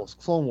 with Rebels,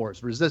 Clone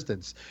Wars,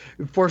 Resistance,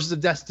 Forces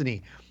of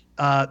Destiny,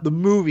 the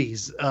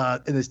movies,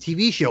 and this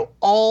TV show,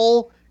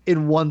 all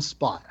in one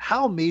spot.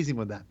 How amazing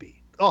would that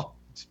be? Oh,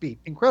 it'd be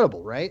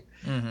incredible, right?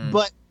 Mm-hmm.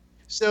 But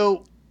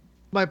so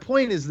my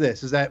point is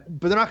this, but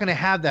they're not going to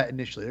have that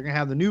initially. They're going to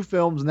have the new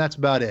films, and that's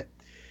about it.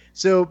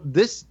 So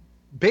this,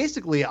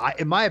 basically,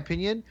 in my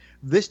opinion,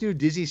 this new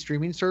Disney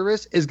streaming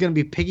service is going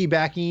to be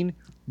piggybacking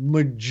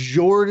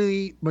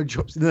majority it will be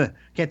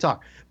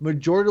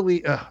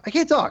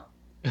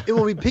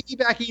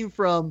piggybacking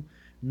from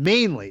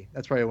mainly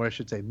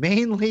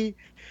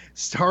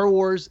Star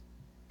Wars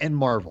and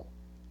Marvel,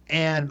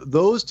 and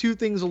those two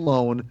things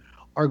alone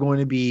are going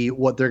to be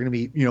what they're going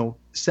to be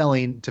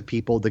selling to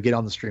people to get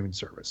on the streaming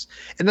service.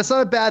 And that's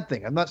not a bad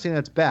thing. I'm not saying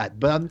that's bad,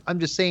 but I'm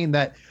just saying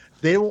that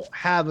they don't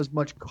have as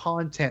much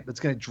content that's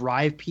going to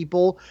drive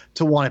people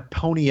to want to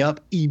pony up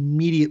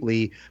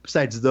immediately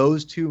besides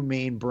those two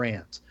main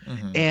brands.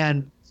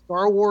 And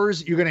Star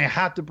Wars, you're going to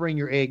have to bring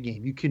your A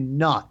game. You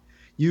cannot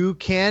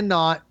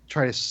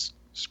try to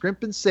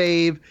scrimp and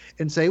save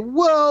and say,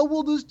 well,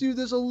 we'll just do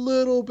this a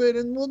little bit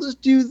and we'll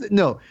just do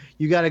no,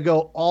 you got to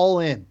go all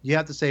in. You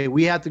have to say,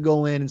 we have to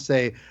go in and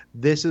say,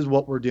 this is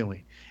what we're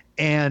doing.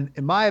 And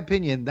in my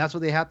opinion, that's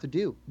what they have to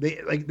do.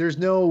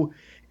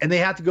 And they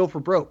have to go for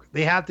broke.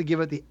 They have to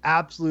give it the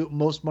absolute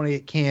most money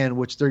it can,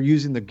 which they're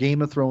using the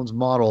Game of Thrones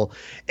model.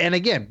 And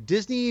again,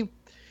 Disney,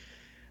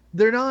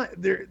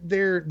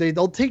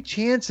 they'll take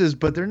chances,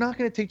 but they're not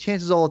going to take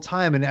chances all the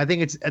time. And I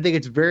think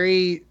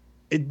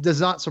it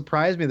does not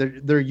surprise me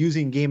that they're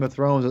using Game of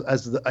Thrones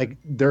as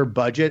their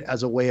budget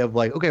as a way of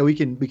like, okay, we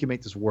can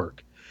make this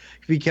work,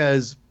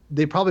 because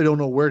they probably don't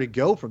know where to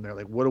go from there.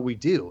 Like, what do we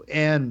do?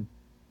 And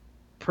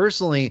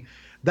personally,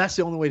 that's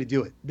the only way to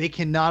do it. They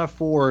cannot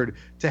afford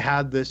to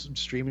have this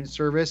streaming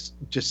service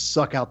just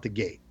suck out the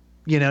gate.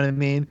 You know what I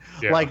mean?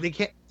 Yeah. Like they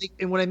can't.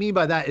 And what I mean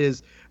by that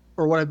is,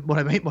 or I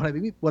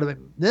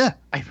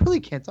really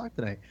can't talk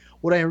tonight.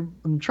 What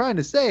I'm trying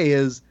to say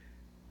is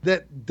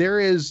that there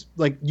is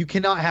like, you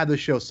cannot have this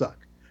show suck,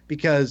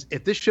 because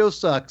if this show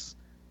sucks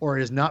or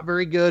is not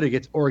very good, it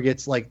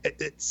gets like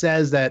it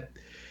says that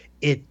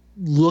it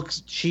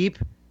looks cheap,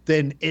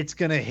 then it's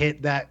gonna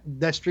hit that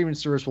streaming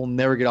service will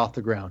never get off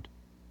the ground.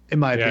 In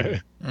my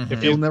opinion,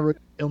 it'll never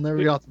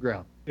get off the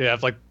ground. Yeah,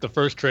 if like the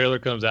first trailer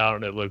comes out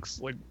and it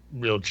looks like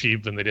real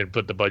cheap and they didn't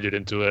put the budget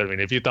into it. I mean,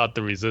 if you thought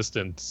the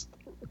Resistance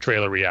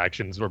trailer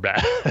reactions were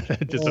bad,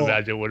 just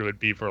imagine what it would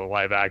be for a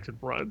live action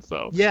run.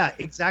 So yeah,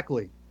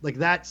 exactly. Like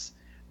that's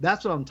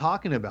what I'm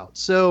talking about.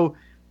 So,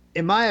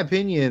 in my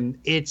opinion,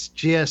 it's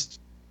just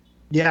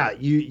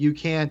you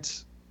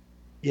can't.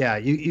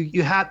 Yeah,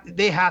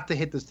 they have to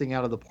hit this thing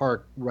out of the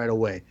park right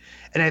away.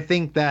 And I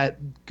think that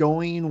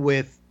going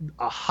with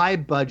a high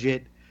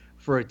budget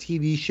for a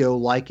TV show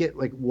like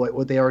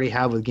what they already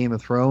have with Game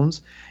of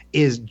Thrones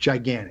is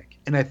gigantic.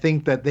 And I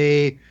think that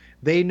they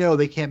know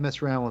they can't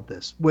mess around with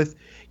this. With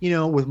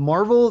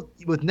Marvel,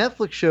 with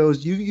Netflix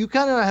shows, you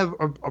kind of have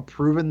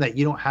proven that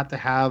you don't have to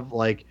have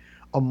like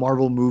a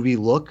Marvel movie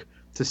look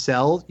to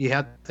sell. You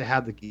have to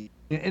have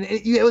and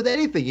with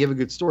anything, you have a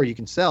good story you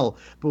can sell.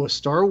 But with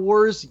Star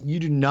Wars, you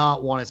do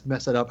not want to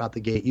mess that up out the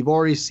gate. You've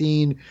already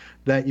seen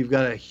that you've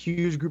got a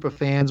huge group of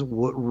fans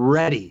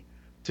ready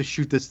to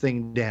shoot this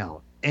thing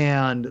down.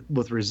 And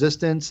with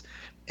Resistance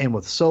and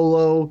with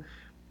Solo,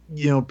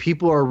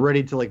 people are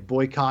ready to like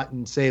boycott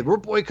and say, we're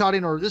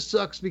boycotting, or this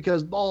sucks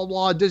because blah, blah,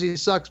 blah, Disney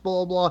sucks,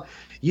 blah, blah, blah.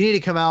 You need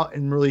to come out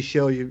and really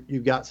show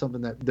you've got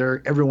something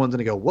that everyone's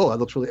going to go, whoa,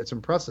 it's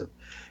impressive.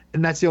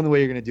 And that's the only way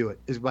you're going to do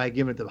it, is by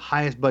giving it the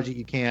highest budget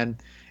you can,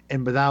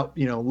 and without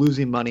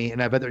losing money.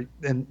 And I bet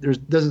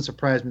doesn't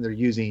surprise me they're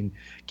using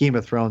Game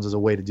of Thrones as a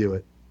way to do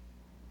it.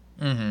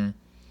 Mm-hmm.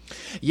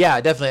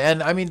 Yeah, definitely.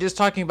 And I mean, just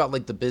talking about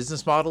like the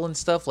business model and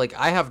stuff, like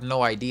I have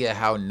no idea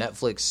how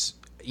Netflix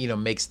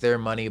makes their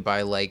money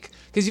by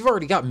because you've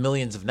already got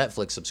millions of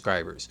Netflix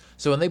subscribers.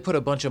 So when they put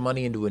a bunch of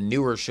money into a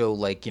newer show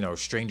like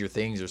Stranger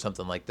Things or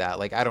something like that,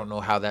 like I don't know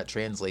how that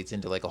translates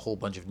into like a whole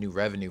bunch of new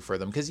revenue for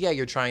them, because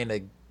you're trying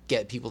to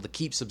get people to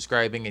keep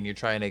subscribing and you're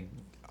trying to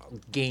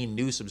gain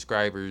new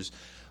subscribers,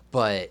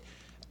 but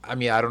I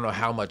mean, I don't know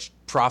how much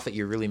profit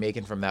you're really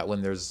making from that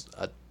when there's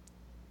a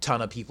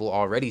ton of people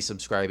already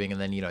subscribing,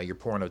 and then you're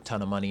pouring a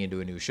ton of money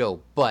into a new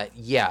show. But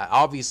yeah,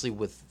 obviously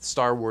with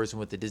Star Wars and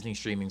with the Disney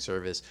streaming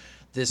service,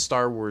 this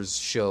Star Wars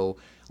show,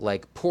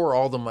 like, pour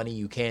all the money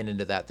you can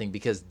into that thing,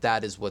 because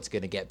that is what's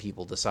going to get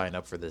people to sign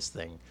up for this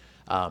thing.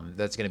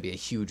 That's going to be a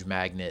huge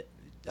magnet.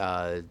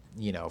 I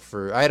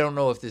don't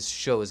know if this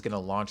show is going to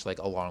launch like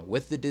along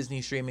with the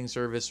Disney streaming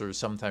service or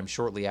sometime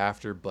shortly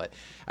after, but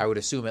I would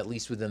assume at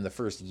least within the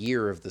first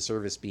year of the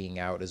service being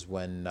out is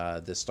when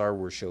the Star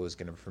Wars show is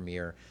going to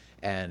premiere,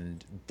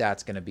 and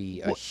that's going to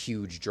be a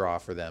huge draw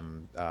for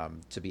them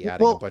to be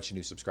adding a bunch of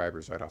new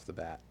subscribers right off the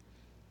bat.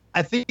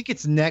 I think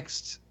it's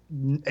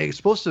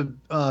supposed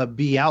to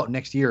be out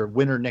next year,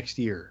 winter next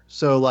year.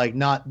 So like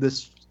not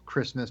this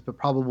Christmas, but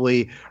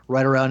probably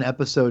right around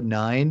episode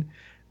 9.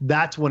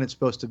 That's when it's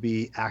supposed to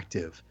be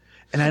active.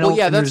 And I don't. Well,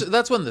 yeah,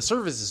 that's when the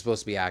service is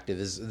supposed to be active,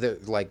 is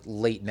like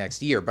late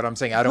next year. But I'm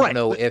saying I don't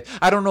know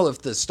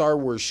if the Star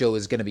Wars show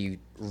is going to be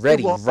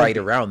ready right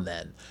around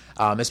then.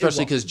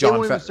 Especially because John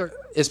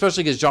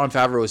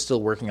Favreau is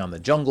still working on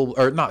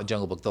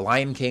the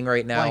Lion King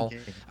right now.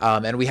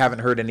 And we haven't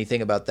heard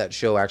anything about that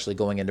show actually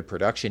going into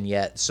production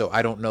yet. So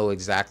I don't know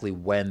exactly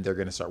when they're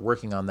going to start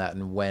working on that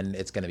and when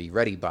it's going to be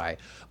ready by.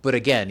 But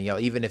again,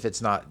 even if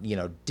it's not,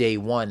 day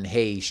one,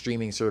 hey,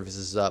 streaming service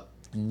is up,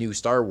 new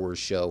Star Wars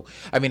show.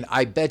 I mean,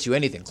 I bet you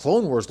anything,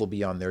 Clone Wars will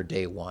be on there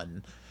day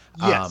one.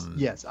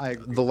 Yes, I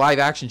agree. The live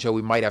action show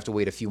we might have to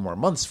wait a few more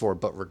months for,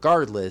 but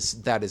regardless,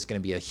 that is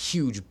going to be a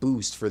huge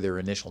boost for their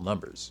initial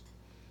numbers.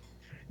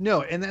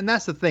 No, and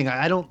that's the thing.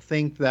 I don't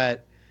think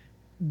that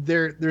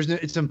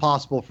it's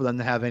impossible for them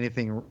to have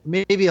anything.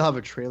 Maybe they'll have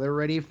a trailer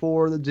ready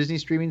for the Disney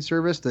streaming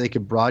service that they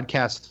could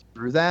broadcast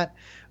through that.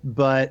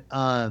 But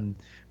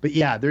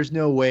yeah, there's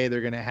no way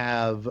they're gonna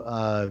have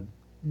a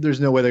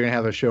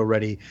show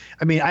ready.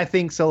 I mean, I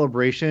think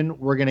Celebration,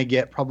 we're gonna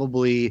get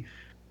probably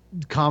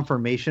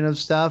confirmation of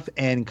stuff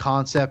and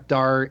concept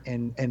art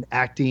and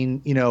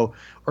acting,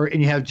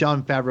 and you have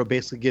Jon Favreau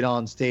basically get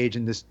on stage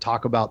and just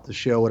talk about the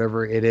show,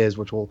 whatever it is,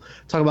 which we'll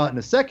talk about in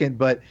a second.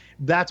 But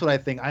that's what I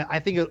think. I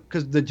think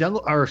because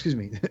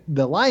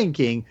the Lion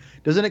King,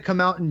 doesn't it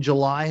come out in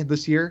July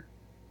this year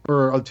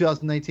or of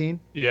 2019?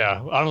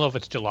 Yeah, I don't know if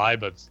it's July,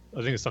 but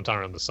I think it's sometime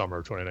around the summer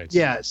of 2019.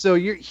 Yeah, so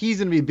he's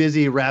gonna be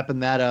busy wrapping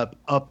that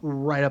up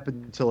right up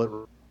until it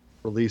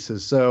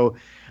releases. So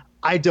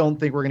I don't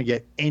think we're going to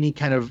get any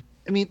kind of.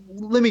 I mean,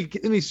 let me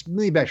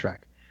backtrack.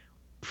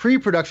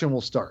 Pre-production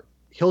will start.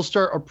 He'll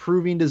start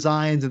approving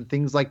designs and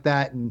things like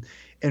that,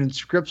 and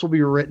scripts will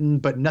be written,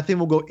 but nothing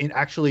will go in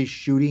actually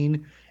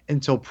shooting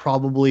until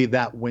probably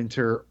that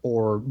winter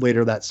or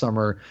later that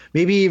summer,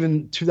 maybe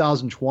even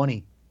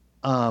 2020.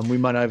 It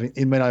might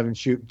not even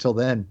shoot until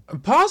then.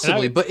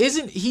 Possibly, but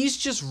he's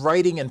just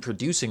writing and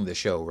producing the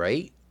show,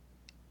 right?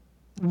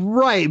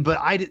 Right, but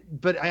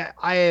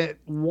I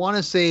want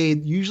to say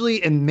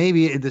usually, and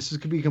maybe this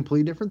could be a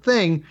completely different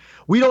thing.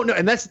 We don't know,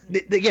 and that's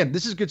again,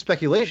 this is good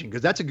speculation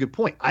because that's a good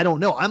point. I don't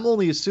know. I'm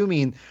only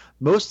assuming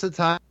most of the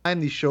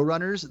time these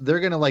showrunners, they're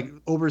gonna like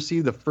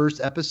oversee the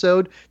first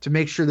episode to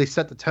make sure they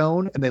set the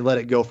tone and they let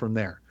it go from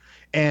there.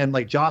 And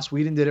like Joss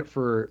Whedon did it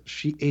for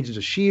Agents of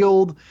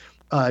S.H.I.E.L.D.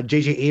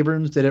 J.J.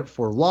 Abrams did it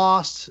for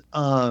Lost.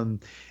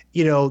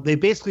 They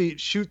basically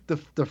shoot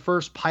the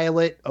first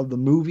pilot of the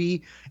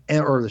movie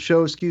or the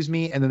show,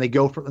 and then they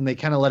go and they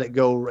kind of let it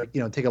go,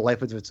 take a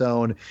life of its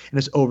own and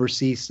just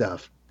oversee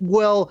stuff.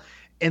 Well,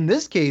 in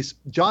this case,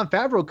 Jon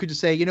Favreau could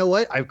just say, you know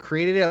what, I've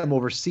created it, I'm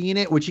overseeing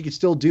it, which he could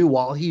still do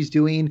while he's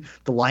doing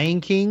The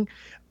Lion King,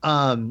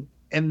 and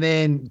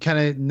then kind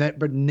of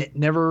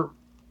never,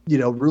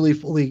 really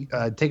fully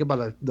take it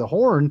by the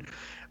horn.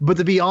 But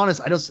to be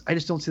honest, I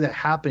just don't see that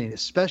happening,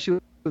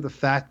 especially with the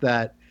fact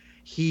that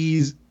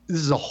this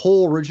is a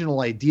whole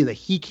original idea that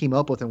he came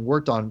up with and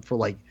worked on for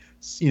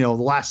the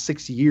last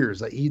 6 years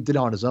that he did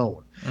on his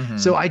own. Mm-hmm.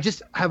 So I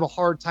just have a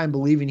hard time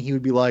believing he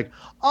would be like,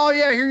 oh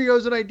yeah, here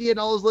goes an idea and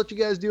I'll just let you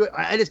guys do it.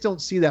 I just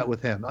don't see that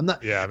with him. I'm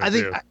not. Yeah,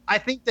 I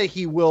think that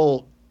he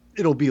will.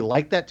 It'll be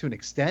like that to an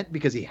extent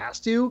because he has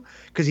to,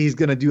 because he's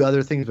going to do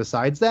other things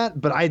besides that.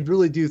 But I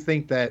really do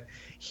think that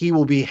he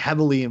will be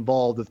heavily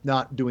involved with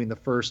not doing the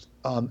first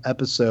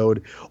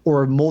episode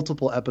or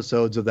multiple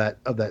episodes of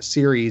that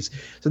series.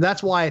 So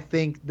that's why I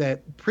think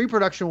that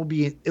pre-production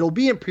it'll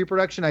be in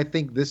pre-production. I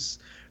think this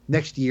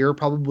next year,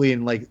 probably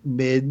in like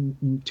mid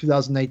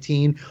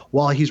 2019,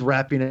 while he's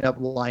wrapping up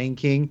Lion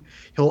King,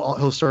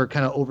 he'll start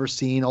kind of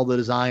overseeing all the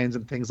designs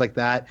and things like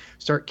that.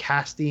 Start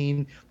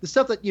casting the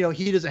stuff that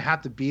he doesn't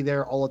have to be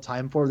there all the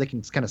time for. They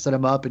can kind of set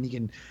him up, and he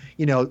can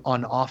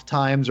on off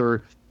times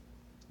or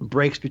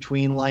breaks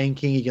between Lion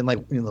King, you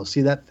can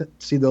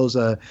see those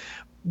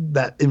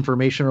that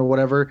information or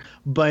whatever.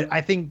 But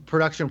I think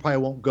production probably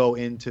won't go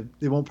in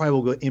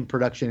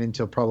production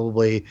until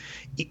probably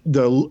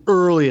the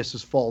earliest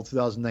is fall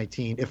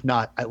 2019, if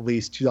not at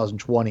least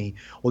 2020,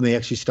 when they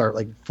actually start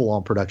like full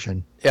on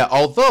production. Yeah,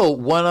 although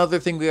one other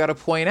thing we got to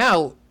point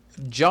out,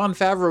 Jon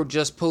Favreau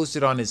just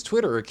posted on his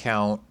Twitter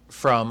account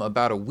from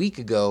about a week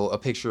ago a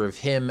picture of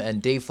him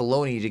and Dave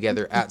Filoni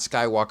together at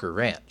Skywalker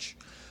Ranch.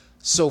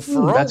 So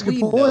for all we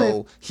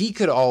know, they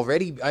could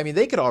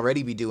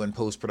already be doing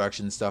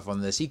post-production stuff on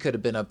this. He could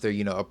have been up there,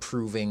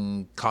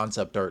 approving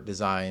concept art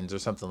designs or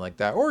something like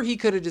that. Or he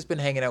could have just been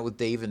hanging out with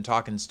Dave and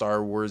talking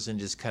Star Wars and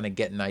just kind of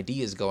getting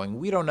ideas going.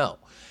 We don't know.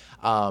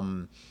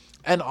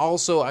 And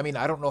also, I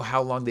don't know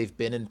how long they've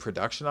been in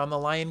production on The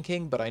Lion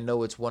King, but I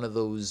know it's one of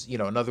those,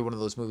 another one of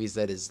those movies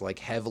that is like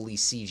heavily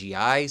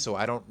CGI. So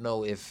I don't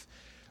know if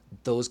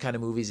those kind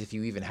of movies, if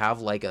you even have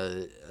like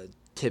a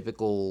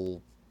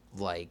typical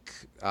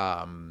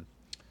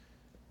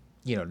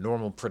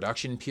normal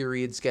production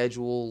period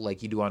schedule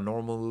like you do on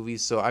normal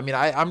movies. So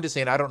I'm just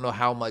saying, I don't know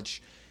how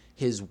much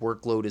his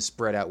workload is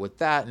spread out with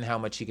that and how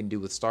much he can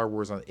do with Star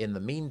Wars in the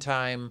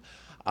meantime.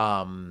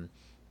 And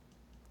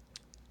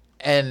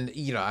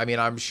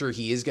I'm sure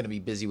he is going to be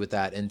busy with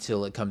that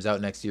until it comes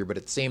out next year, but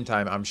at the same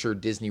time, I'm sure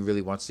Disney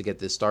really wants to get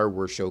this Star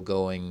Wars show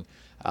going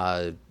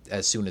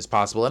as soon as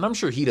possible, and I'm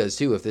sure he does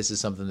too if this is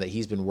something that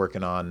he's been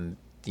working on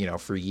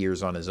for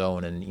years on his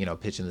own and,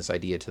 pitching this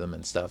idea to them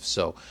and stuff.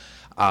 So,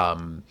 I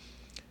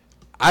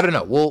don't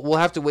know. We'll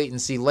have to wait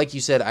and see. Like you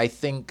said, I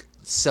think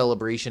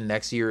Celebration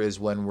next year is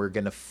when we're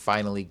going to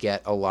finally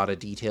get a lot of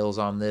details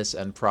on this,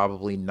 and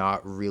probably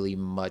not really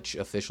much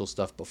official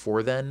stuff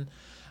before then.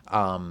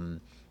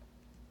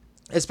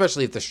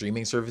 Especially if the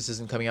streaming service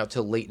isn't coming out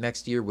till late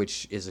next year,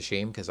 which is a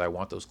shame because I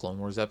want those Clone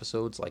Wars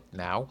episodes like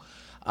now.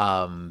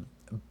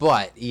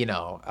 But,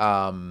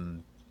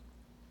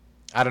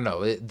 I don't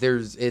know.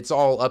 It's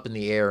all up in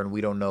the air, and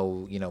we don't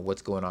know,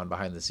 what's going on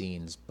behind the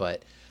scenes.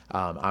 But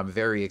I'm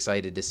very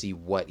excited to see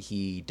what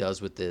he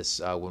does with this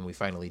when we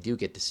finally do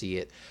get to see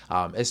it,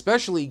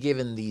 especially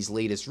given these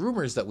latest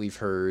rumors that we've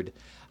heard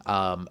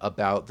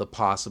about the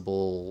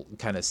possible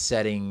kind of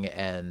setting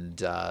and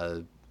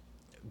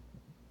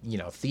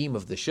theme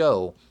of the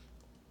show.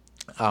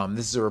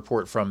 This is a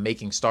report from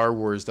Making Star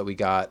Wars that we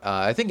got,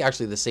 I think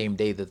actually the same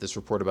day that this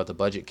report about the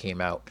budget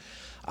came out.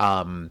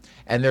 And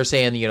they're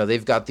saying,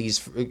 they've got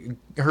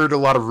heard a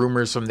lot of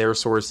rumors from their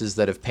sources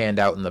that have panned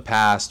out in the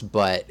past,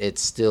 but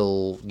it's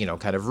still,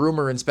 kind of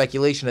rumor and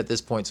speculation at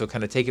this point. So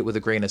kind of take it with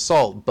a grain of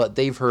salt. But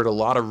they've heard a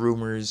lot of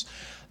rumors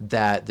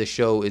that the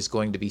show is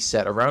going to be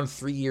set around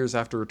 3 years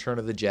after Return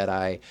of the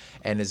Jedi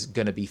and is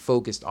going to be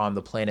focused on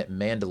the planet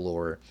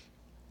Mandalore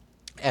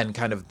and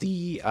kind of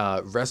the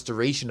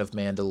restoration of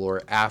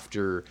Mandalore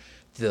after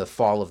the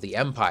fall of the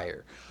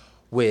Empire,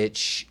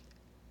 which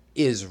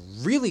is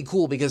really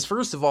cool because,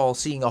 first of all,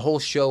 seeing a whole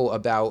show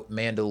about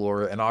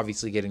Mandalore and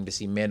obviously getting to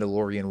see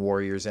Mandalorian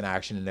warriors in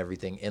action and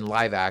everything in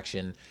live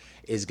action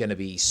is going to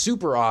be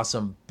super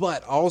awesome,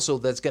 but also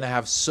that's going to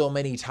have so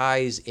many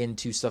ties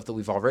into stuff that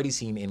we've already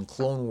seen in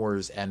Clone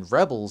Wars and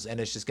Rebels,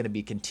 and it's just going to be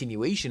a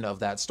continuation of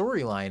that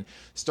storyline,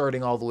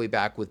 starting all the way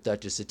back with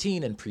Duchess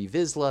Satine and Pre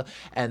Vizsla,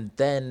 and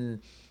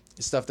then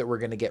stuff that we're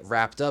going to get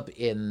wrapped up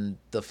in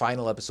the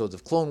final episodes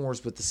of Clone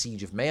Wars with the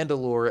Siege of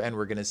Mandalore, and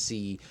we're going to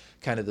see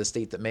kind of the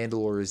state that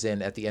Mandalore is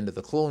in at the end of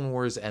the Clone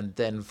Wars, and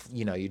then,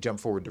 you jump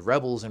forward to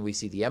Rebels, and we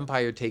see the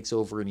Empire takes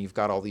over, and you've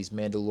got all these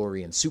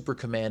Mandalorian super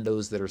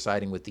commandos that are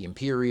siding with the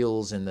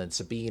Imperials, and then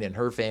Sabine and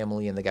her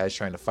family, and the guys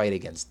trying to fight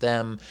against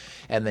them,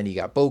 and then you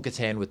got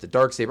Bo-Katan with the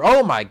Darksaber.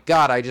 Oh my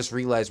god, I just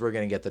realized we're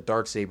going to get the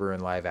Darksaber in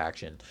live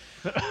action.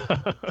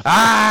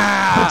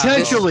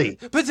 Potentially.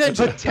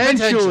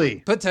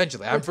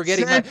 I'm forgetting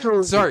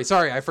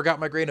sorry, I forgot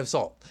my grain of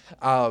salt.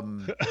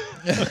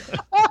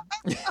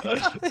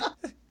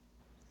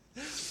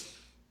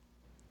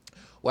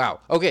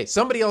 Wow. Okay,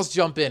 somebody else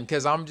jump in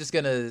because I'm just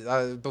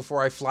gonna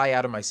before I fly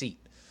out of my seat.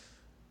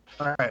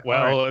 All right.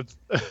 Well, it's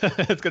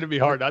going to be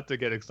hard not to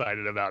get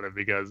excited about it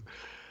because,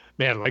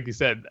 man, like you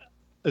said,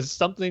 it's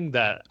something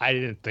that I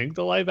didn't think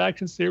the live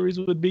action series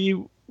would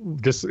be.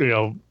 Just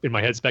in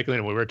my head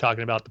speculating when we were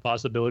talking about the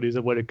possibilities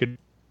of what it could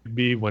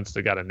be once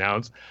it got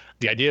announced.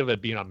 The idea of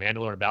it being on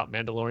Mandalore about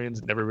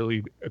Mandalorians never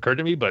really occurred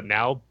to me, but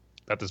now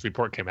that this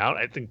report came out,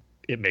 I think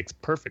it makes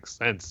perfect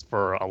sense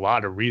for a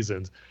lot of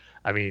reasons.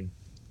 I mean,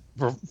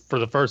 for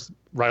the first,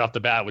 right off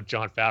the bat, with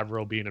Jon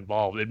Favreau being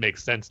involved, it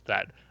makes sense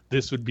that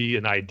this would be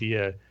an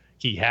idea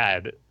he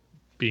had,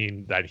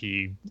 being that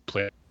he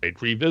played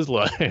Pre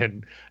Vizsla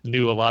and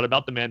knew a lot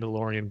about the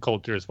Mandalorian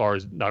culture as far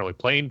as not only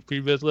playing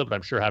Pre Vizsla, but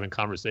I'm sure having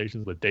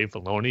conversations with Dave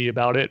Filoni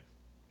about it.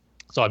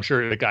 So I'm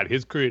sure it got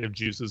his creative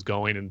juices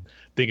going and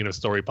thinking of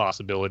story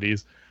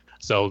possibilities.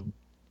 So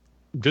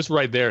just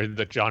right there,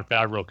 the Jon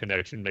Favreau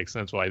connection makes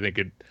sense. Why I think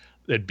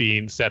it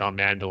being set on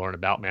Mandalore and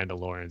about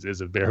Mandalorians is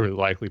a very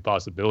likely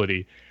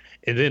possibility.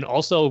 And then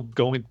also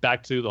going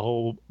back to the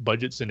whole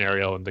budget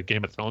scenario and the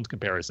Game of Thrones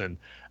comparison,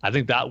 I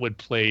think that would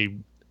play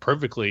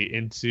perfectly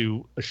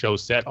into a show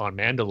set on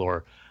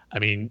Mandalore. I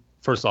mean,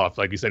 first off,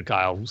 like you said,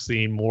 Kyle,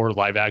 seeing more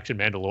live action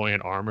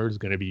Mandalorian armor is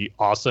going to be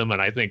awesome.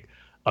 And I think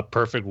a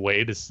perfect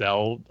way to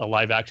sell a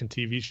live action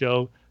TV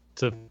show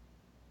to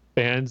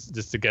fans,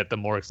 just to get them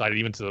more excited,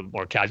 even to the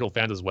more casual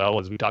fans as well.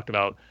 As we talked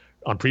about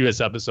on previous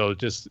episodes,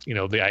 just, the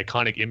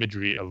iconic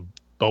imagery of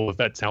Boba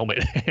Fett's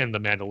helmet and the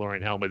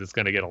Mandalorian helmet is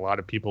going to get a lot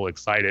of people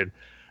excited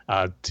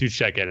to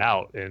check it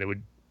out. And it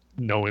would,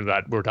 knowing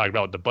that we're talking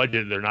about the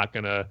budget, they're not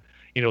going to,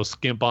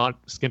 skimp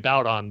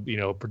out on,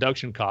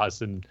 production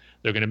costs, and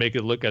they're going to make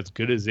it look as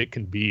good as it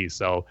can be.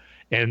 So,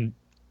 and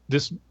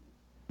this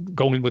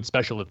going with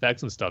special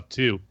effects and stuff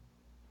too.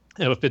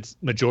 If its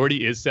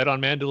majority is set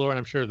on Mandalore, and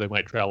I'm sure they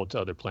might travel to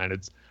other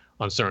planets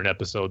on certain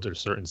episodes or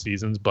certain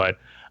seasons, but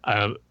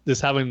this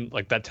having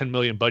like that 10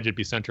 million budget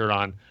be centered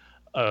on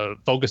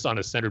focused on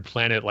a centered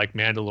planet like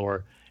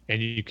Mandalore,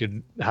 and you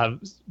could have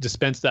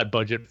dispense that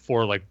budget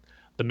for like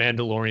the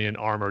Mandalorian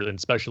armor and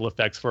special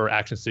effects for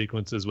action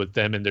sequences with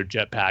them and their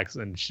jetpacks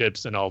and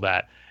ships and all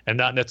that, and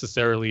not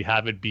necessarily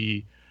have it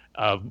be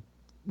a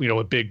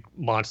big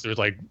monster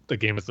like the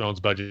Game of Thrones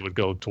budget would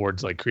go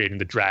towards, like creating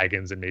the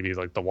dragons and maybe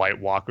like the White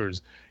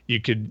Walkers.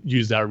 You could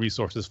use that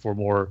resources for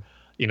more,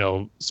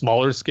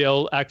 smaller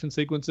scale action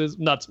sequences.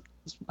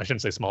 I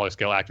shouldn't say smaller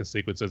scale action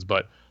sequences,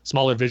 but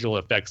smaller visual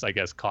effects, I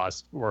guess,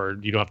 costs, where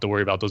you don't have to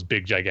worry about those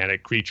big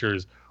gigantic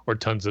creatures or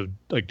tons of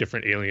like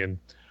different alien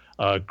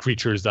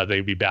creatures that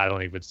they'd be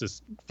battling. If it's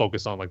just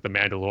focused on like the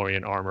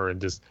Mandalorian armor,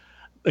 and just,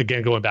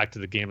 again, going back to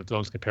the Game of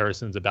Thrones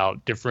comparisons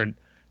about different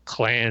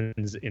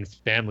clans and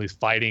families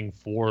fighting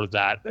for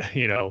that,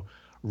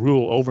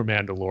 rule over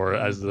Mandalore,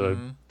 as the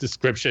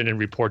description and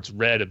reports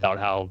read about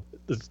how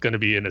it's going to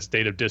be in a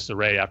state of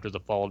disarray after the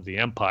fall of the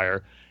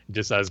Empire.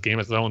 Just as Game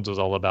of Thrones was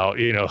all about,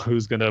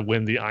 who's going to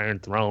win the Iron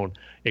Throne.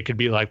 It could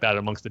be like that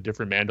amongst the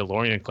different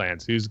Mandalorian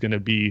clans. Who's going to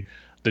be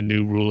the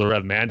new ruler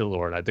of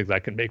Mandalore? And I think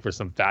that can make for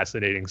some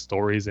fascinating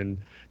stories and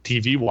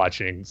TV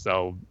watching.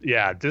 So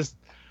yeah, just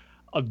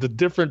the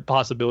different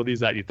possibilities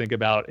that you think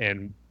about,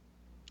 and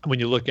when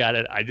you look at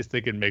it, I just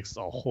think it makes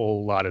a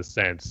whole lot of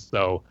sense.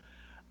 So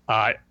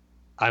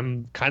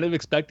I'm kind of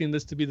expecting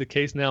this to be the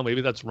case now.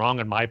 Maybe that's wrong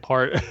on my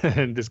part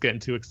and just getting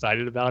too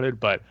excited about it.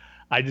 But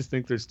I just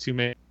think there's too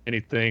many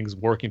things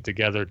working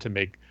together to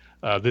make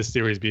this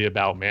series be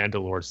about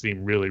Mandalore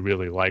seem really,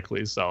 really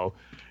likely. So,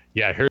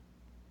 yeah, I heard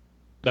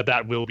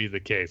that will be the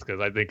case because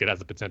I think it has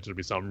the potential to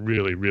be something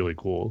really, really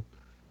cool.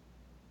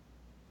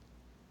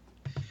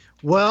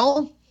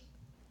 Well.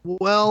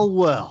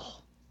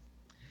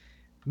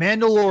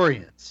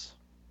 Mandalorians.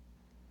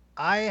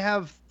 I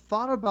have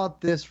thought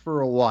about this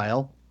for a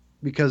while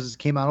because it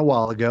came out a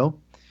while ago.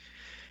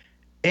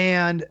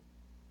 And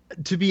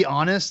to be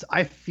honest,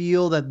 I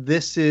feel that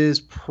this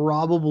is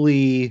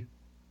probably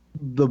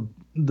the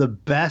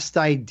best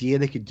idea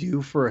they could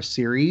do for a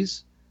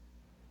series,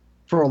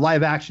 for a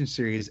live action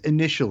series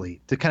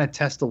initially, to kind of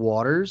test the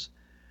waters,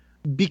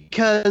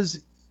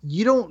 because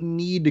you don't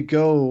need to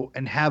go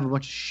and have a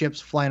bunch of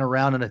ships flying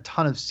around and a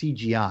ton of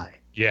CGI.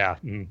 Yeah.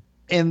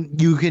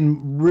 And you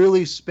can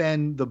really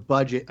spend the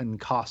budget on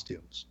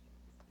costumes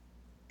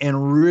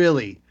and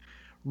really,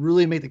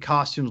 really make the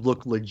costumes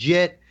look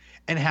legit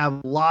and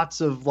have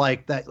lots of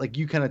like that, like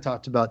you kind of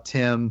talked about,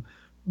 Tim,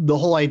 the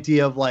whole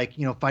idea of like,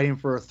 you know, fighting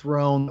for a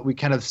throne that we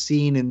kind of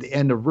seen in the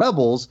end of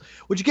Rebels,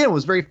 which again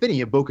was very fitting.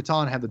 If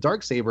Bo-Katan had the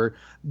Darksaber,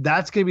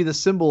 that's going to be the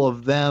symbol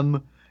of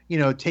them, you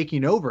know,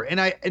 taking over.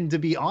 And to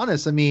be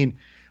honest, I mean,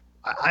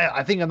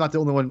 I think I'm not the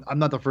only one. I'm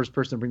not the first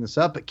person to bring this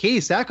up, but Katie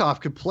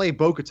Sackhoff could play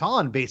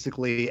Bo-Katan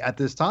basically at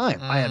this time.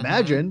 I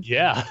imagine.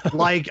 Yeah.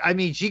 Like, I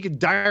mean, she could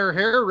dye her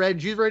hair red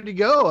and she's ready to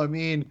go. I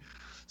mean,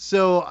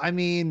 so, I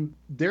mean,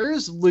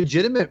 there's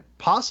legitimate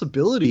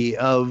possibility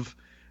of,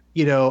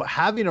 you know,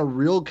 having a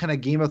real kind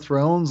of Game of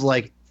Thrones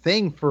like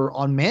thing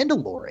on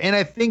Mandalore. And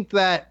I think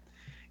that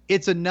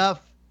it's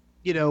enough,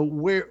 you know,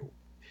 where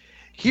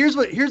here's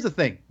the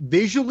thing.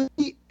 Visually,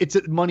 it's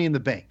money in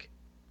the bank.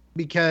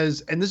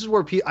 Because, and this is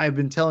where I've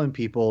been telling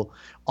people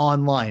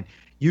online,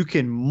 you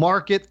can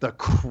market the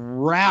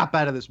crap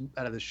out of this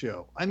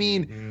show. I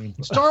mean,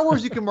 Star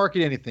Wars, you can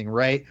market anything,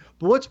 right?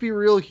 But let's be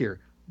real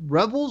here.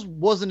 Rebels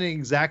wasn't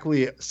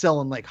exactly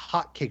selling like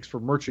hotcakes for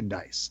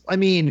merchandise. I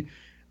mean,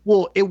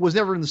 well, it was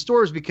never in the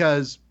stores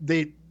because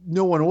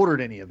no one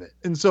ordered any of it.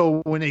 And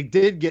so when they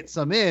did get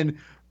some in,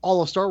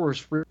 all of Star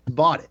Wars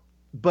bought it.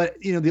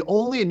 But, you know, the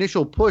only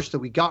initial push that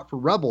we got for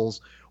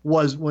Rebels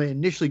was when it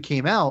initially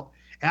came out.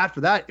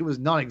 After that, it was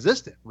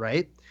non-existent,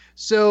 right?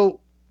 So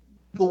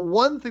the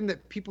one thing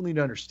that people need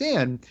to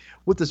understand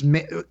with this,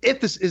 if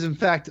this is in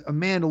fact a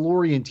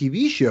Mandalorian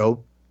TV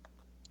show,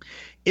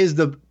 is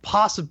the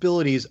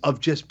possibilities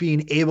of just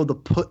being able to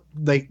put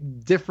like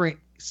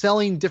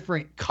selling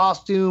different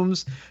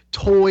costumes,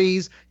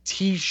 toys,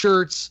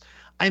 T-shirts.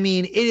 I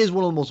mean, it is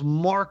one of the most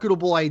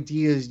marketable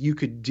ideas you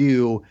could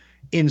do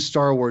in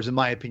Star Wars, in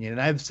my opinion.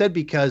 And I've said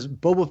because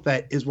Boba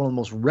Fett is one of the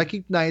most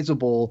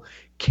recognizable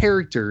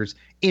characters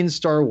in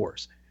Star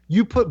Wars.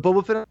 You put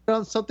Boba Fett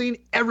on something,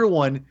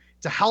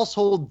 it's a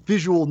household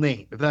visual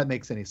name, if that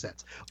makes any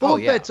sense.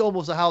 Boba Fett's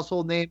almost a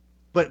household name,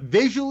 but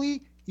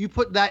visually, you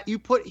put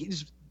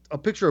a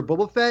picture of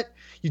Boba Fett,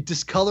 you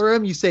discolor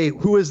him, you say,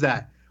 who is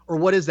that? Or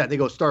what is that? They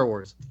go, Star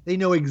Wars. They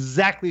know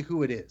exactly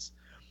who it is.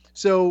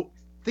 So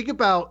think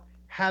about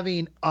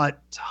having a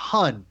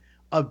ton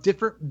of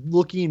different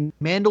looking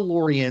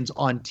Mandalorians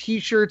on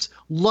T-shirts,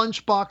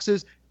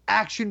 lunchboxes,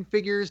 action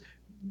figures,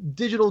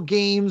 digital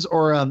games,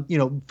 or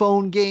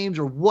phone games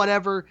or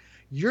whatever.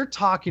 You're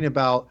talking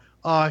about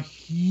a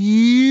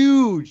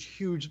huge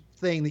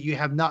thing that you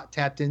have not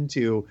tapped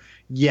into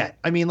yet.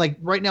 I mean, like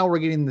right now we're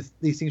getting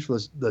these things for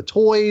the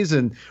toys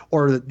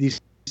or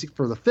these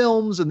for the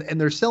films, and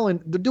they're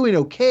doing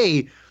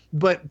okay.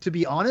 But to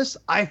be honest,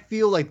 I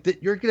feel like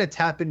that you're going to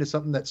tap into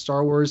something that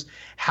Star Wars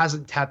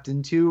hasn't tapped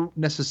into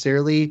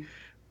necessarily.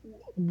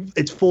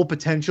 Its full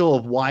potential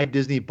of why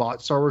Disney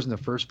bought Star Wars in the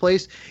first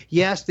place.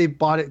 Yes, they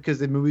bought it because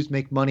the movies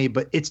make money,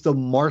 but it's the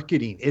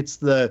marketing. It's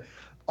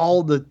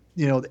all the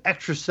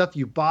extra stuff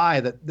you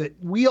buy that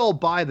we all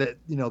buy that,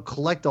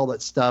 collect all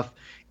that stuff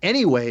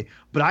anyway.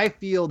 But I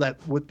feel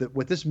that with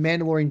this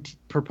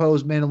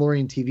proposed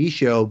Mandalorian TV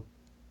show,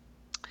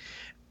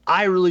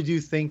 I really do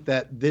think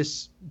that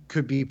this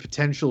could be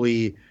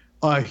potentially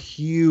a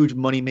huge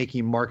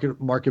money-making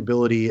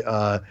marketability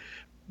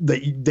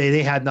that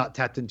they had not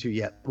tapped into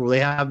yet, where they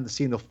haven't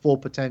seen the full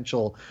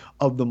potential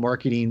of the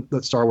marketing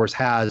that Star Wars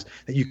has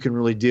that you can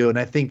really do. And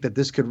I think that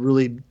this could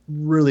really,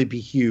 really be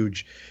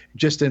huge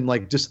just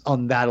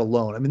on that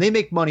alone. I mean, they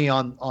make money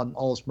on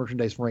all this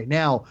merchandise right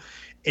now.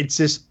 It's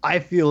just, I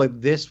feel like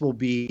this will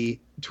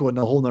be to a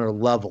whole nother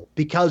level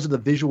because of the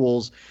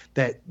visuals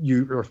that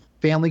your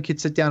family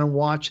could sit down and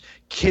watch.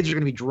 Kids are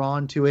going to be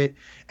drawn to it.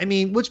 I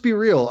mean, let's be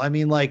real. I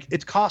mean, like,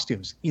 it's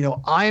costumes.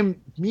 I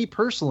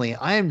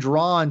am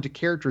drawn to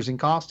characters in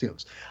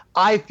costumes.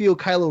 I feel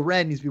Kylo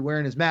Ren needs to be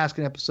wearing his mask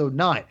in episode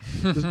 9.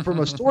 From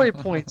a story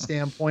point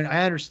standpoint,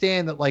 I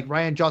understand that like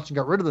Rian Johnson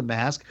got rid of the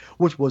mask,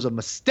 which was a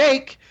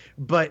mistake.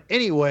 But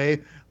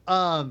anyway,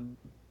 there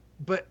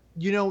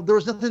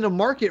was nothing to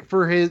market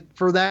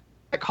for that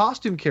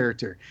costume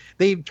character.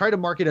 They tried to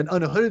market an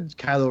unhooded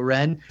Kylo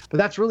Ren, but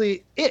that's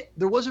really it.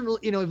 There wasn't really,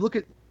 if you look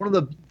at one of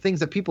the things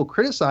that people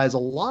criticize a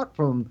lot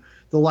from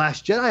The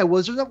Last Jedi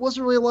was there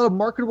wasn't really a lot of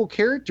marketable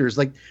characters.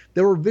 Like,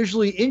 they were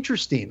visually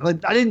interesting.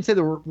 Like, I didn't say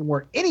there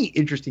weren't any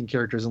interesting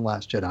characters in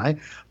Last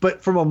Jedi,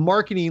 but from a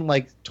marketing,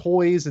 like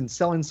toys and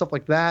selling stuff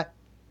like that,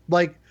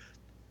 like,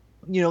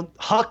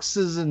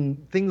 Huxes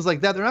and things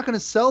like that, they're not going to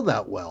sell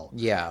that well.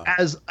 Yeah.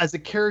 As a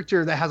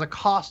character that has a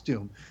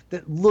costume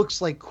that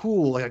looks like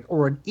cool,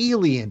 or an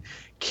alien.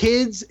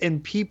 Kids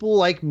and people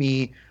like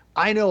me,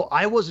 I know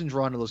I wasn't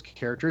drawn to those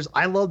characters.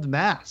 I loved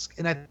Mask,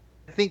 and I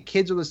think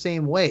kids are the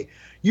same way.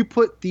 You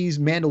put these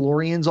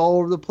Mandalorians all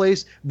over the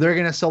place, they're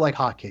going to sell like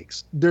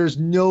hotcakes. There's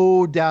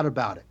no doubt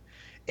about it.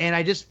 And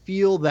I just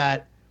feel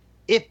that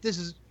if this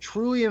is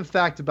truly in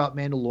fact about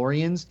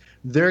Mandalorians,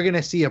 they're going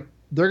to see a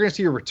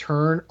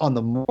return on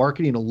the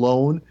marketing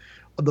alone,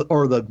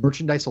 or the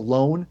merchandise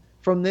alone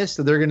from this.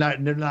 So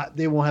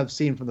they won't have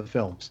seen from the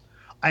films.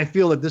 I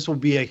feel that this will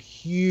be a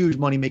huge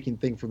money-making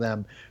thing for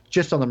them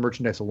just on the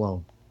merchandise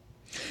alone.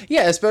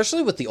 Yeah,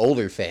 especially with the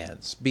older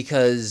fans,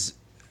 because,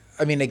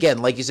 I mean, again,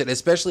 like you said,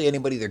 especially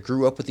anybody that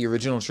grew up with the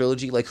original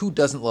trilogy, like, who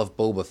doesn't love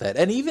Boba Fett?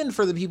 And even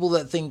for the people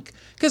that think,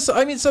 because,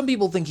 I mean, some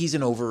people think he's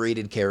an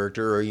overrated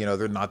character, or,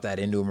 they're not that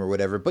into him or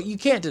whatever, but you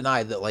can't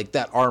deny that, like,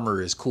 that armor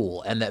is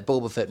cool, and that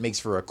Boba Fett makes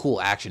for a cool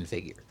action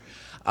figure.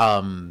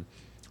 And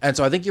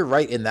so I think you're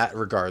right in that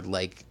regard,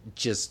 like,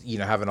 just,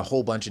 having a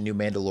whole bunch of new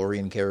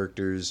Mandalorian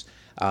characters,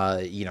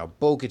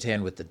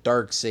 Bo-Katan with the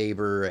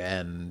Darksaber,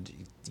 and,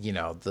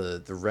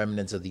 the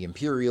remnants of the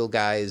Imperial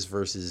guys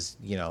versus,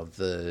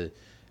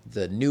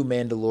 the new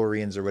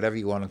Mandalorians, or whatever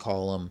you want to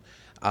call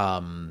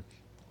them.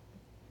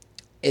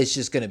 It's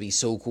just going to be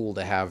so cool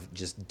to have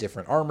just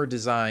different armor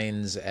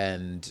designs,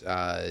 and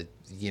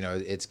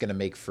it's going to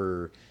make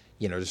for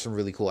just some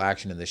really cool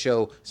action in the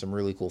show, some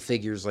really cool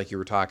figures like you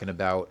were talking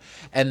about.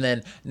 And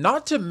then,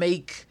 not to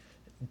make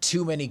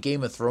too many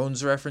Game of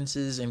Thrones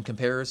references and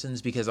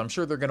comparisons, because I'm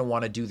sure they're going to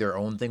want to do their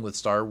own thing with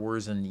Star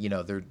Wars, and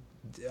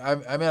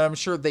I'm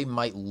sure they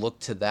might look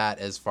to that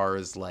as far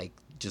as, like,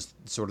 just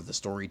sort of the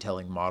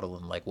storytelling model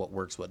and, like, what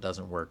works, what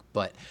doesn't work.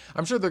 But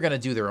I'm sure they're going to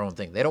do their own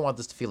thing. They don't want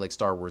this to feel like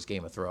Star Wars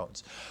Game of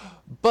Thrones.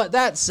 But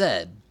that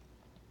said,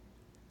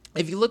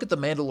 if you look at the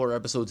Mandalore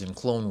episodes in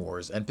Clone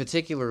Wars, and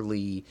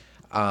particularly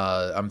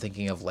I'm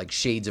thinking of, like,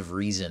 Shades of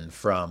Reason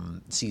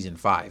from Season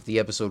 5, the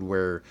episode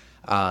where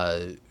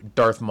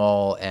Darth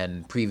Maul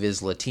and Pre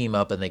Vizsla team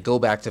up and they go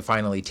back to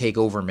finally take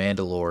over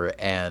Mandalore,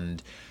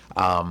 and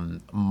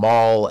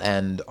Maul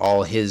and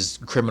all his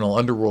criminal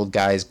underworld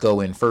guys go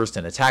in first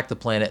and attack the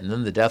planet, and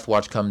then the Death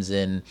Watch comes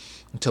in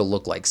to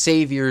look like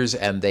saviors,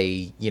 and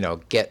they,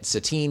 get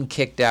Satine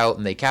kicked out,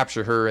 and they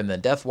capture her, and then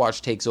Death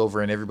Watch takes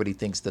over, and everybody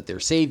thinks that they're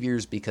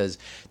saviors because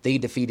they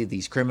defeated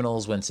these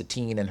criminals when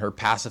Satine and her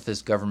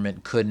pacifist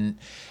government couldn't.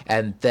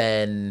 And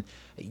then,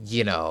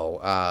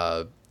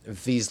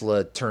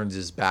 Vizsla turns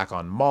his back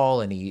on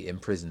Maul, and he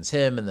imprisons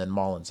him, and then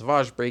Maul and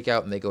Savage break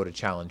out, and they go to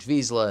challenge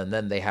Vizsla, and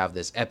then they have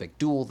this epic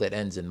duel that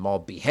ends in Maul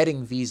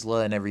beheading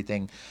Vizsla and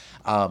everything.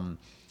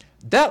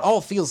 That all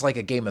feels like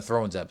a Game of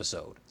Thrones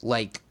episode.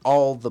 Like,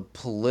 all the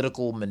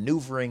political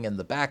maneuvering and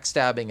the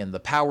backstabbing and the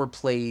power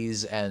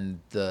plays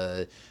and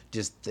the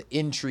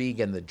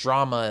intrigue and the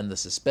drama and the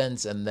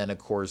suspense, and then, of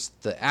course,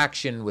 the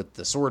action with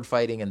the sword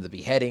fighting and the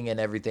beheading and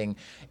everything.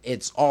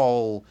 It's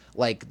all,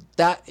 like,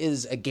 that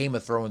is a Game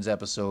of Thrones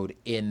episode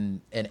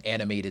in an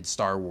animated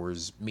Star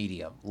Wars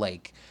medium.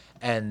 Like,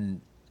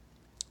 and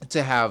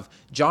to have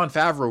Jon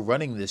Favreau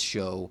running this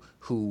show,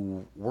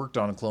 who worked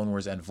on Clone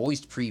Wars and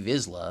voiced Pre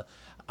Vizsla,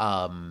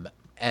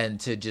 and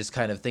to just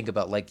kind of think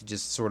about, like,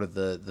 just sort of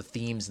the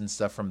themes and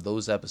stuff from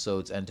those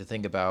episodes, and to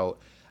think about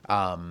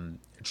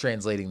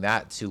translating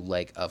that to,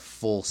 like, a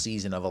full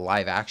season of a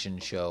live action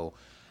show.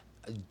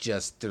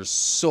 Just, there's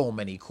so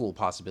many cool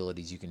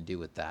possibilities you can do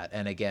with that.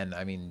 And again,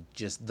 I mean,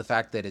 just the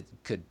fact that it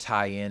could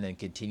tie in and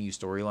continue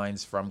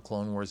storylines from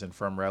Clone Wars and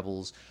from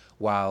Rebels,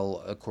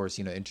 while, of course,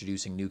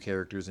 introducing new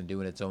characters and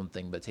doing its own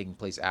thing, but taking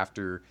place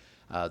after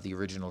the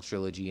original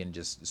trilogy, and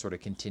just sort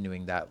of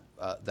continuing that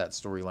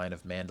storyline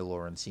of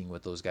Mandalore and seeing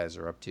what those guys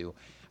are up to,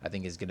 I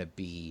think is going to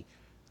be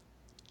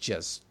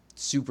just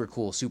super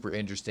cool, super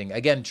interesting.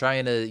 Again,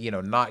 trying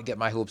to, not get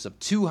my hopes up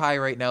too high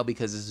right now,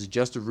 because this is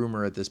just a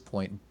rumor at this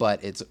point,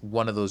 but it's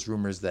one of those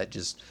rumors that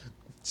just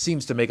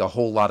seems to make a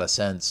whole lot of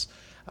sense.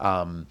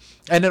 And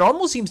it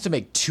almost seems to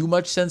make too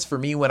much sense for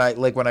me. When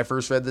I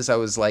first read this, I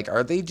was like,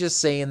 are they just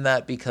saying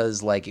that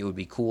because, like, it would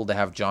be cool to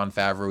have Jon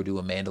Favreau do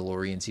a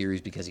Mandalorian series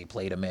because he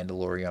played a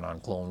Mandalorian on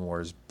Clone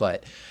Wars?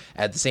 But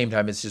at the same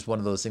time, it's just one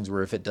of those things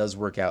where if it does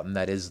work out and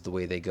that is the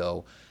way they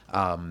go,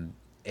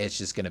 it's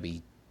just going to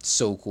be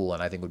so cool,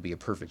 and I think would be a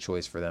perfect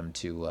choice for them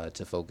to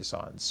focus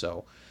on.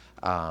 So,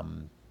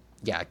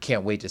 yeah, I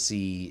can't wait to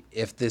see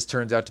if this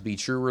turns out to be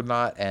true or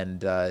not,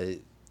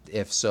 and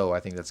if so, I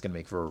think that's going to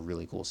make for a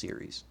really cool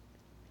series.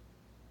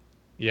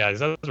 Yeah,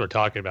 as we're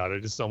talking about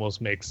it, just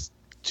almost makes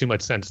too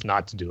much sense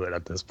not to do it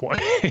at this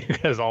point,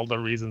 because all the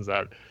reasons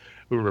that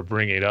we were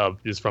bringing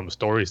up, just from a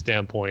story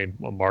standpoint,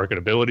 a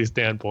marketability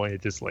standpoint.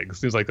 It just like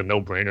seems like a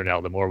no-brainer now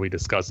the more we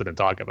discuss it and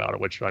talk about it,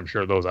 which I'm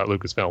sure those at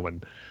Lucasfilm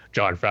and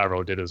Jon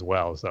Favreau did as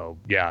well. So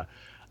yeah,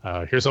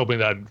 here's hoping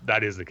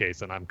that is the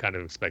case, and I'm kind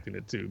of expecting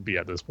it to be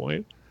at this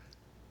point.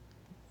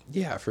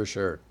 Yeah, for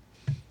sure.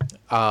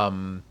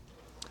 All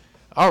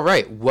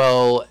right,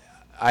 well,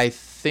 I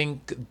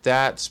think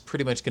that's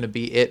pretty much going to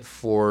be it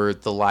for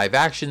the live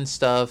action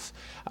stuff.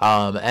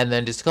 And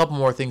then just a couple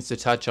more things to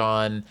touch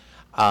on.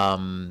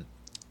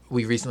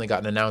 We recently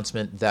got an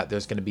announcement that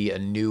there's going to be a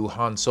new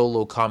Han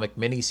Solo comic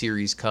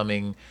miniseries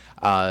coming,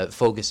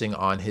 focusing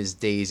on his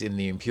days in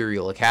the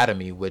Imperial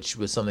Academy, which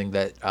was something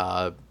that,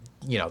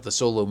 the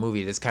Solo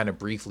movie just kind of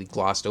briefly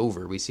glossed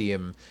over. We see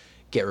him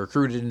get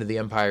recruited into the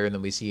Empire, and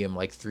then we see him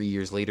like 3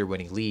 years later when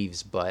he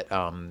leaves. But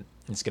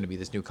it's going to be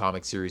this new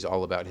comic series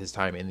all about his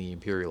time in the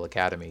Imperial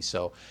Academy.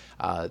 So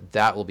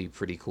that will be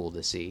pretty cool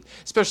to see.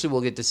 Especially we'll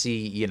get to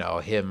see,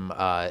 him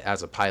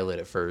as a pilot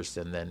at first,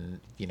 and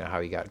then, how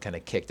he got kind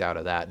of kicked out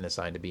of that and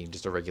assigned to being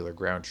just a regular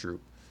ground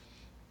troop.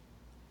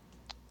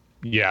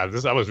 Yeah,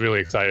 I was really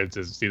excited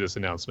to see this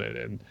announcement.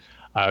 And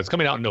it's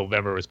coming out in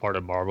November as part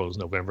of Marvel's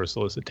November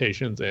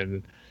solicitations.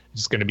 And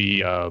it's going to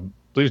be, I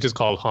believe it's just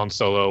called Han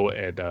Solo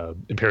and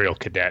Imperial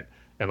Cadet.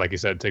 And like you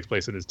said, it takes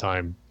place in his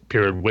time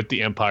period with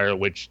the Empire,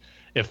 which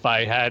if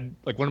I had,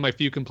 like, one of my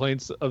few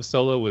complaints of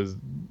Solo was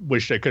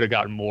wish I could have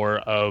gotten more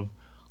of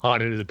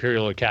Han in his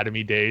Imperial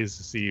Academy days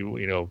to see,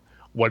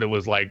 what it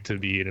was like to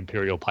be an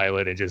Imperial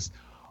pilot and just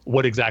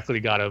what exactly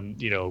got him,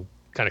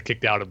 kind of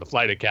kicked out of the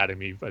flight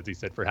academy, as he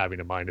said, for having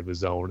a mind of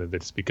his own and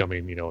just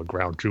becoming, a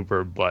ground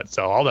trooper. But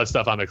so all that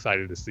stuff I'm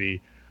excited to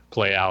see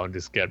play out and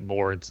just get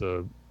more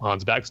into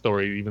Han's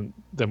backstory even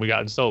than we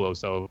got in Solo.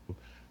 So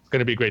it's going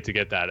to be great to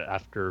get that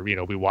after,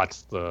 we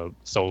watched the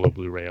Solo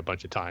Blu-ray a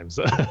bunch of times.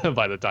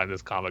 By the time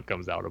this comic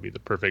comes out, it'll be the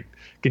perfect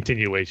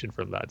continuation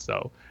from that.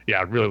 So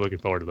yeah, really looking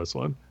forward to this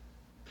one.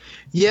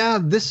 Yeah,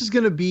 this is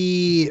going to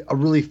be a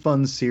really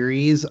fun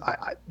series.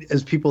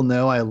 As people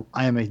know,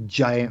 I am a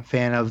giant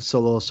fan of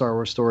Solo: A Star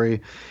Wars Story,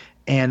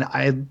 and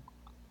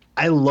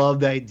I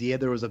love the idea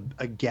there was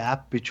a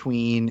gap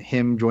between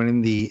him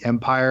joining the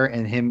Empire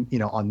and him,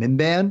 on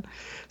Mimban.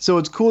 So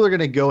it's cool they're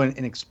going to go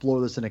and explore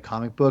this in a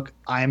comic book.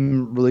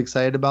 I'm really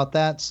excited about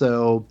that.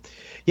 So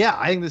yeah,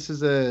 I think this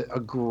is a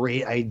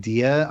great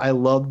idea. I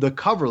love the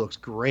cover, looks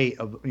great,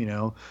 of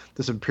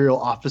this Imperial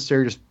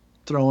officer just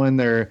throwing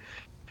their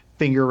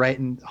finger right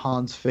in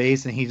Han's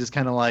face, and he just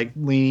kind of like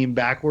leaning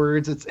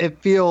backwards.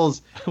 It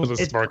feels with a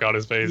smirk on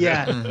his face.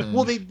 Yeah.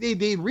 Well, they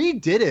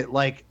redid it.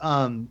 Like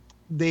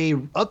they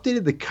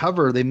updated the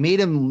cover. They made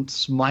him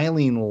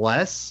smiling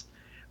less,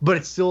 but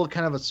it's still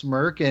kind of a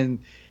smirk. And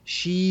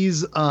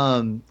she's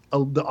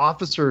the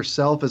officer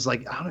herself is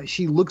like, I don't know,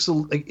 she looks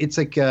like it's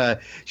like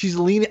she's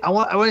leaning. I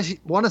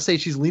want to say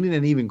she's leaning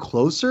in even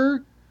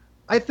closer,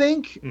 I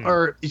think,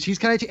 or she's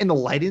kind of, and the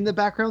lighting in the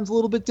background's a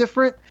little bit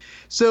different.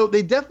 So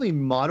they definitely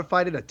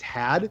modified it a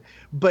tad,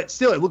 but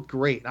still it looked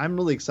great. I'm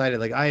really excited.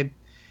 Like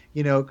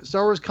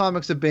Star Wars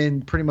comics have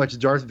been pretty much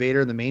Darth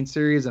Vader in the main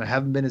series, and I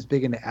haven't been as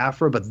big into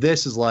Aphra, but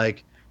this is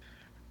like,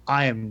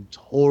 I am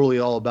totally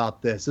all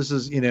about this. This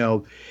is,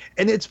 and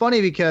it's funny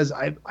because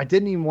I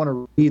didn't even want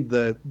to read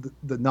the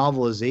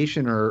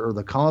novelization or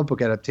the comic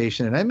book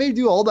adaptation, and I may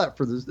do all that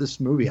for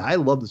this movie. I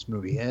love this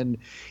movie, and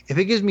if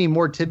it gives me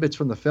more tidbits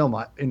from the film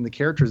and the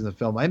characters in the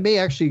film, I may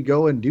actually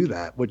go and do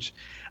that, which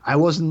I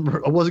wasn't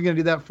going to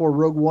do that for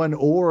Rogue One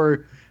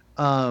or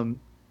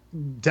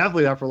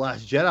definitely not for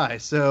Last Jedi.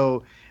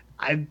 So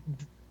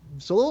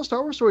Solo: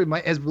 Star Wars Story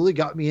has really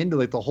got me into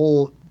like the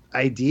whole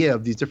idea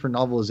of these different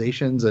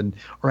novelizations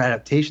or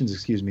adaptations,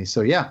 excuse me.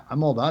 So yeah,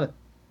 I'm all about it.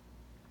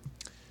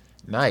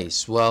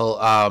 Nice.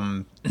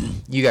 Well,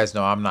 you guys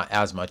know I'm not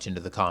as much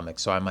into the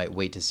comics, so I might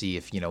wait to see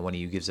if one of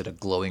you gives it a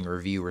glowing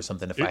review or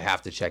something if I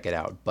have to check it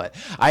out. But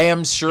I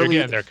am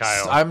surely, there,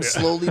 Kyle. I'm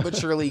slowly but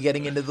surely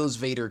getting into those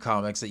Vader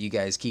comics that you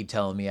guys keep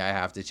telling me I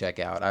have to check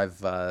out.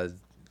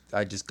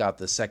 I just got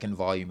the second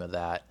volume of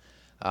that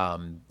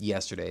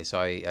yesterday, so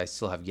I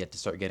still have yet to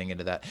start getting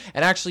into that.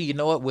 And actually, you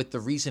know what, with the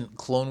recent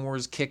Clone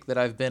Wars kick that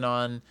I've been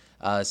on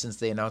since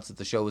they announced that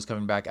the show was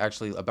coming back,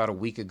 actually about a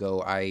week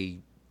ago I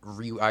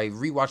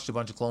rewatched a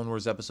bunch of Clone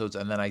Wars episodes,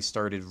 and then I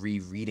started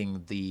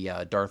rereading the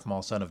Darth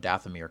Maul Son of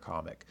Dathomir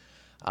comic.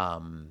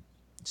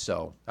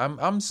 So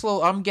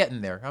I'm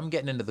getting there. I'm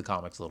getting into the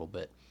comics a little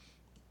bit.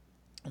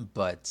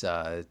 But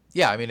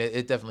yeah, I mean,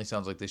 it definitely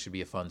sounds like this should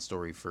be a fun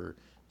story for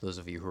those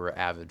of you who are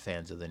avid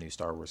fans of the new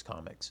Star Wars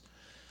comics.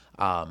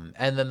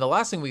 And then the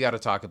last thing we got to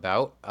talk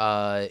about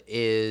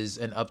is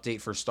an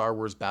update for Star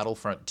Wars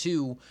Battlefront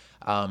 2.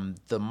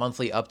 The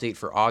monthly update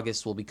for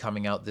August will be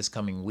coming out this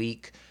coming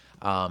week.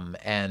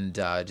 And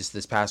just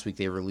this past week,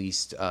 they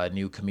released a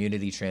new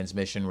community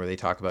transmission where they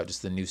talk about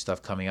just the new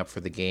stuff coming up for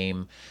the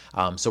game.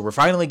 So we're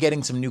finally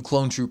getting some new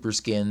Clone Trooper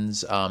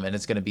skins, and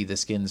it's going to be the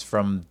skins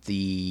from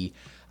the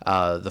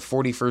the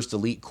 41st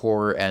Elite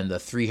Corps and the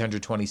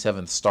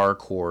 327th Star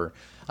Corps.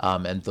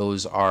 And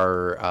those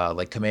are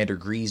like Commander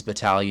Gree's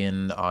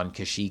battalion on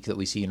Kashyyyk that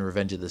we see in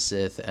Revenge of the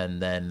Sith,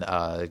 and then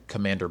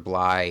Commander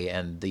Bly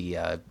and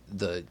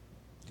the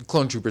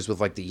clone troopers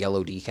with like the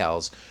yellow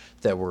decals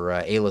that were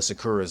Ayla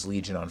Secura's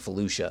Legion on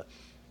Felucia.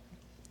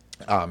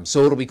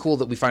 So it'll be cool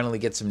that we finally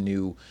get some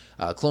new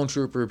clone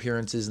trooper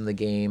appearances in the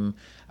game.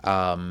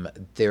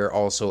 They're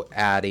also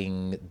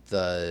adding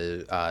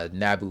the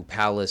Naboo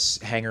Palace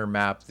hangar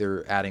map.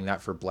 They're adding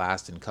that for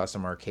Blast and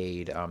Custom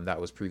Arcade. That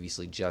was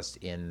previously just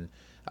in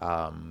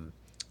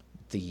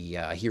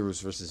the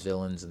Heroes versus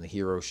Villains and the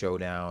Hero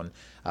Showdown.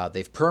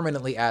 They've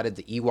permanently added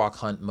the Ewok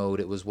Hunt mode.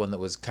 It was one that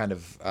was kind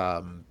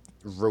of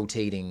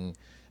rotating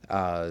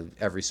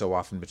every so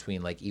often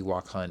between like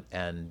Ewok Hunt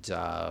and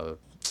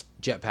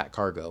Jetpack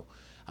Cargo.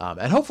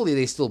 And hopefully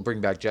they still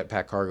bring back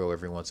Jetpack Cargo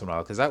every once in a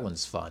while, because that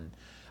one's fun.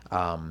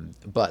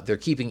 But they're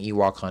keeping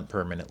Ewok Hunt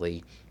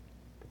permanently.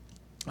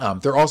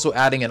 They're also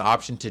adding an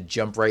option to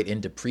jump right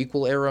into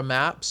prequel era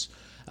maps.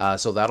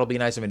 So that'll be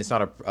nice. I mean, it's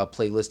not a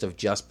playlist of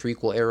just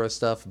prequel era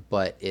stuff,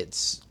 but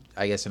it's,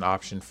 I guess, an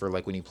option for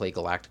like when you play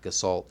Galactic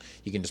Assault,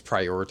 you can just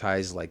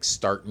prioritize like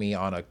start me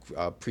on a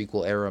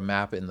prequel era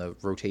map in the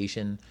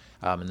rotation,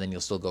 and then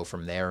you'll still go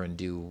from there and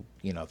do,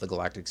 you know, the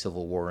Galactic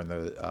Civil War and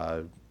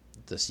the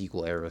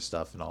sequel era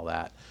stuff and all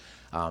that.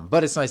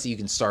 But it's nice that you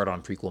can start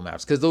on prequel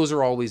maps, because those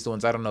are always the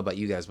ones. I don't know about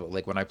you guys, but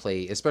like when I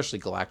play, especially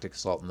Galactic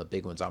Assault and the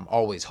big ones, I'm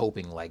always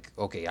hoping like,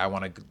 okay, I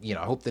want to, you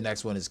know, I hope the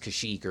next one is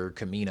Kashyyyk or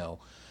Kamino.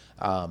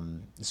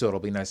 So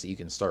it'll be nice that you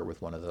can start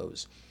with one of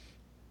those.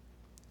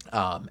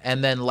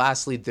 And then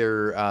lastly,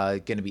 they're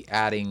going to be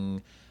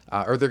adding,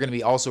 or they're going to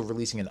be also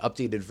releasing an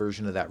updated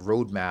version of that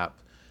roadmap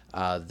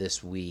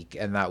this week.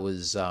 And that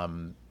was,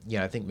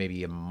 I think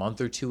maybe a month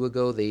or two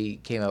ago,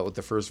 they came out with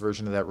the first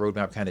version of that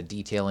roadmap, kind of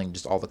detailing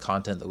just all the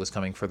content that was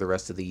coming for the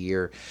rest of the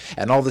year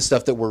and all the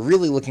stuff that we're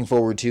really looking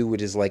forward to,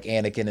 which is like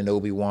Anakin and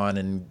Obi-Wan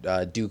and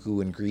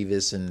Dooku and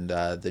Grievous and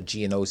the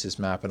Geonosis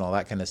map and all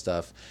that kind of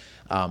stuff.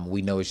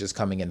 We know it's just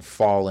coming in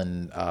fall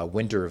and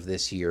winter of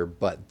this year,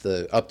 but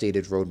the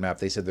updated roadmap,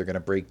 they said they're going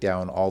to break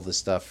down all the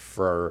stuff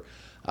for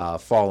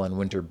fall and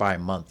winter by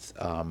month.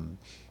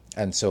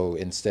 And so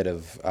instead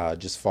of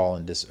just fall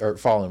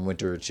and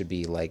winter, it should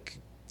be like,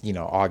 you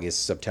know,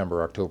 August,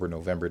 September, October,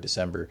 November,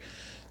 December,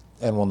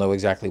 and we'll know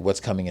exactly what's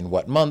coming in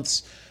what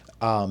months.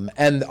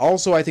 And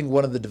also, I think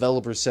one of the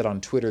developers said on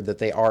Twitter that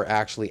they are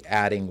actually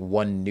adding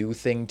one new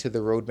thing to the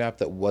roadmap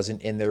that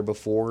wasn't in there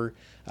before.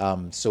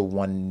 So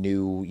one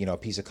new, you know,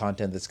 piece of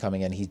content that's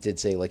coming in. He did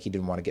say like he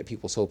didn't want to get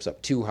people's hopes up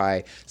too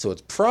high. So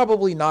it's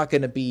probably not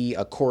going to be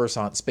a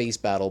Coruscant space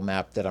battle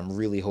map that I'm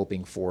really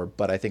hoping for.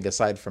 But I think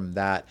aside from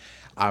that,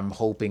 I'm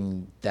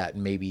hoping that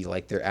maybe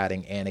like they're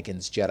adding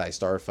Anakin's Jedi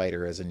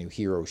Starfighter as a new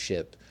hero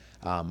ship,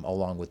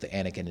 along with the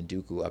Anakin and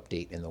Dooku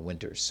update in the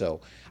winter.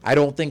 So I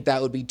don't think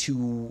that would be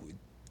too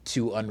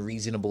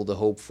unreasonable to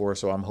hope for.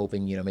 So I'm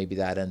hoping, you know, maybe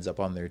that ends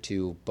up on there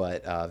too.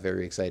 But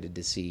very excited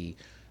to see,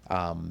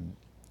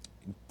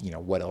 you know,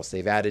 what else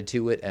they've added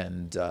to it,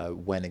 and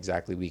when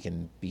exactly we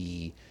can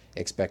be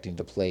expecting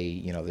to play,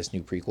 you know, this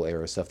new prequel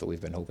era stuff that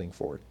we've been hoping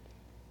for.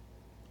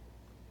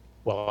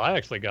 Well, I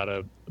actually got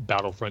a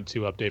Battlefront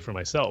 2 update for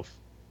myself.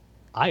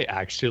 I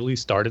actually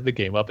started the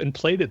game up and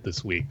played it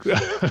this week.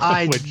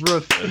 I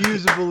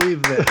refuse to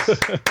believe this.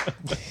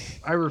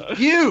 I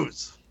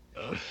refuse.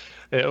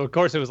 Of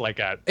course, it was like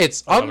at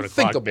it's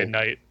unthinkable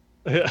midnight.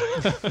 But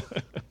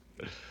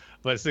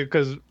see,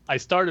 because I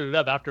started it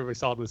up after we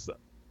saw this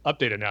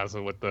update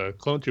announcement with the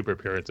Clone Trooper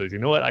appearances. You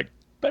know what? I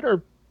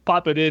better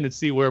pop it in and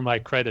see where my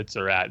credits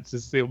are at,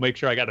 just to make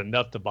sure I got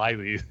enough to buy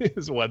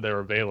these when they're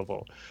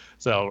available.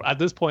 So at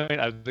this point,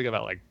 I was thinking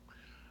about like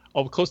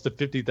close to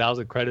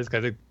 50,000 credits. Cause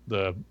I think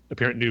the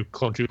new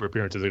Clone Trooper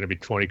appearances are going to be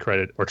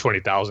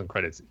 20,000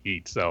 credits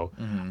each. So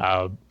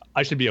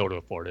I should be able to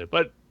afford it.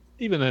 But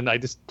even then, I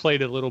just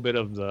played a little bit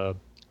of the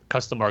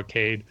custom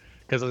arcade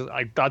because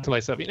I thought to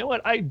myself, you know what?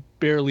 I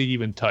barely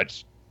even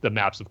touched the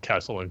maps of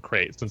Kessel and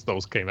Crate since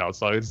those came out.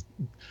 So I just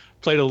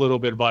played a little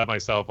bit by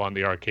myself on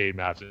the arcade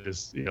maps and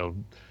just, you know,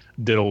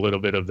 did a little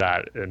bit of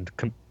that and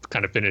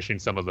kind of finishing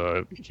some of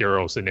the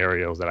hero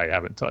scenarios that I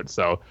haven't touched.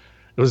 So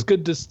it was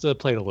good just to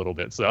play it a little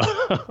bit. So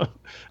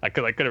I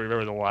couldn't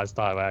remember the last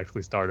time I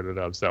actually started it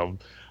up. So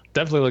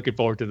definitely looking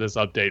forward to this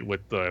update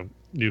with the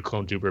new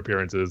Clone Trooper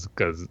appearances,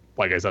 because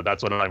like I said,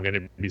 that's what I'm going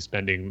to be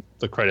spending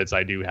the credits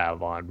I do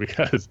have on,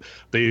 because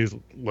these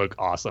look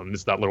awesome.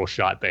 It's that little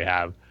shot they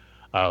have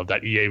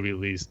that EA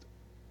released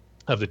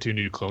of the two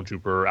new Clone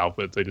Trooper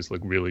outfits. They just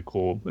look really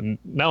cool. And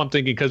now I'm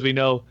thinking, because we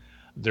know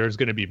there's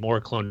going to be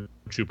more Clone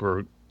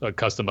Trooper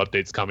custom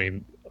updates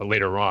coming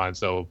later on.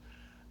 So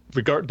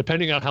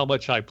depending on how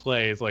much I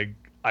play, it's like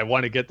I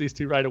want to get these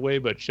two right away,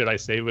 but should I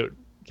save it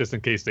just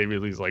in case they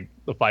release like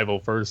the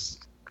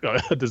 501st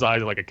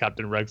design, like a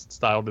Captain Rex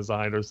style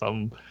design or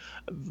something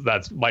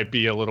that might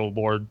be a little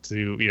more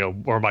to, you know,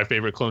 more my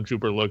favorite Clone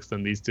Trooper looks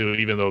than these two,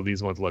 even though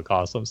these ones look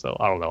awesome. So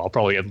I don't know. I'll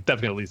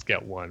definitely at least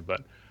get one,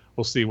 but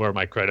we'll see where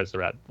my credits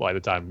are at by the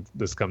time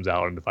this comes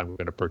out and if I'm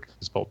going to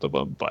purchase both of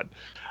them. But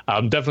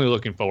I'm definitely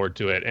looking forward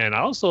to it. And I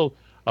also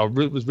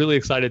was really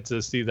excited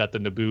to see that the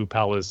Naboo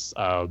Palace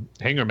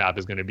hangar map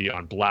is going to be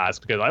on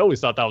Blast, because I always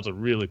thought that was a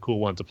really cool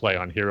one to play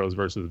on heroes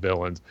versus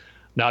villains.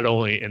 Not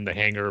only in the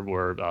hangar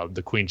where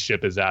the Queen's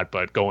ship is at,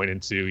 but going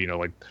into,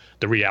 like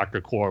the reactor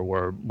core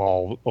where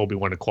Maul,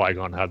 Obi-Wan, and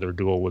Qui-Gon had their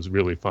duel was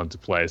really fun to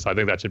play. So I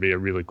think that should be a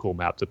really cool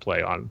map to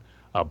play on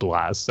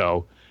Blast.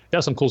 So yeah,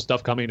 some cool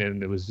stuff coming,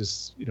 and it was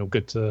just,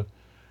 good to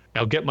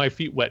get my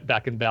feet wet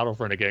back in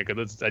Battlefront again,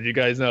 because as you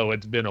guys know,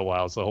 it's been a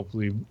while. So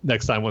hopefully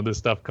next time when this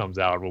stuff comes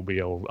out,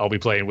 I'll be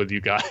playing with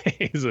you guys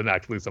and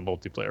actually some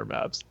multiplayer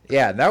maps.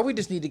 Yeah, now we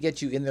just need to get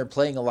you in there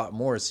playing a lot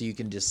more so you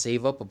can just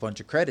save up a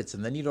bunch of credits,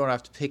 and then you don't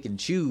have to pick and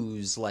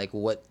choose like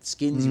what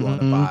skins you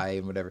want to buy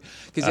and whatever.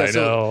 I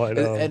know.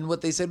 And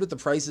what they said with the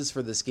prices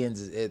for the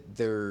skins,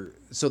 they're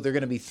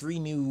going to be 3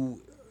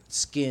 new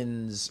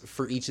skins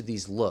for each of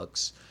these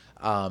looks.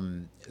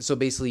 So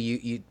basically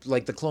you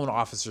like the clone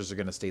officers are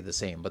going to stay the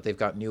same, but they've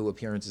got new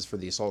appearances for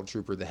the assault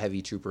trooper, the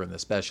heavy trooper, and the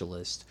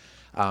specialist.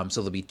 So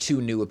there'll be 2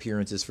 new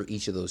appearances for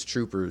each of those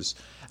troopers.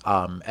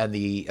 And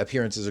the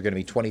appearances are going to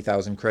be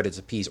 20,000 credits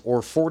apiece,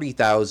 or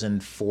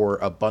 40,000 for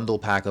a bundle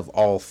pack of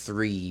all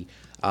 3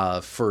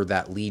 for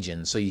that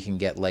Legion. So you can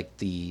get like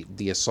the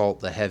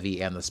assault, the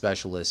heavy, and the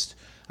specialist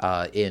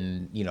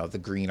in the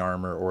green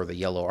armor or the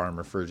yellow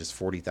armor for just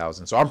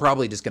 40,000. So I'm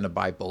probably just going to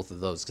buy both of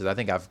those, because I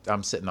think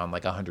I'm sitting on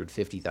like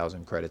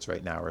 150,000 credits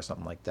right now or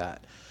something like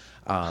that.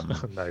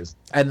 Nice.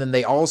 And then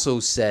they also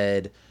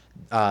said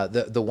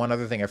the one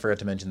other thing I forgot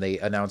to mention, they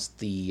announced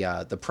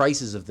the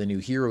prices of the new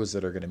heroes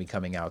that are going to be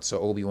coming out. So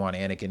Obi-Wan,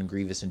 Anakin,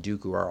 Grievous, and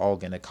Dooku are all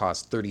going to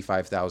cost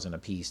 35,000 a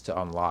piece to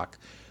unlock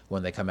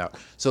when they come out.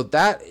 So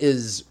that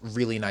is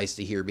really nice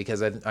to hear,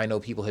 because I know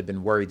people had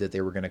been worried that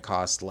they were going to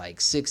cost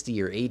like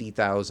 60 or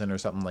 80,000 or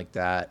something like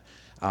that.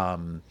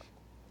 And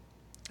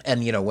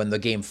when the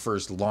game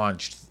first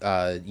launched,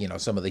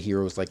 some of the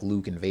heroes like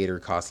Luke and Vader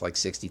cost like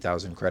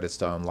 60,000 credits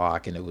to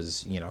unlock, and it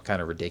was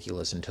kind of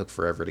ridiculous and took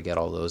forever to get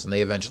all those. And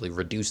they eventually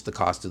reduced the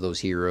cost of those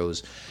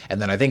heroes,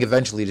 and then I think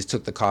eventually just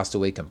took the cost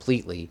away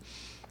completely.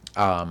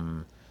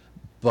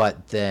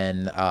 But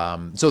then,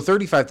 so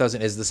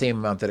 35,000 is the same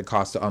amount that it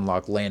costs to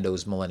unlock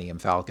Lando's Millennium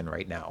Falcon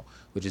right now,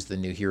 which is the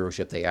new hero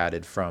ship they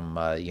added from,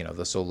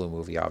 the Solo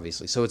movie,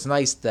 obviously. So it's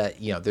nice that,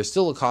 there's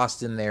still a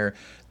cost in there.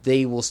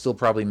 They will still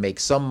probably make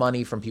some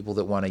money from people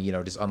that want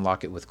to, just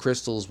unlock it with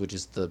crystals, which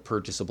is the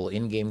purchasable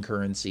in-game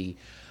currency.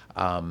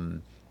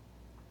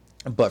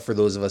 But for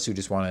those of us who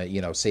just want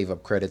to, save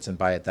up credits and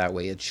buy it that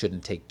way, it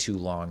shouldn't take too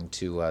long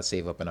to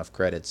save up enough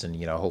credits.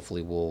 And,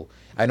 hopefully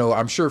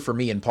I'm sure for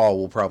me and Paul,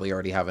 we'll probably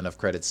already have enough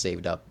credits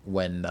saved up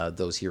when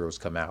those heroes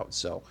come out.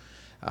 So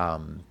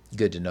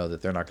good to know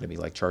that they're not going to be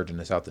like charging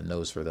us out the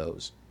nose for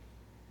those.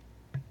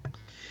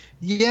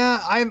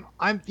 Yeah, I'm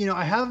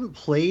I haven't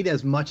played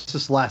as much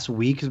this last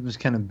week because I was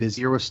kind of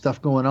busier with stuff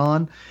going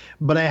on,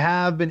 but I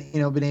have been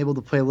able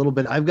to play a little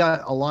bit. I've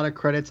got a lot of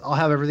credits. I'll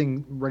have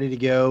everything ready to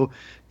go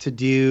to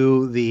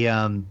do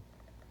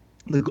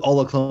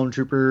all the clone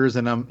troopers,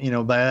 and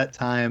by that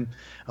time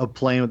of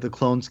playing with the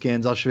clone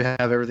skins, I should have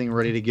everything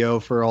ready to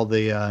go for all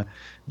the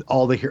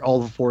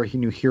 4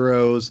 new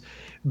heroes.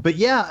 But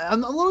yeah,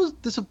 I'm a little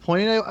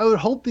disappointed. I would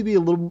hope to be a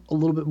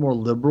little bit more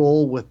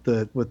liberal with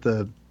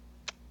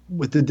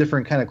the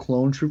different kind of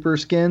clone trooper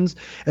skins,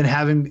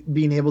 and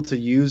being able to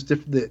use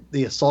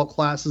the assault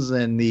classes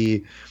and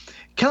the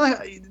kind of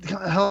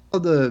how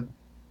the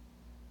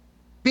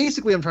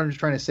basically I'm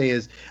trying to say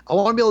is I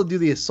want to be able to do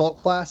the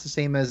assault class the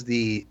same as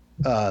the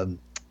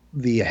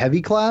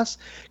heavy class,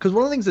 because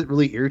one of the things that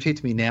really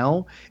irritates me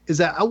now is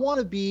that I want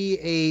to be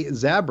a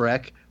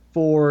Zabrek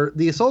for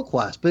the assault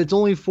class, but it's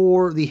only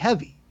for the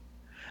heavy.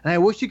 And I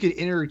wish you could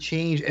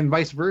interchange, and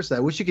vice versa. I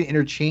wish you could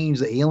interchange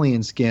the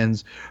alien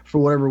skins for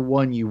whatever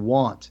one you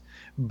want.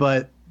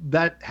 But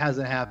that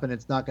hasn't happened.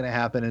 It's not going to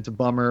happen. It's a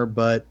bummer,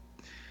 but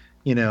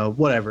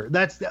whatever.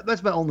 That's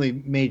my only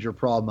major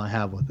problem I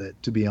have with it,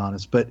 to be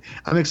honest. But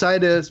I'm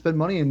excited to spend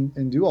money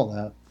and do all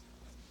that.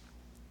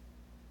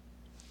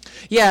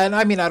 Yeah, and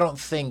I mean, I don't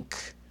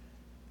think.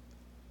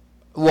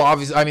 Well,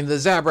 obviously, I mean, the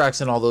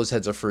Zabraks and all those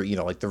heads are for,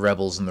 like the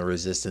Rebels and the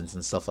Resistance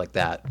and stuff like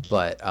that.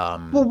 But,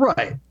 well,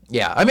 right.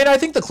 Yeah, I mean, I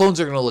think the clones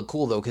are going to look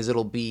cool, though, because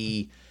it'll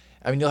be,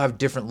 you'll have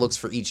different looks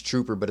for each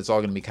trooper, but it's all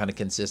going to be kind of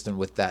consistent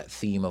with that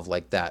theme of,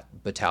 like, that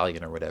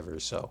battalion or whatever.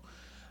 So,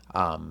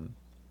 I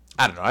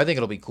don't know. I think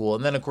it'll be cool.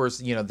 And then, of course,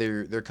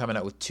 they're coming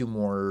out with 2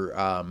 more,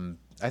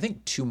 I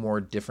think 2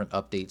 more different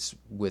updates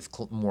with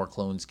more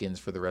clone skins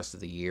for the rest of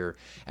the year.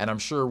 And I'm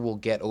sure we'll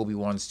get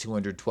Obi-Wan's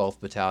 212th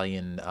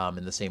Battalion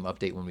in the same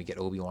update when we get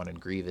Obi-Wan and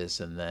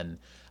Grievous. And then,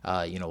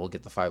 we'll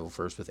get the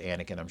 501st with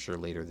Anakin, I'm sure,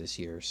 later this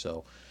year.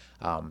 So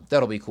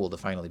that'll be cool to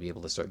finally be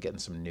able to start getting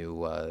some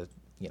new,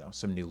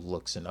 some new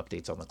looks and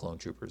updates on the clone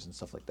troopers and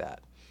stuff like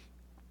that.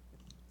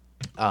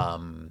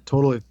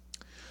 Totally.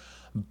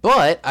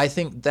 But I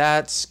think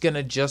that's going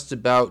to just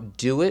about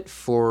do it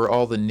for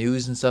all the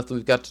news and stuff that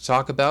we've got to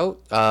talk about.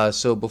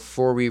 So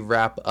before we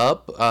wrap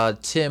up,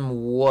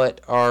 Tim,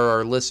 what are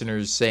our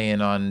listeners saying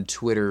on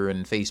Twitter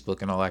and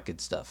Facebook and all that good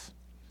stuff?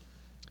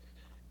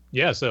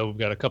 Yeah, so we've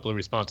got a couple of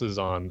responses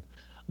on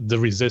the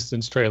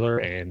Resistance trailer.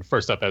 And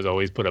first up, as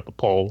always, put up a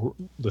poll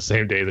the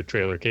same day the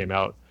trailer came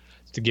out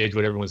to gauge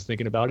what everyone's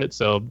thinking about it.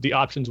 So the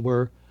options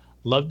were: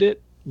 loved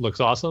it, looks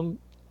awesome,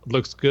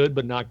 looks good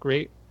but not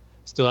great,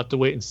 still have to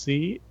wait and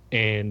see,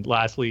 and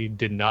lastly,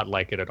 did not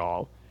like it at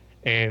all.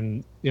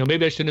 And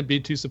maybe I shouldn't be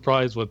too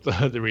surprised with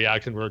the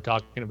reaction we're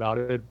talking about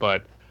it,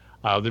 but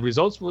the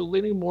results were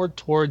leaning more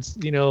towards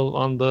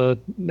on the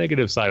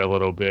negative side a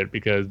little bit,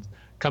 because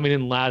coming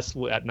in last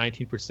at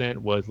 19%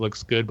 was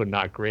looks good but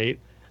not great.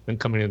 Then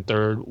coming in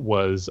third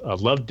was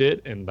loved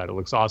it and that it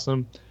looks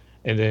awesome,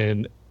 and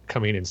then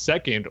coming in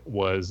second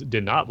was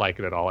did not like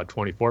it at all at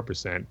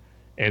 24%.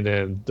 And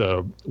then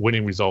the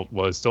winning result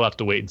was still have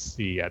to wait and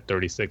see at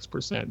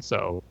 36%.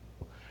 So,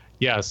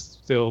 yes,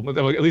 still,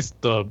 at least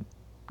the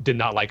did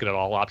not like it at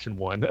all option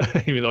won,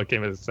 even though it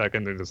came in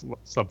second. And just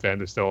some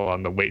fans are still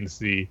on the wait and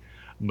see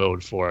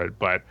mode for it.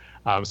 But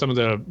some of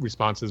the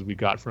responses we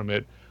got from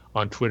it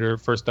on Twitter,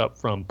 first up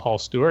from Paul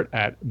Stewart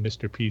at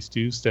Mr.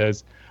 P2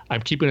 says,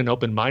 "I'm keeping an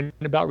open mind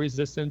about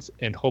Resistance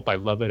and hope I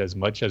love it as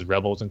much as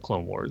Rebels and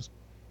Clone Wars."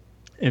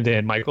 And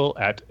then Michael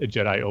at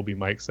Jedi Obi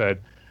Mike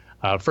said,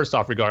 first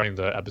off, regarding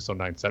the episode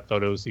 9 set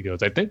photos, he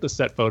goes, "I think the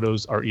set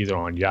photos are either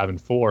on Yavin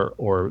 4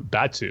 or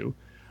Batu.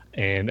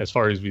 And as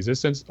far as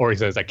Resistance," or he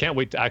says, "I can't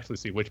wait to actually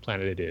see which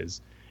planet it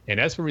is. And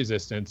as for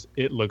Resistance,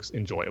 it looks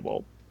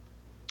enjoyable."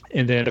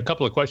 And then a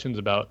couple of questions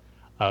about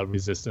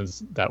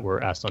Resistance that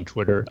were asked on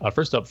Twitter.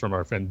 First up from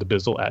our friend The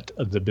Bizzle at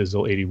The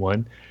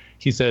Bizzle81.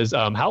 He says,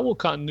 how will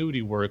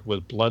continuity work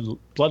with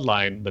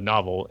Bloodline, the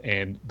novel,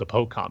 and the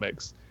Poe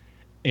comics?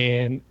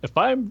 And if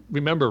I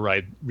remember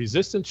right,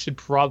 Resistance should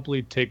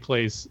probably take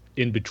place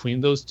in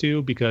between those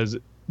two, because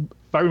if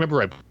I remember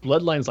right,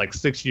 Bloodline's like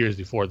 6 years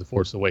before The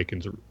Force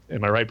Awakens.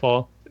 Am I right,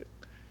 Paul? It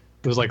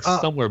was like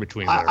somewhere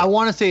between there. I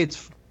want to say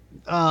it's,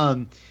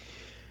 I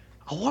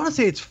want to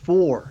say it's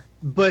 4,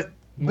 but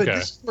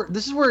okay.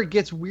 This is where it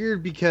gets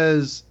weird,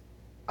 because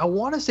I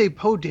want to say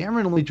Poe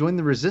Dameron only joined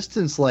the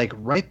Resistance like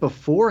right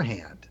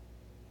beforehand.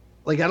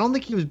 Like, I don't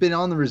think he was been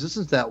on the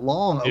Resistance that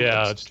long.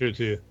 Yeah, that's true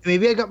too.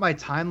 Maybe I got my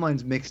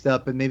timelines mixed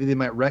up, and maybe they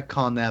might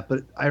retcon that.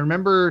 But I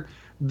remember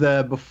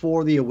the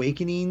Before the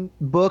Awakening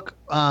book.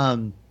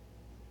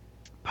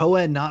 Poe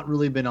had not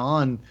really been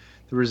on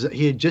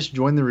he had just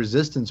joined the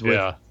Resistance with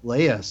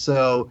Leia.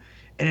 So,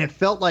 and it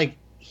felt like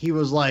he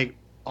was like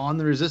on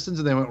the Resistance,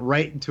 and they went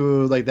right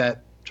into like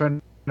that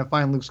trying to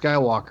find Luke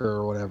Skywalker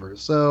or whatever.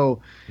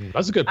 So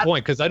that's a good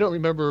point, because I don't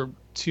remember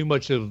too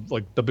much of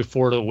like the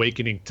Before the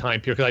Awakening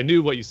time period, because I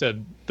knew what you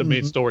said. The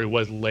main story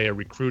was Leia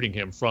recruiting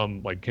him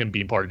from like him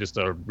being part of just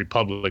a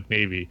Republic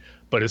Navy.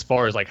 But as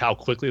far as like how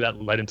quickly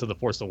that led into The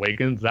Force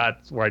Awakens,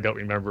 that's where I don't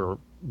remember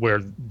where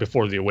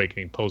Before the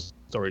Awakening post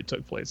story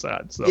took place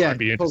at. So it'd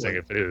be interesting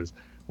if it is,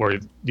 where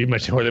you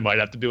mentioned where they might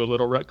have to do a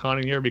little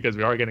retconning here, because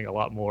we are getting a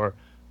lot more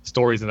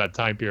stories in that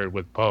time period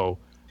with Poe,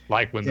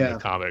 like when the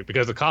comic,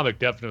 because the comic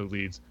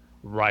definitely leads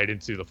right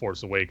into The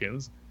Force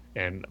Awakens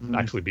and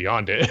actually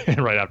beyond it,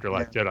 and right after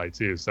Last Jedi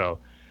too. So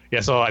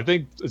so I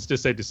think it's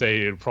just safe to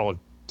say it'd probably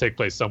take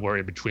place somewhere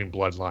in between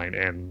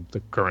Bloodline and the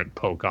current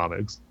Poe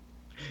comics.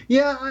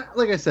 Yeah,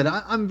 like I said,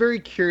 I'm very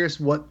curious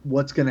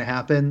what's going to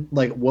happen,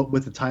 like what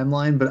with the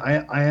timeline. But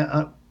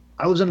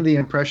I was under the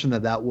impression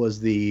that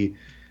was it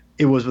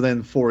was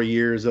within 4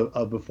 years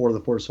of Before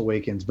the Force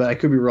Awakens, but I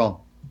could be wrong.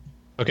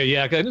 Okay,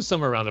 yeah, I knew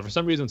somewhere around there. For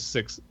some reason,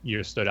 6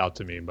 years stood out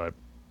to me, but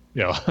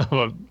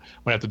I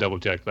might have to double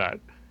check that.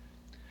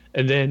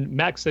 And then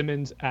Max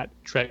Simmons at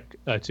Trek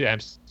to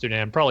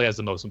Amsterdam probably has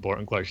the most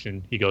important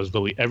question. He goes,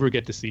 "Will we ever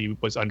get to see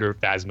what's under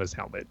Phasma's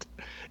helmet?"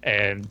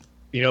 And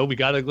we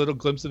got a little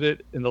glimpse of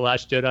it in The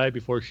Last Jedi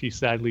before she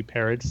sadly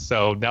perished.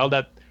 So now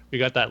that we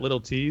got that little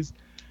tease,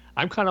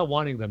 I'm kind of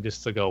wanting them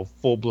just to go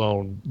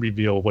full-blown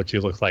reveal what she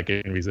looks like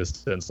in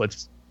Resistance.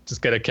 Let's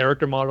just get a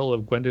character model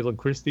of Gwendolyn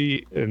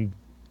Christie and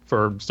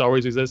for Star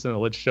Wars Resistance, and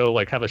let's show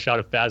have a shot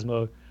of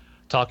Phasma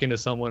talking to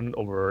someone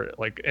over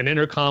like an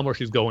intercom where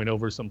she's going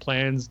over some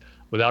plans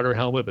without her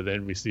helmet, but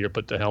then we see her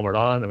put the helmet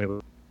on. I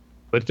mean,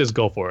 let's just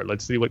go for it.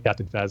 Let's see what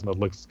Captain Phasma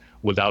looks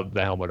without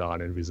the helmet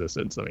on in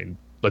Resistance. I mean,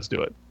 let's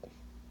do it.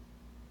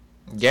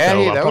 Yeah,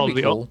 so, that would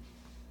be cool.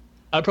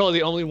 I'm probably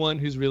the only one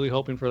who's really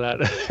hoping for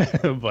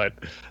that, but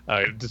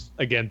just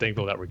again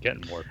thankful that we're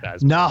getting more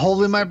Phasma. Not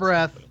holding my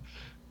breath.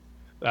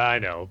 I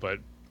know, but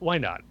why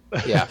not?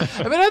 Yeah,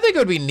 I mean, I think it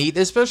would be neat,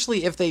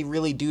 especially if they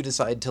really do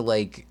decide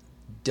to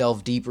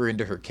delve deeper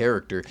into her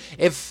character.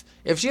 If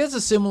she has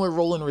a similar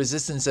role in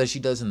Resistance as she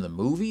does in the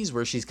movies,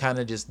 where she's kind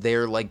of just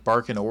there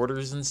barking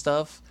orders and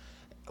stuff,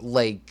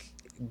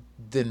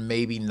 then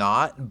maybe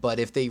not. But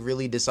if they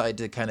really decide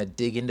to kind of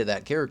dig into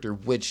that character,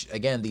 which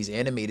again, these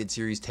animated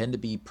series tend to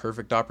be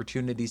perfect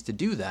opportunities to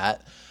do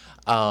that,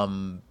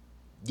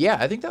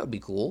 I think that would be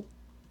cool.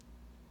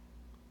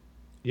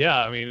 Yeah,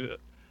 I mean,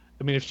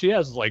 I mean, if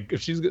she's,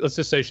 let's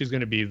just say she's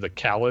going to be the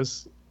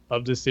Callus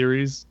of the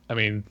series, I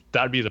mean,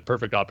 that'd be the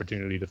perfect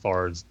opportunity as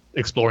far as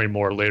exploring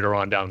more later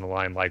on down the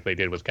line, like they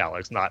did with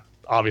Calix. Not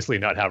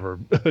have her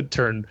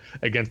turn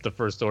against the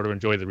First Order,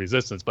 enjoy the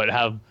Resistance, but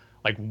have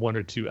like 1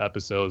 or 2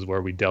 episodes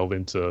where we delve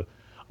into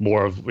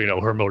more of,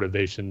 her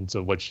motivations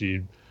of what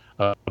she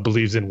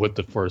believes in with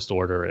the First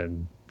Order.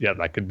 And yeah,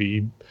 that could be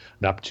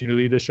an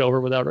opportunity to show her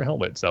without her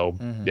helmet. So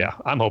yeah,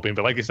 I'm hoping.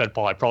 But like you said,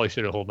 Paul, I probably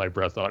should have held my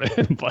breath on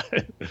it.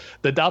 But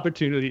the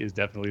opportunity is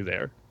definitely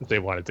there if they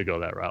wanted to go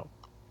that route.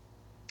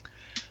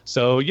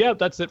 So yeah,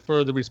 that's it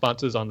for the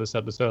responses on this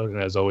episode. And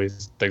as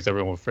always, thanks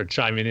everyone for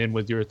chiming in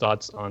with your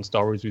thoughts on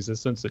Star Wars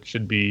Resistance. It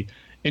should be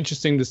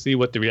interesting to see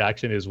what the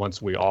reaction is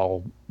once we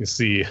all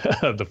see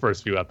the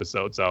first few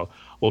episodes. So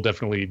we'll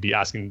definitely be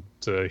asking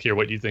to hear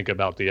what you think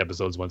about the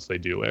episodes once they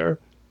do air.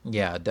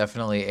 Yeah,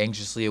 definitely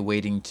anxiously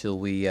awaiting till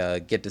we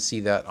get to see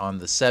that on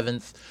the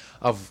 7th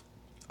of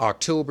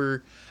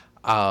October.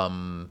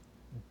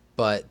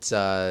 But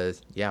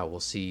yeah, we'll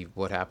see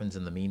what happens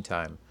in the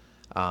meantime.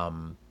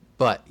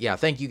 But yeah,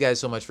 thank you guys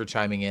so much for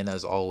chiming in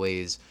as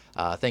always.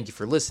 Thank you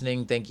for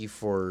listening. Thank you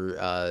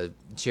for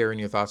sharing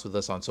your thoughts with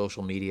us on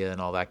social media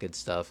and all that good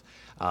stuff.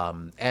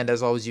 And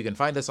as always, you can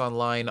find us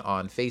online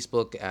on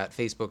Facebook at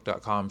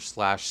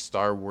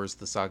facebook.com/Star Wars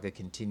The Saga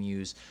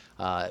Continues.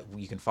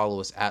 You can follow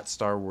us at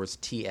Star Wars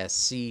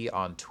TSC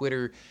on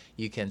Twitter.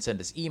 You can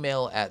send us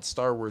email at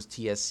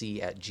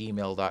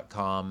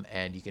starwarstsc@gmail.com.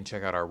 And you can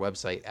check out our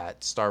website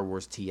at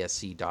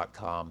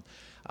starwarstsc.com.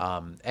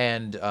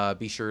 And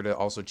be sure to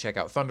also check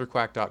out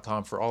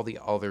thunderquack.com for all the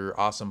other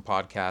awesome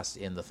podcasts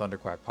in the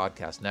Thunderquack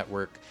Podcast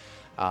Network.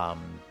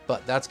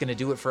 But that's going to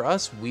do it for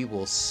us. We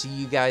will see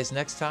you guys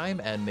next time,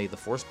 and may the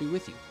Force be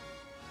with you.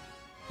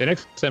 See you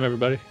next time,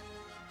 everybody.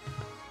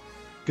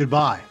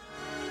 Goodbye.